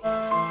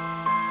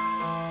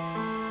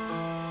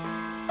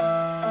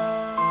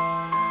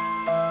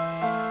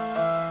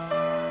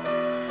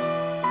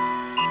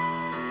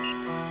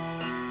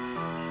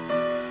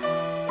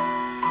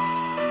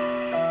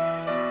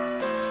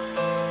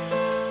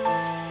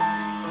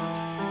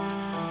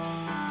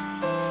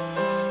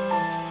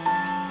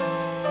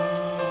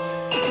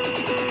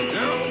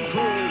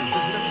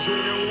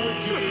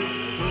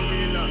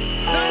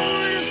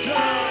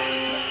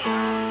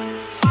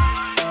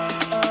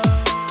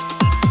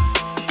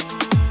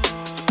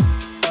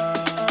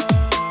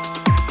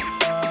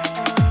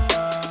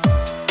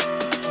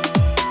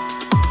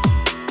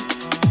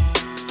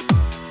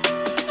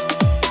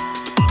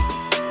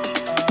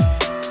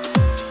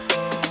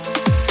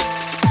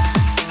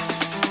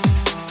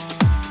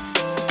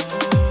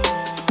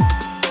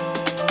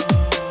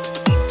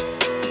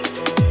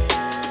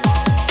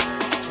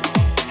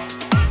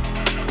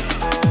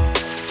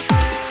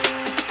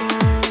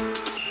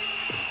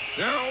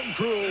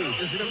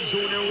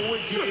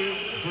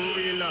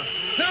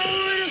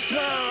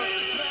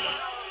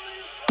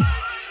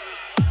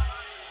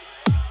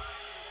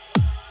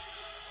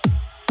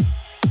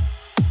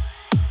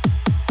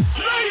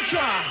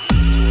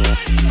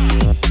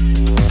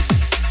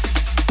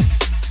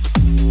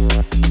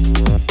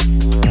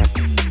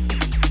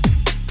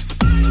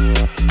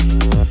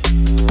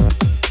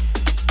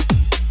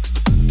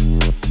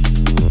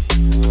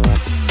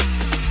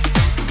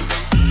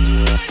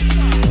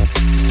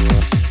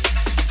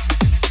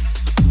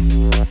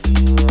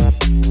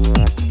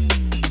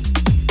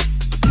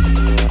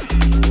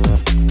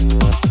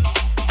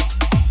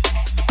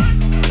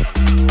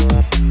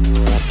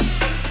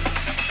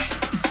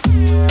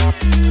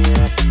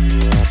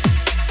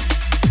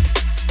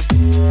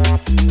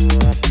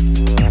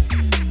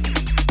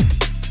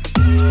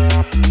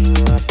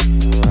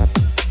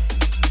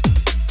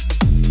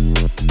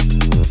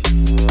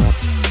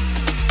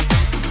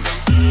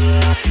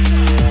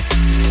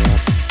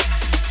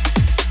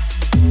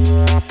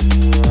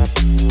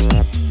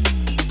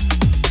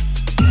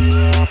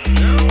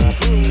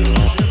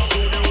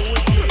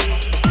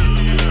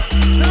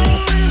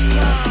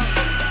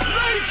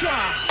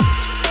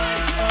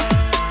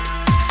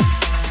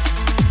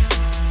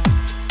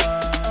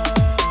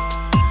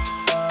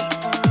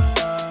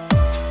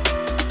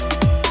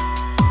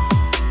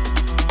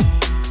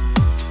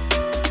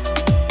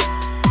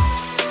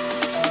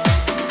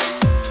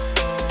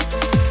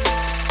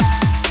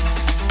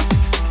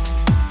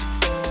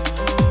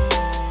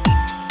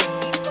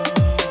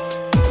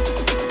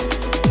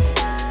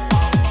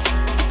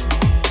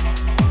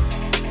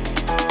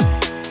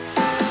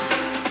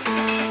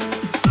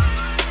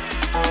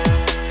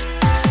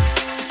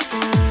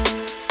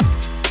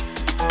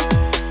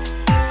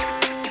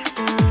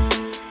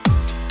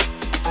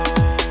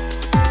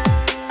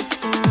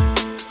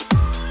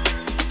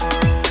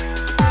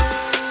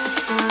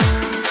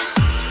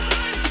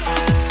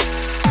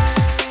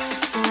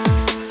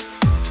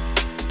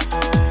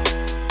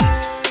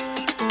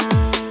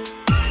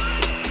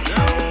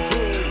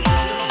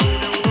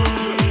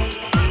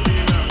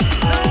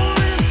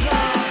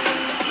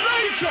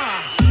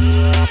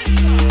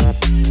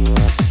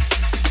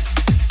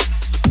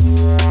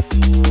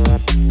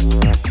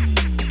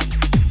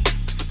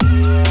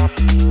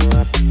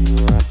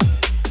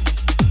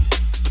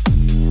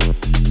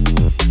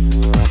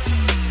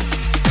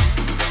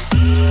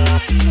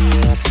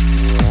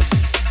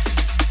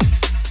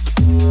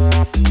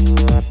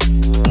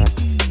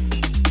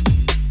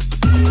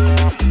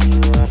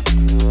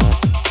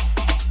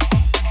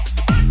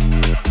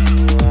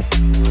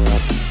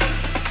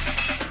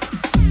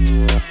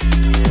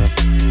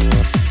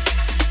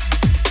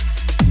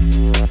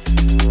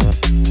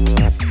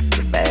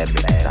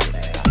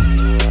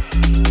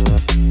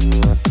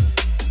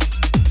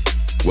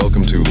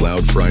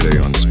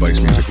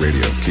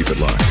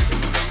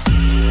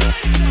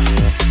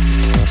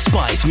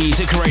 Spice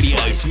Music Radio.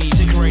 Spice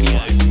Music Radio.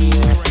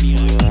 Music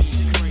Radio.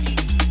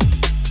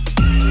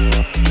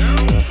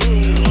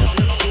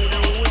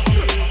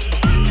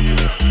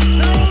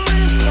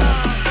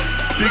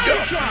 Big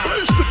up.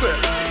 Where's the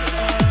best?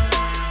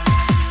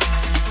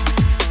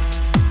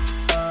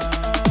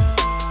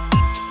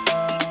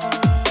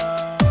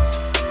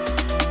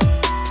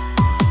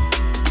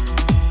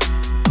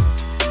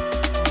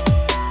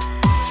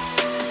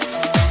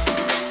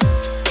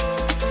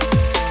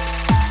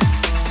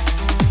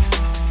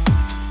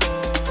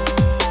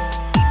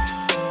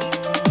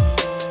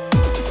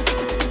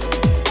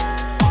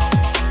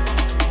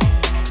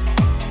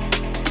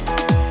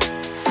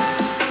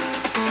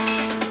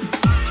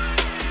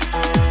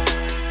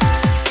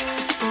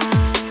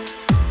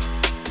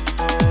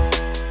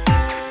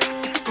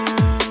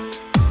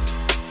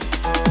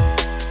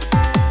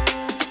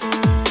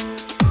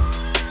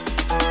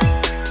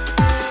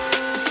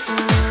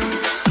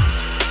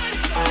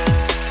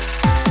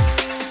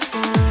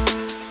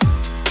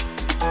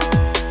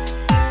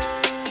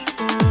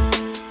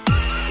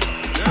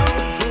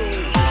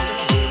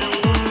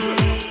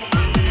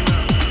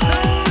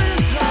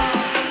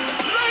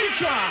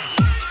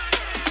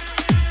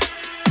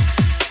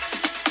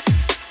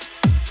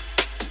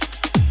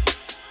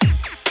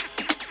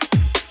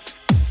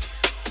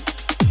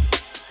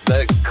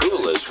 The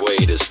coolest way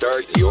to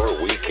start your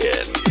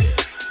weekend.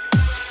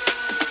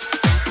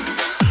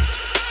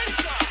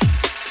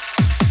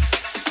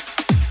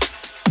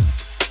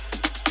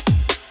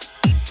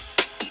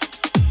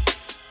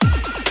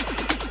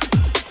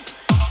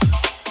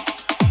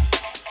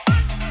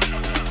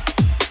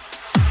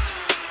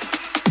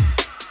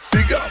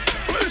 Big up.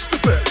 Where's the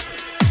best?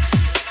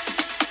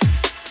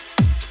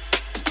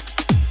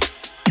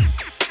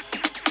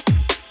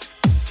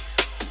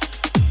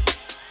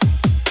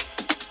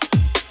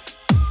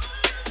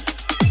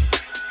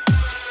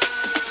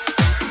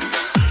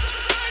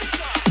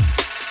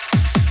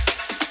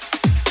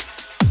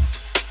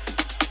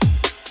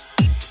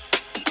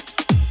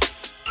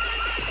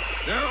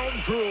 Down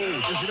crew,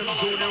 this is them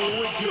so they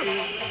wicked.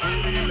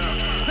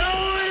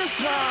 Now it's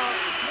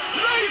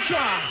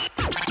later.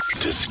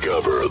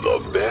 Discover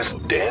the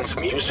best dance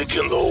music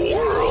in the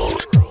world.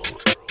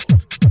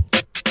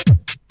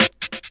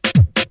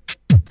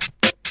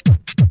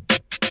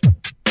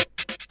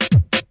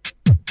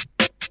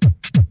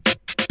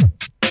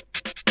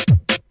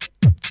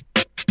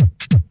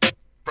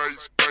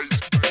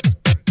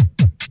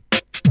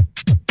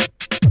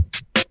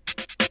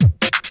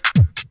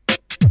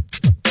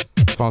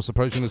 Fast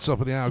approaching the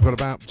top of the hour. Got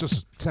about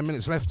just 10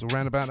 minutes left,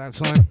 around about that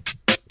time.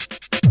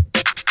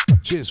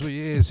 Cheers for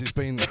your ears. It's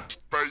been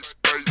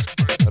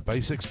a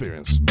bass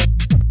experience.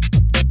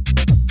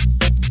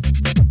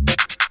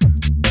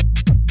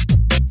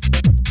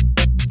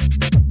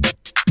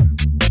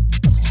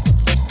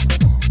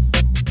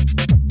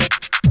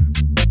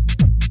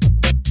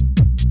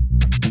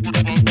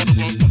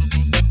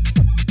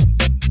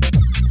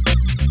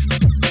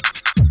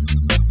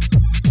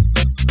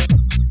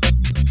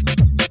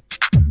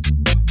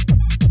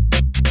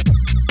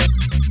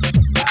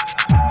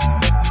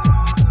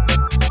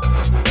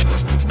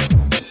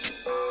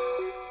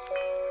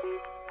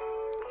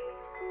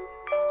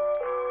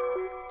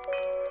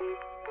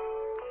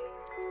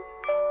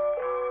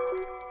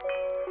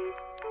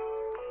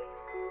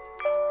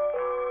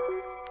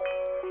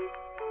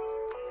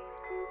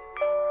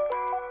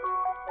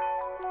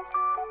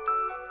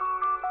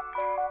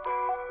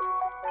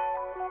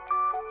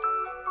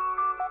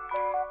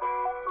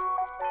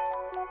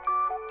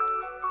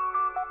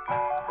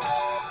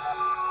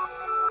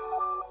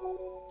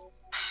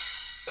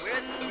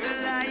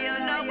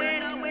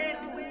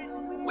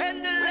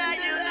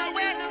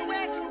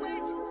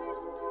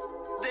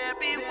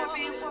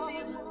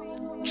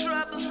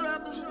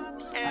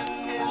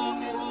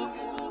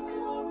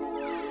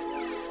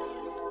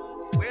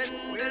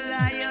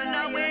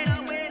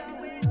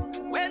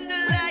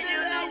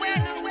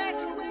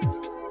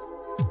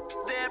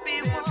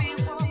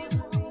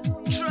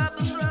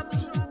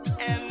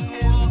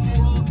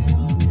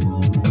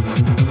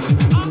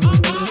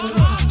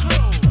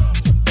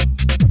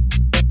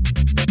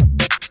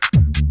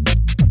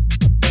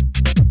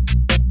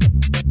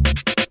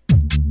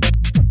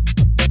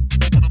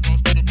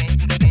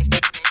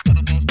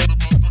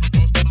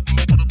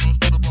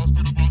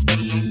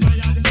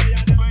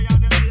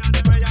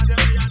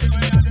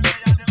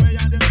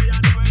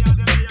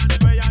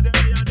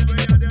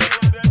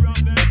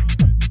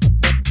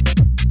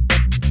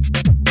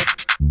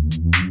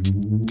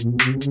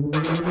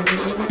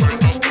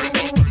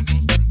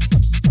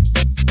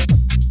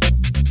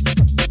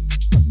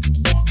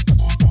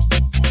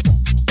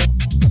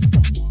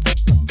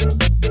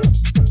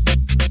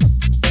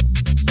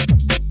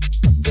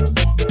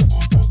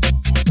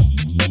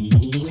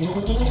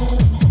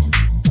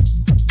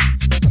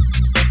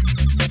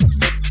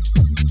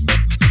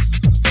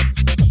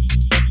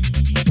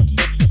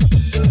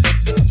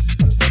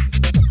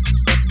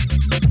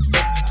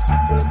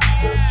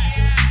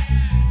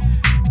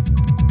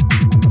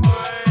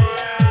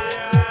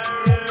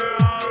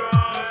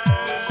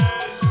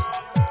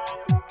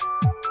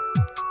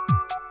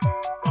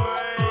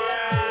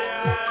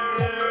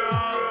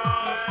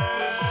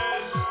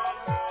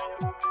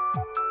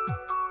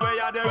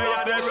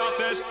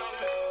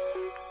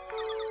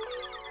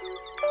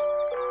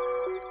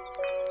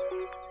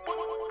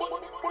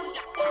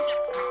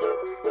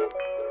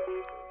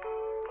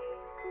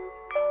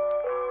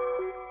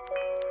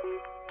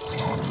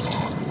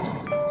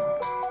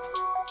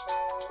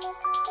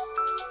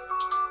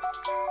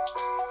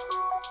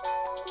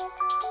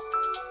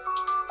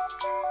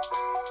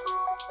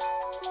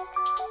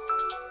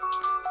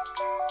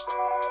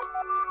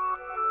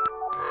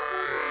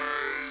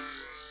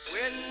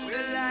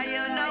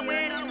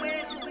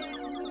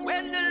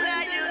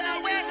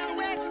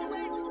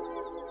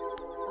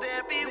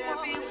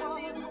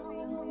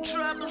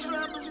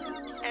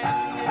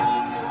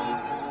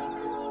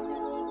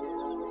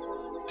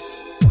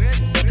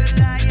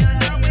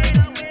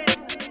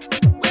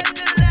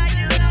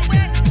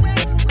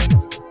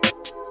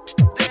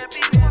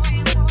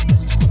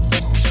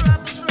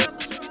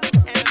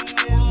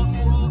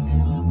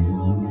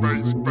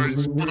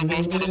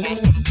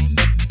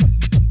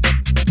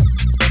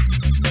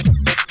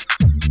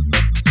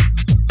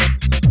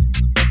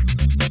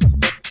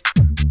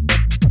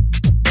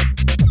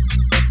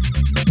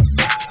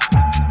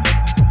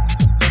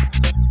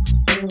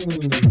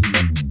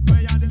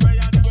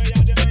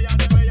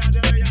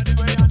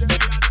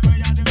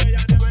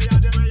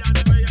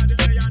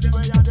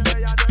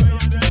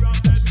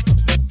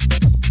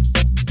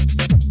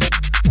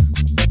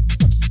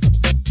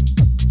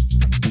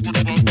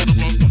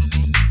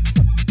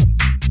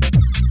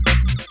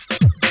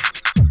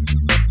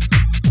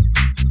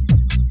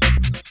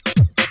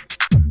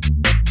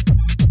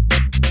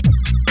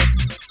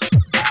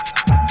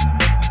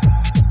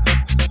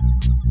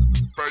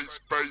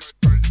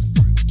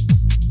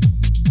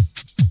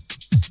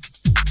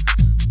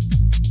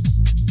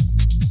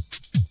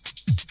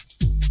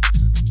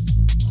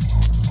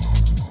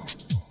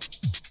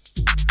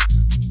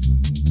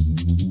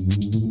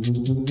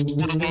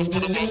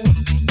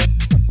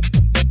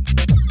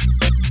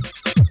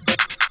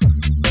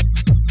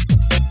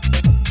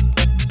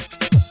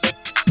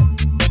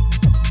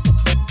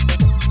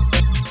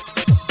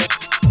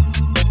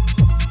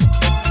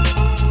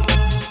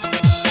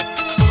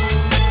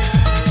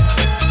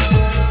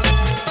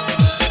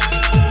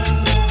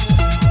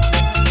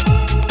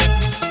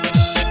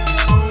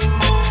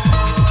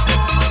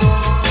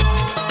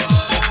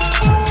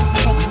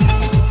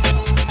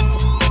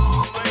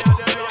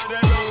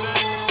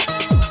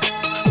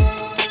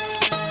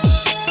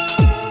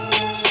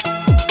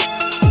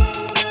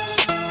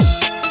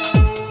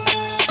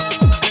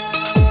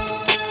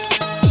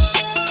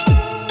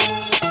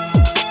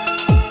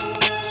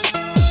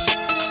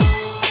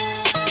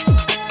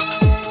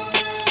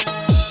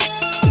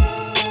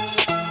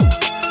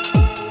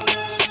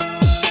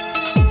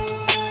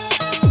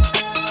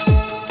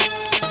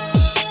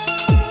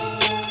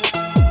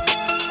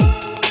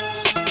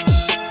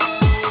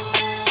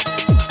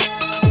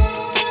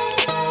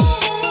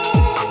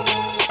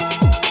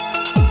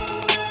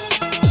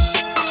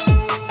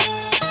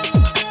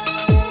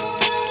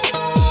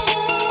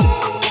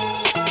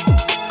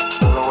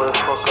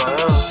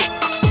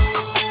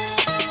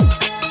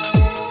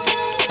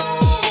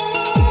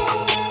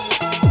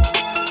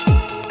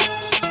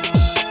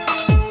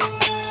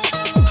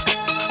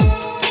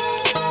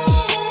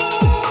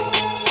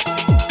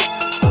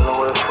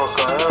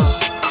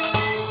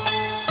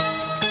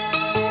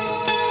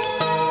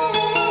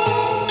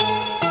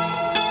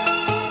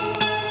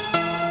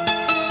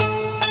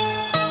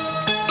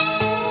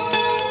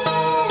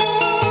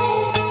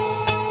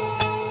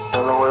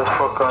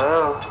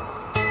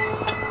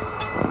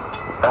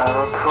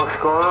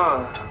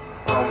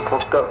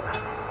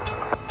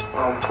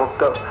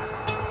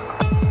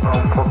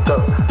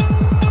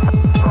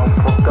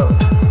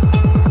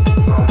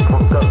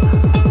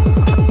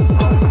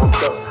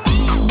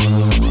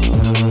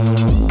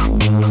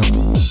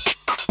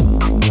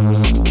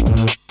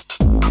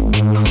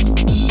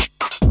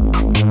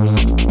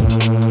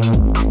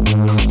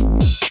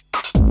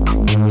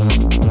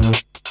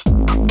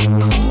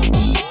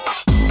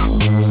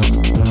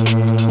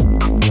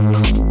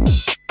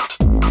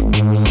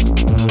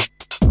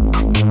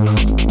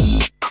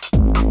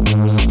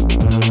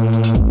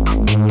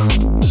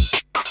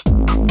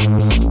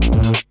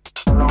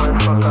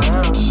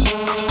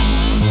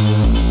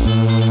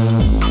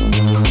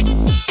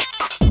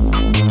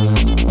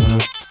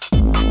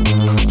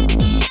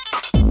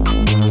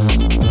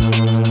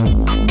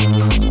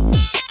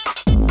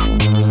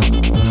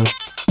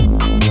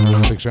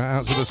 Shout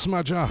out to the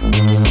Smudger.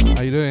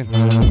 How you doing?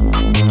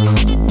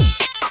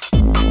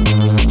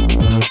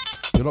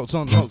 You're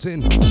locked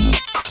in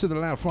to the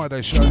Loud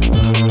Friday show.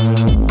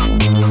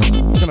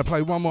 Gonna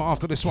play one more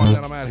after this one,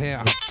 then I'm out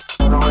here.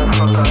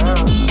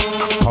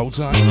 Hold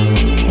tight.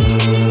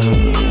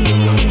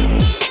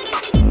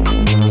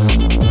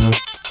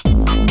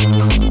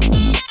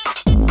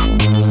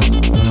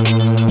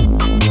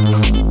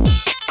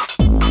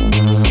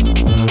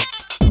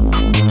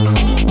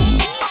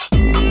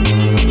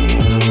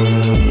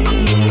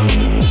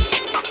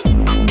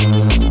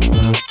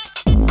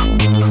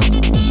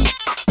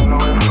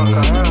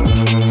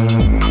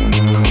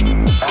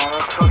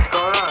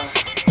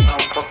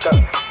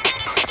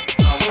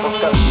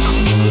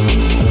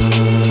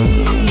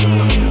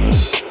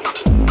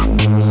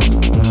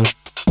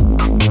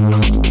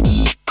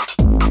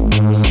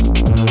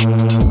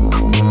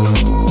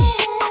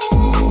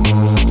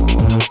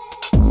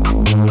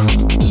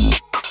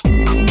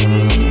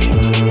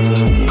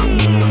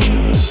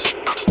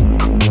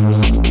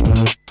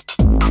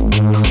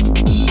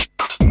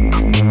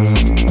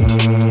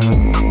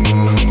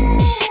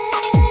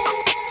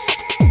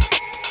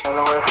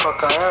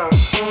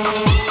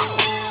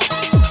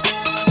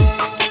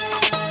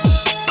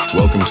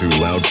 Welcome to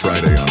Loud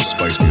Friday on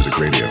Spice Music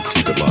Radio.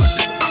 Keep it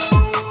locked.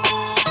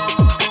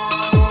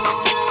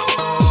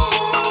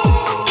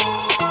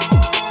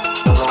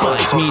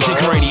 Spice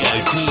Music Radio.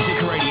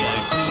 Music Radio.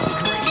 Music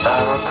Radio.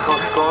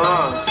 What's going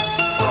on?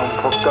 I'm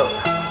fucked up.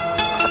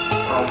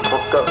 I'm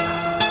fucked up.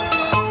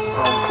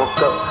 I'm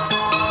fucked up.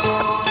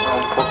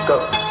 I'm fucked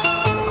up.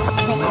 I'm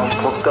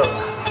fucked up. I'm fucked up.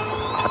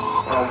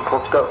 I'm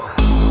fucked up.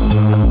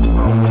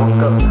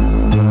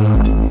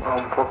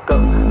 I'm fucked up. I'm fucked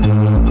up.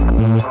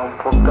 I'm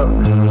fucked up.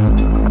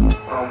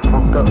 I'm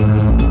fucked up.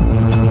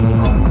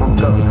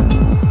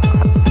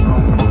 I'm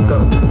fucked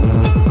up.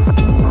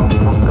 I'm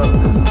fucked up.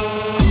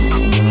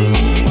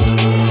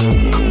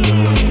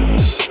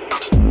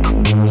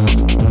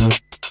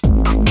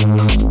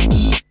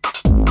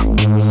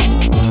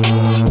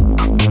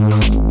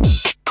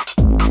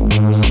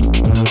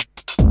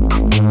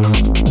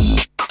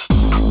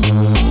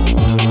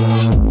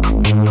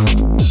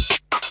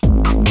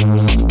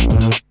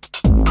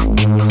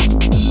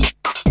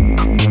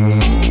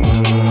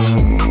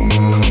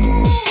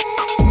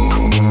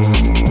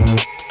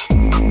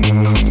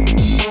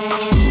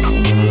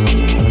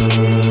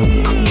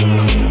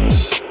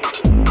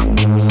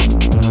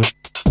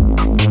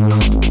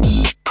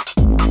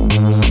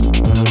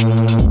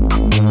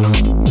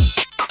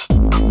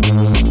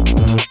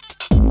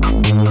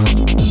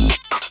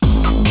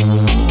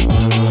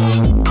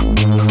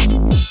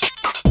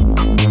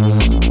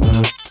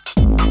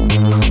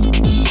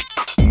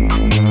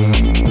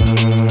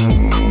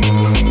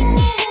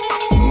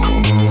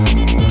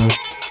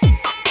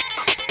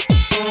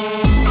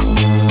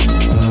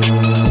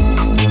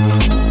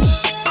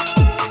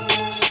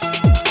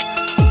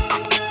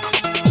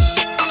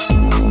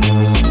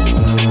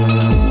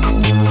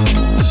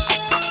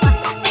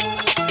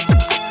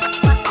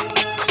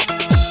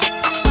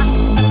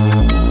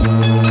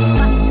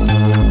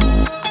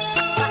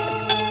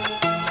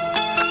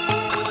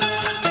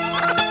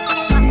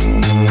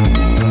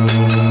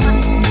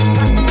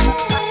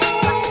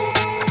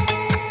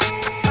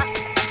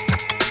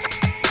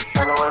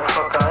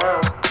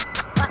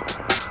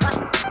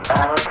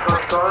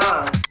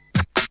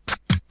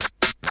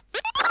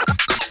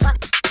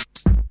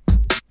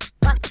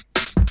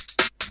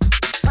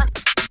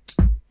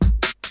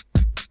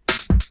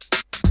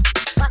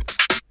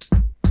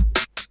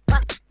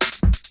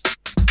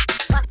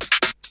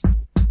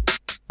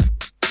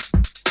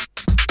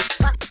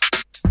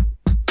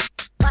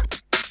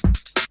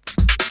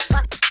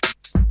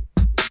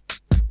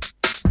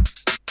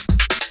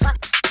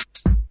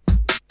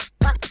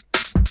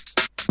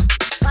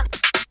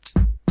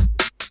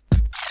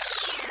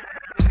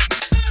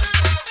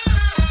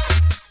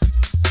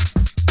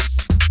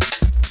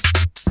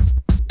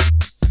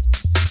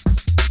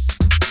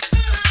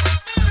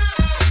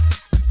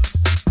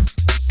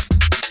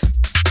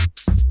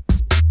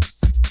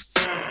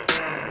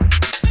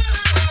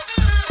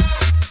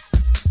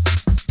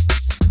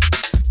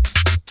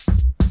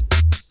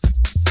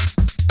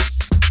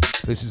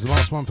 This is the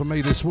last one for me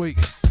this week.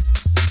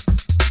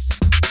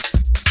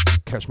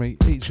 catch me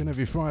each and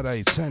every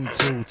Friday, 10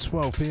 till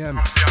 12 p.m.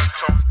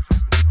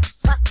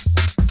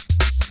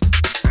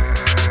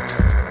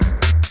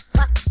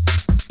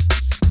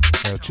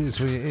 Cheers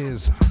for your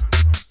ears.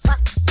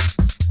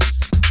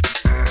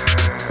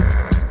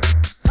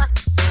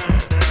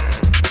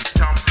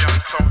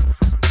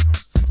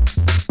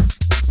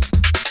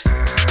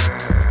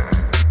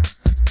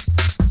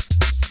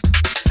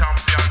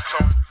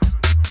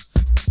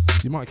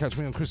 You might catch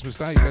me on Christmas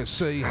Day. Let's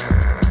see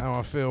how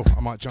I feel.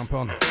 I might jump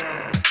on.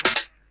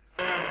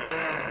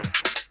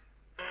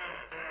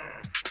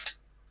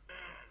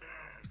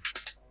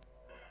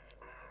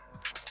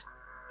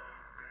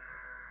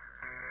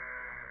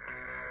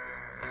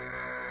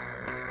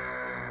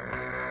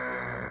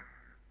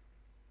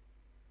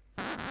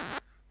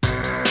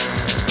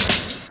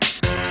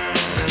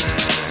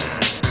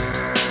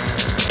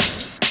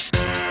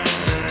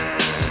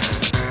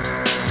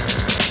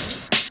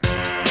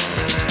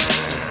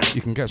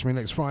 You can catch me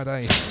next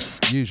Friday,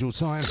 usual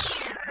time.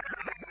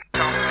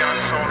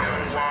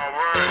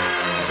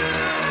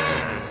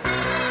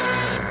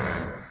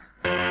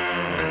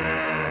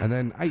 And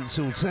then 8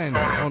 till 10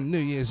 on New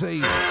Year's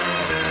Eve.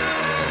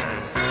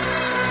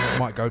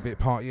 Might go a bit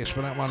partyish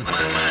for that one.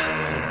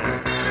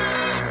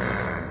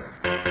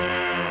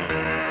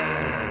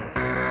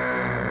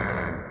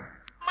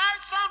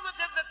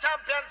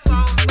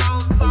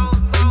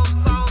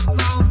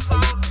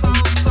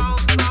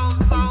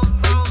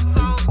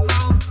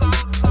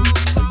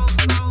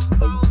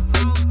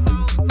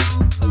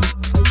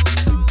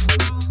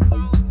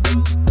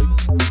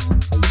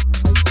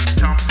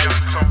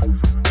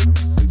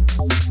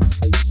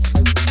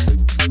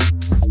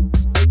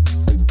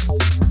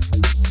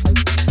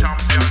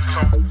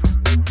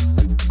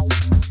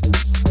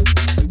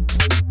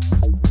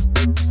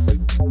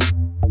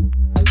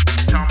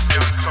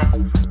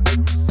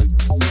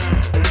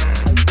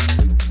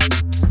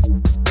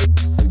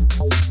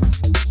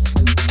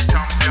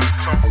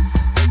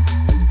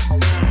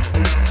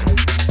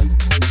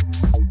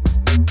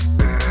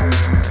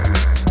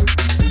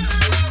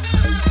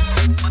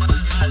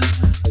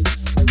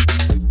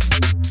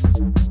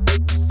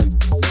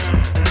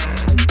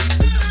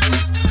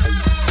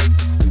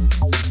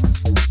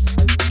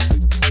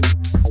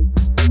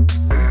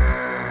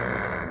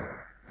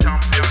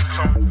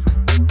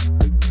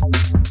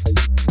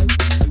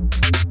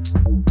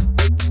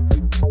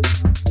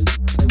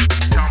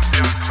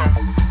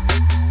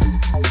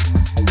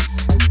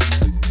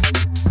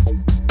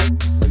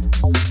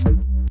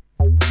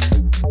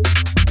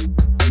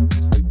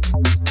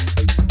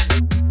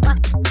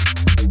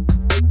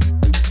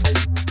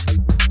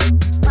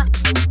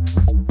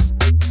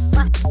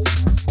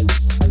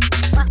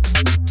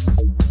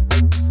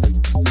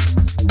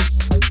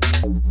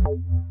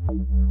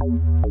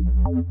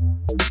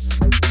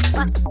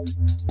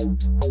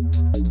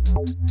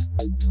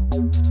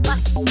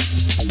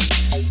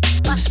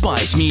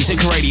 Spice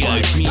Music Radio.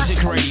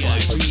 Music Radio.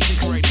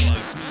 Music Radio.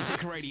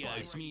 Music Radio.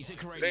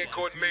 Music Radio.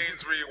 Liquid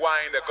means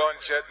rewind, the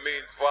gunshot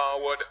means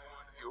forward.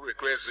 You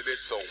requested it,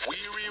 so we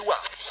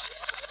rewind.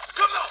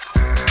 Come on.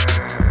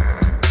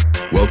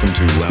 Welcome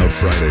to Loud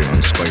Friday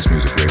on Spice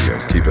Music Radio.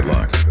 Keep it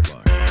locked.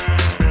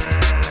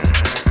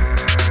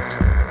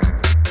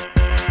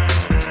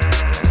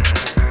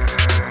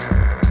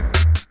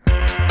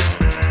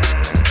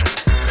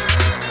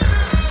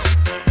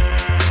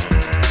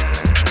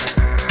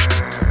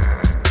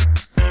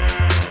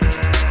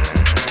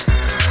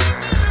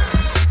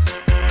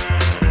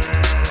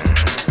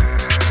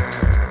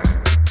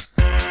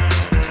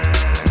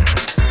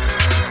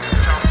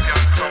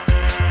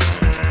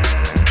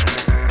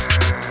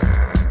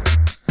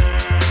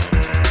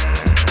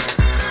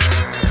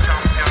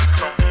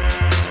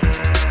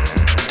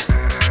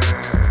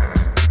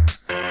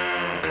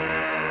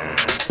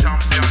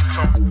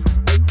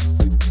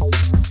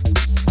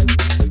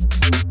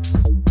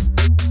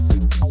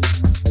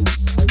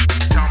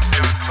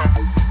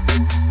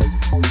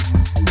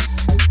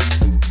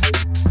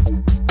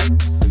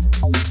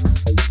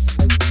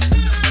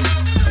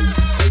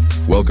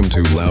 Welcome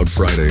to Loud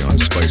Friday on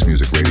Spice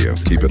Music Radio.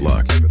 Keep it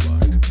locked.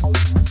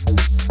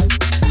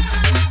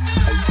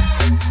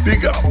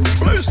 Big up,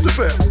 bless the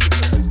bell.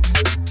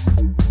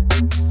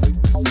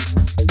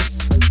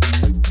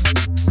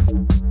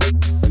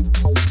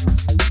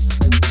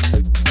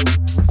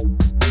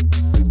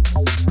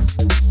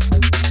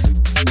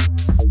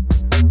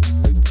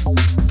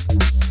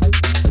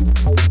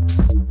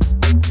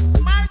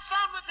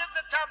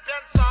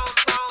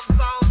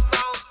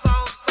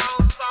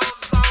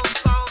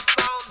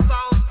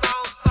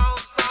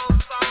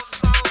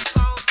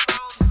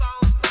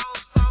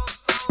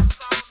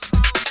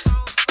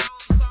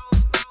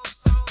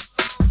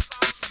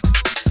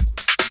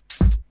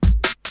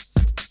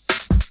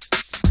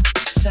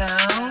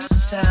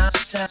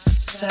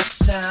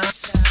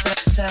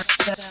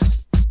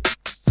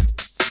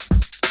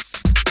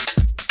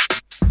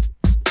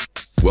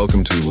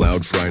 Welcome to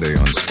Loud Friday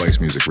on Spice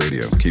Music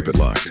Radio. Keep it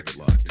locked.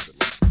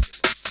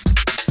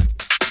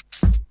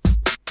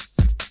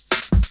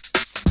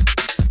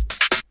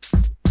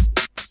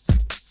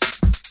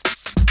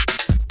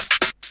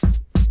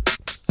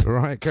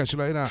 Right, catch you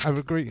later. Have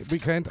a great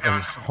weekend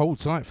and hold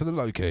tight for the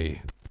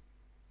Loki.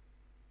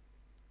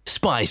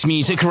 Spice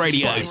Music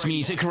Radio. Spice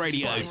Music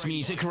Radio. Spice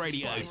Music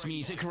Radio. Spice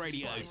Music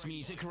Radio. Spice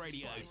Music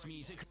Radio. Spice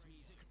Music Radio.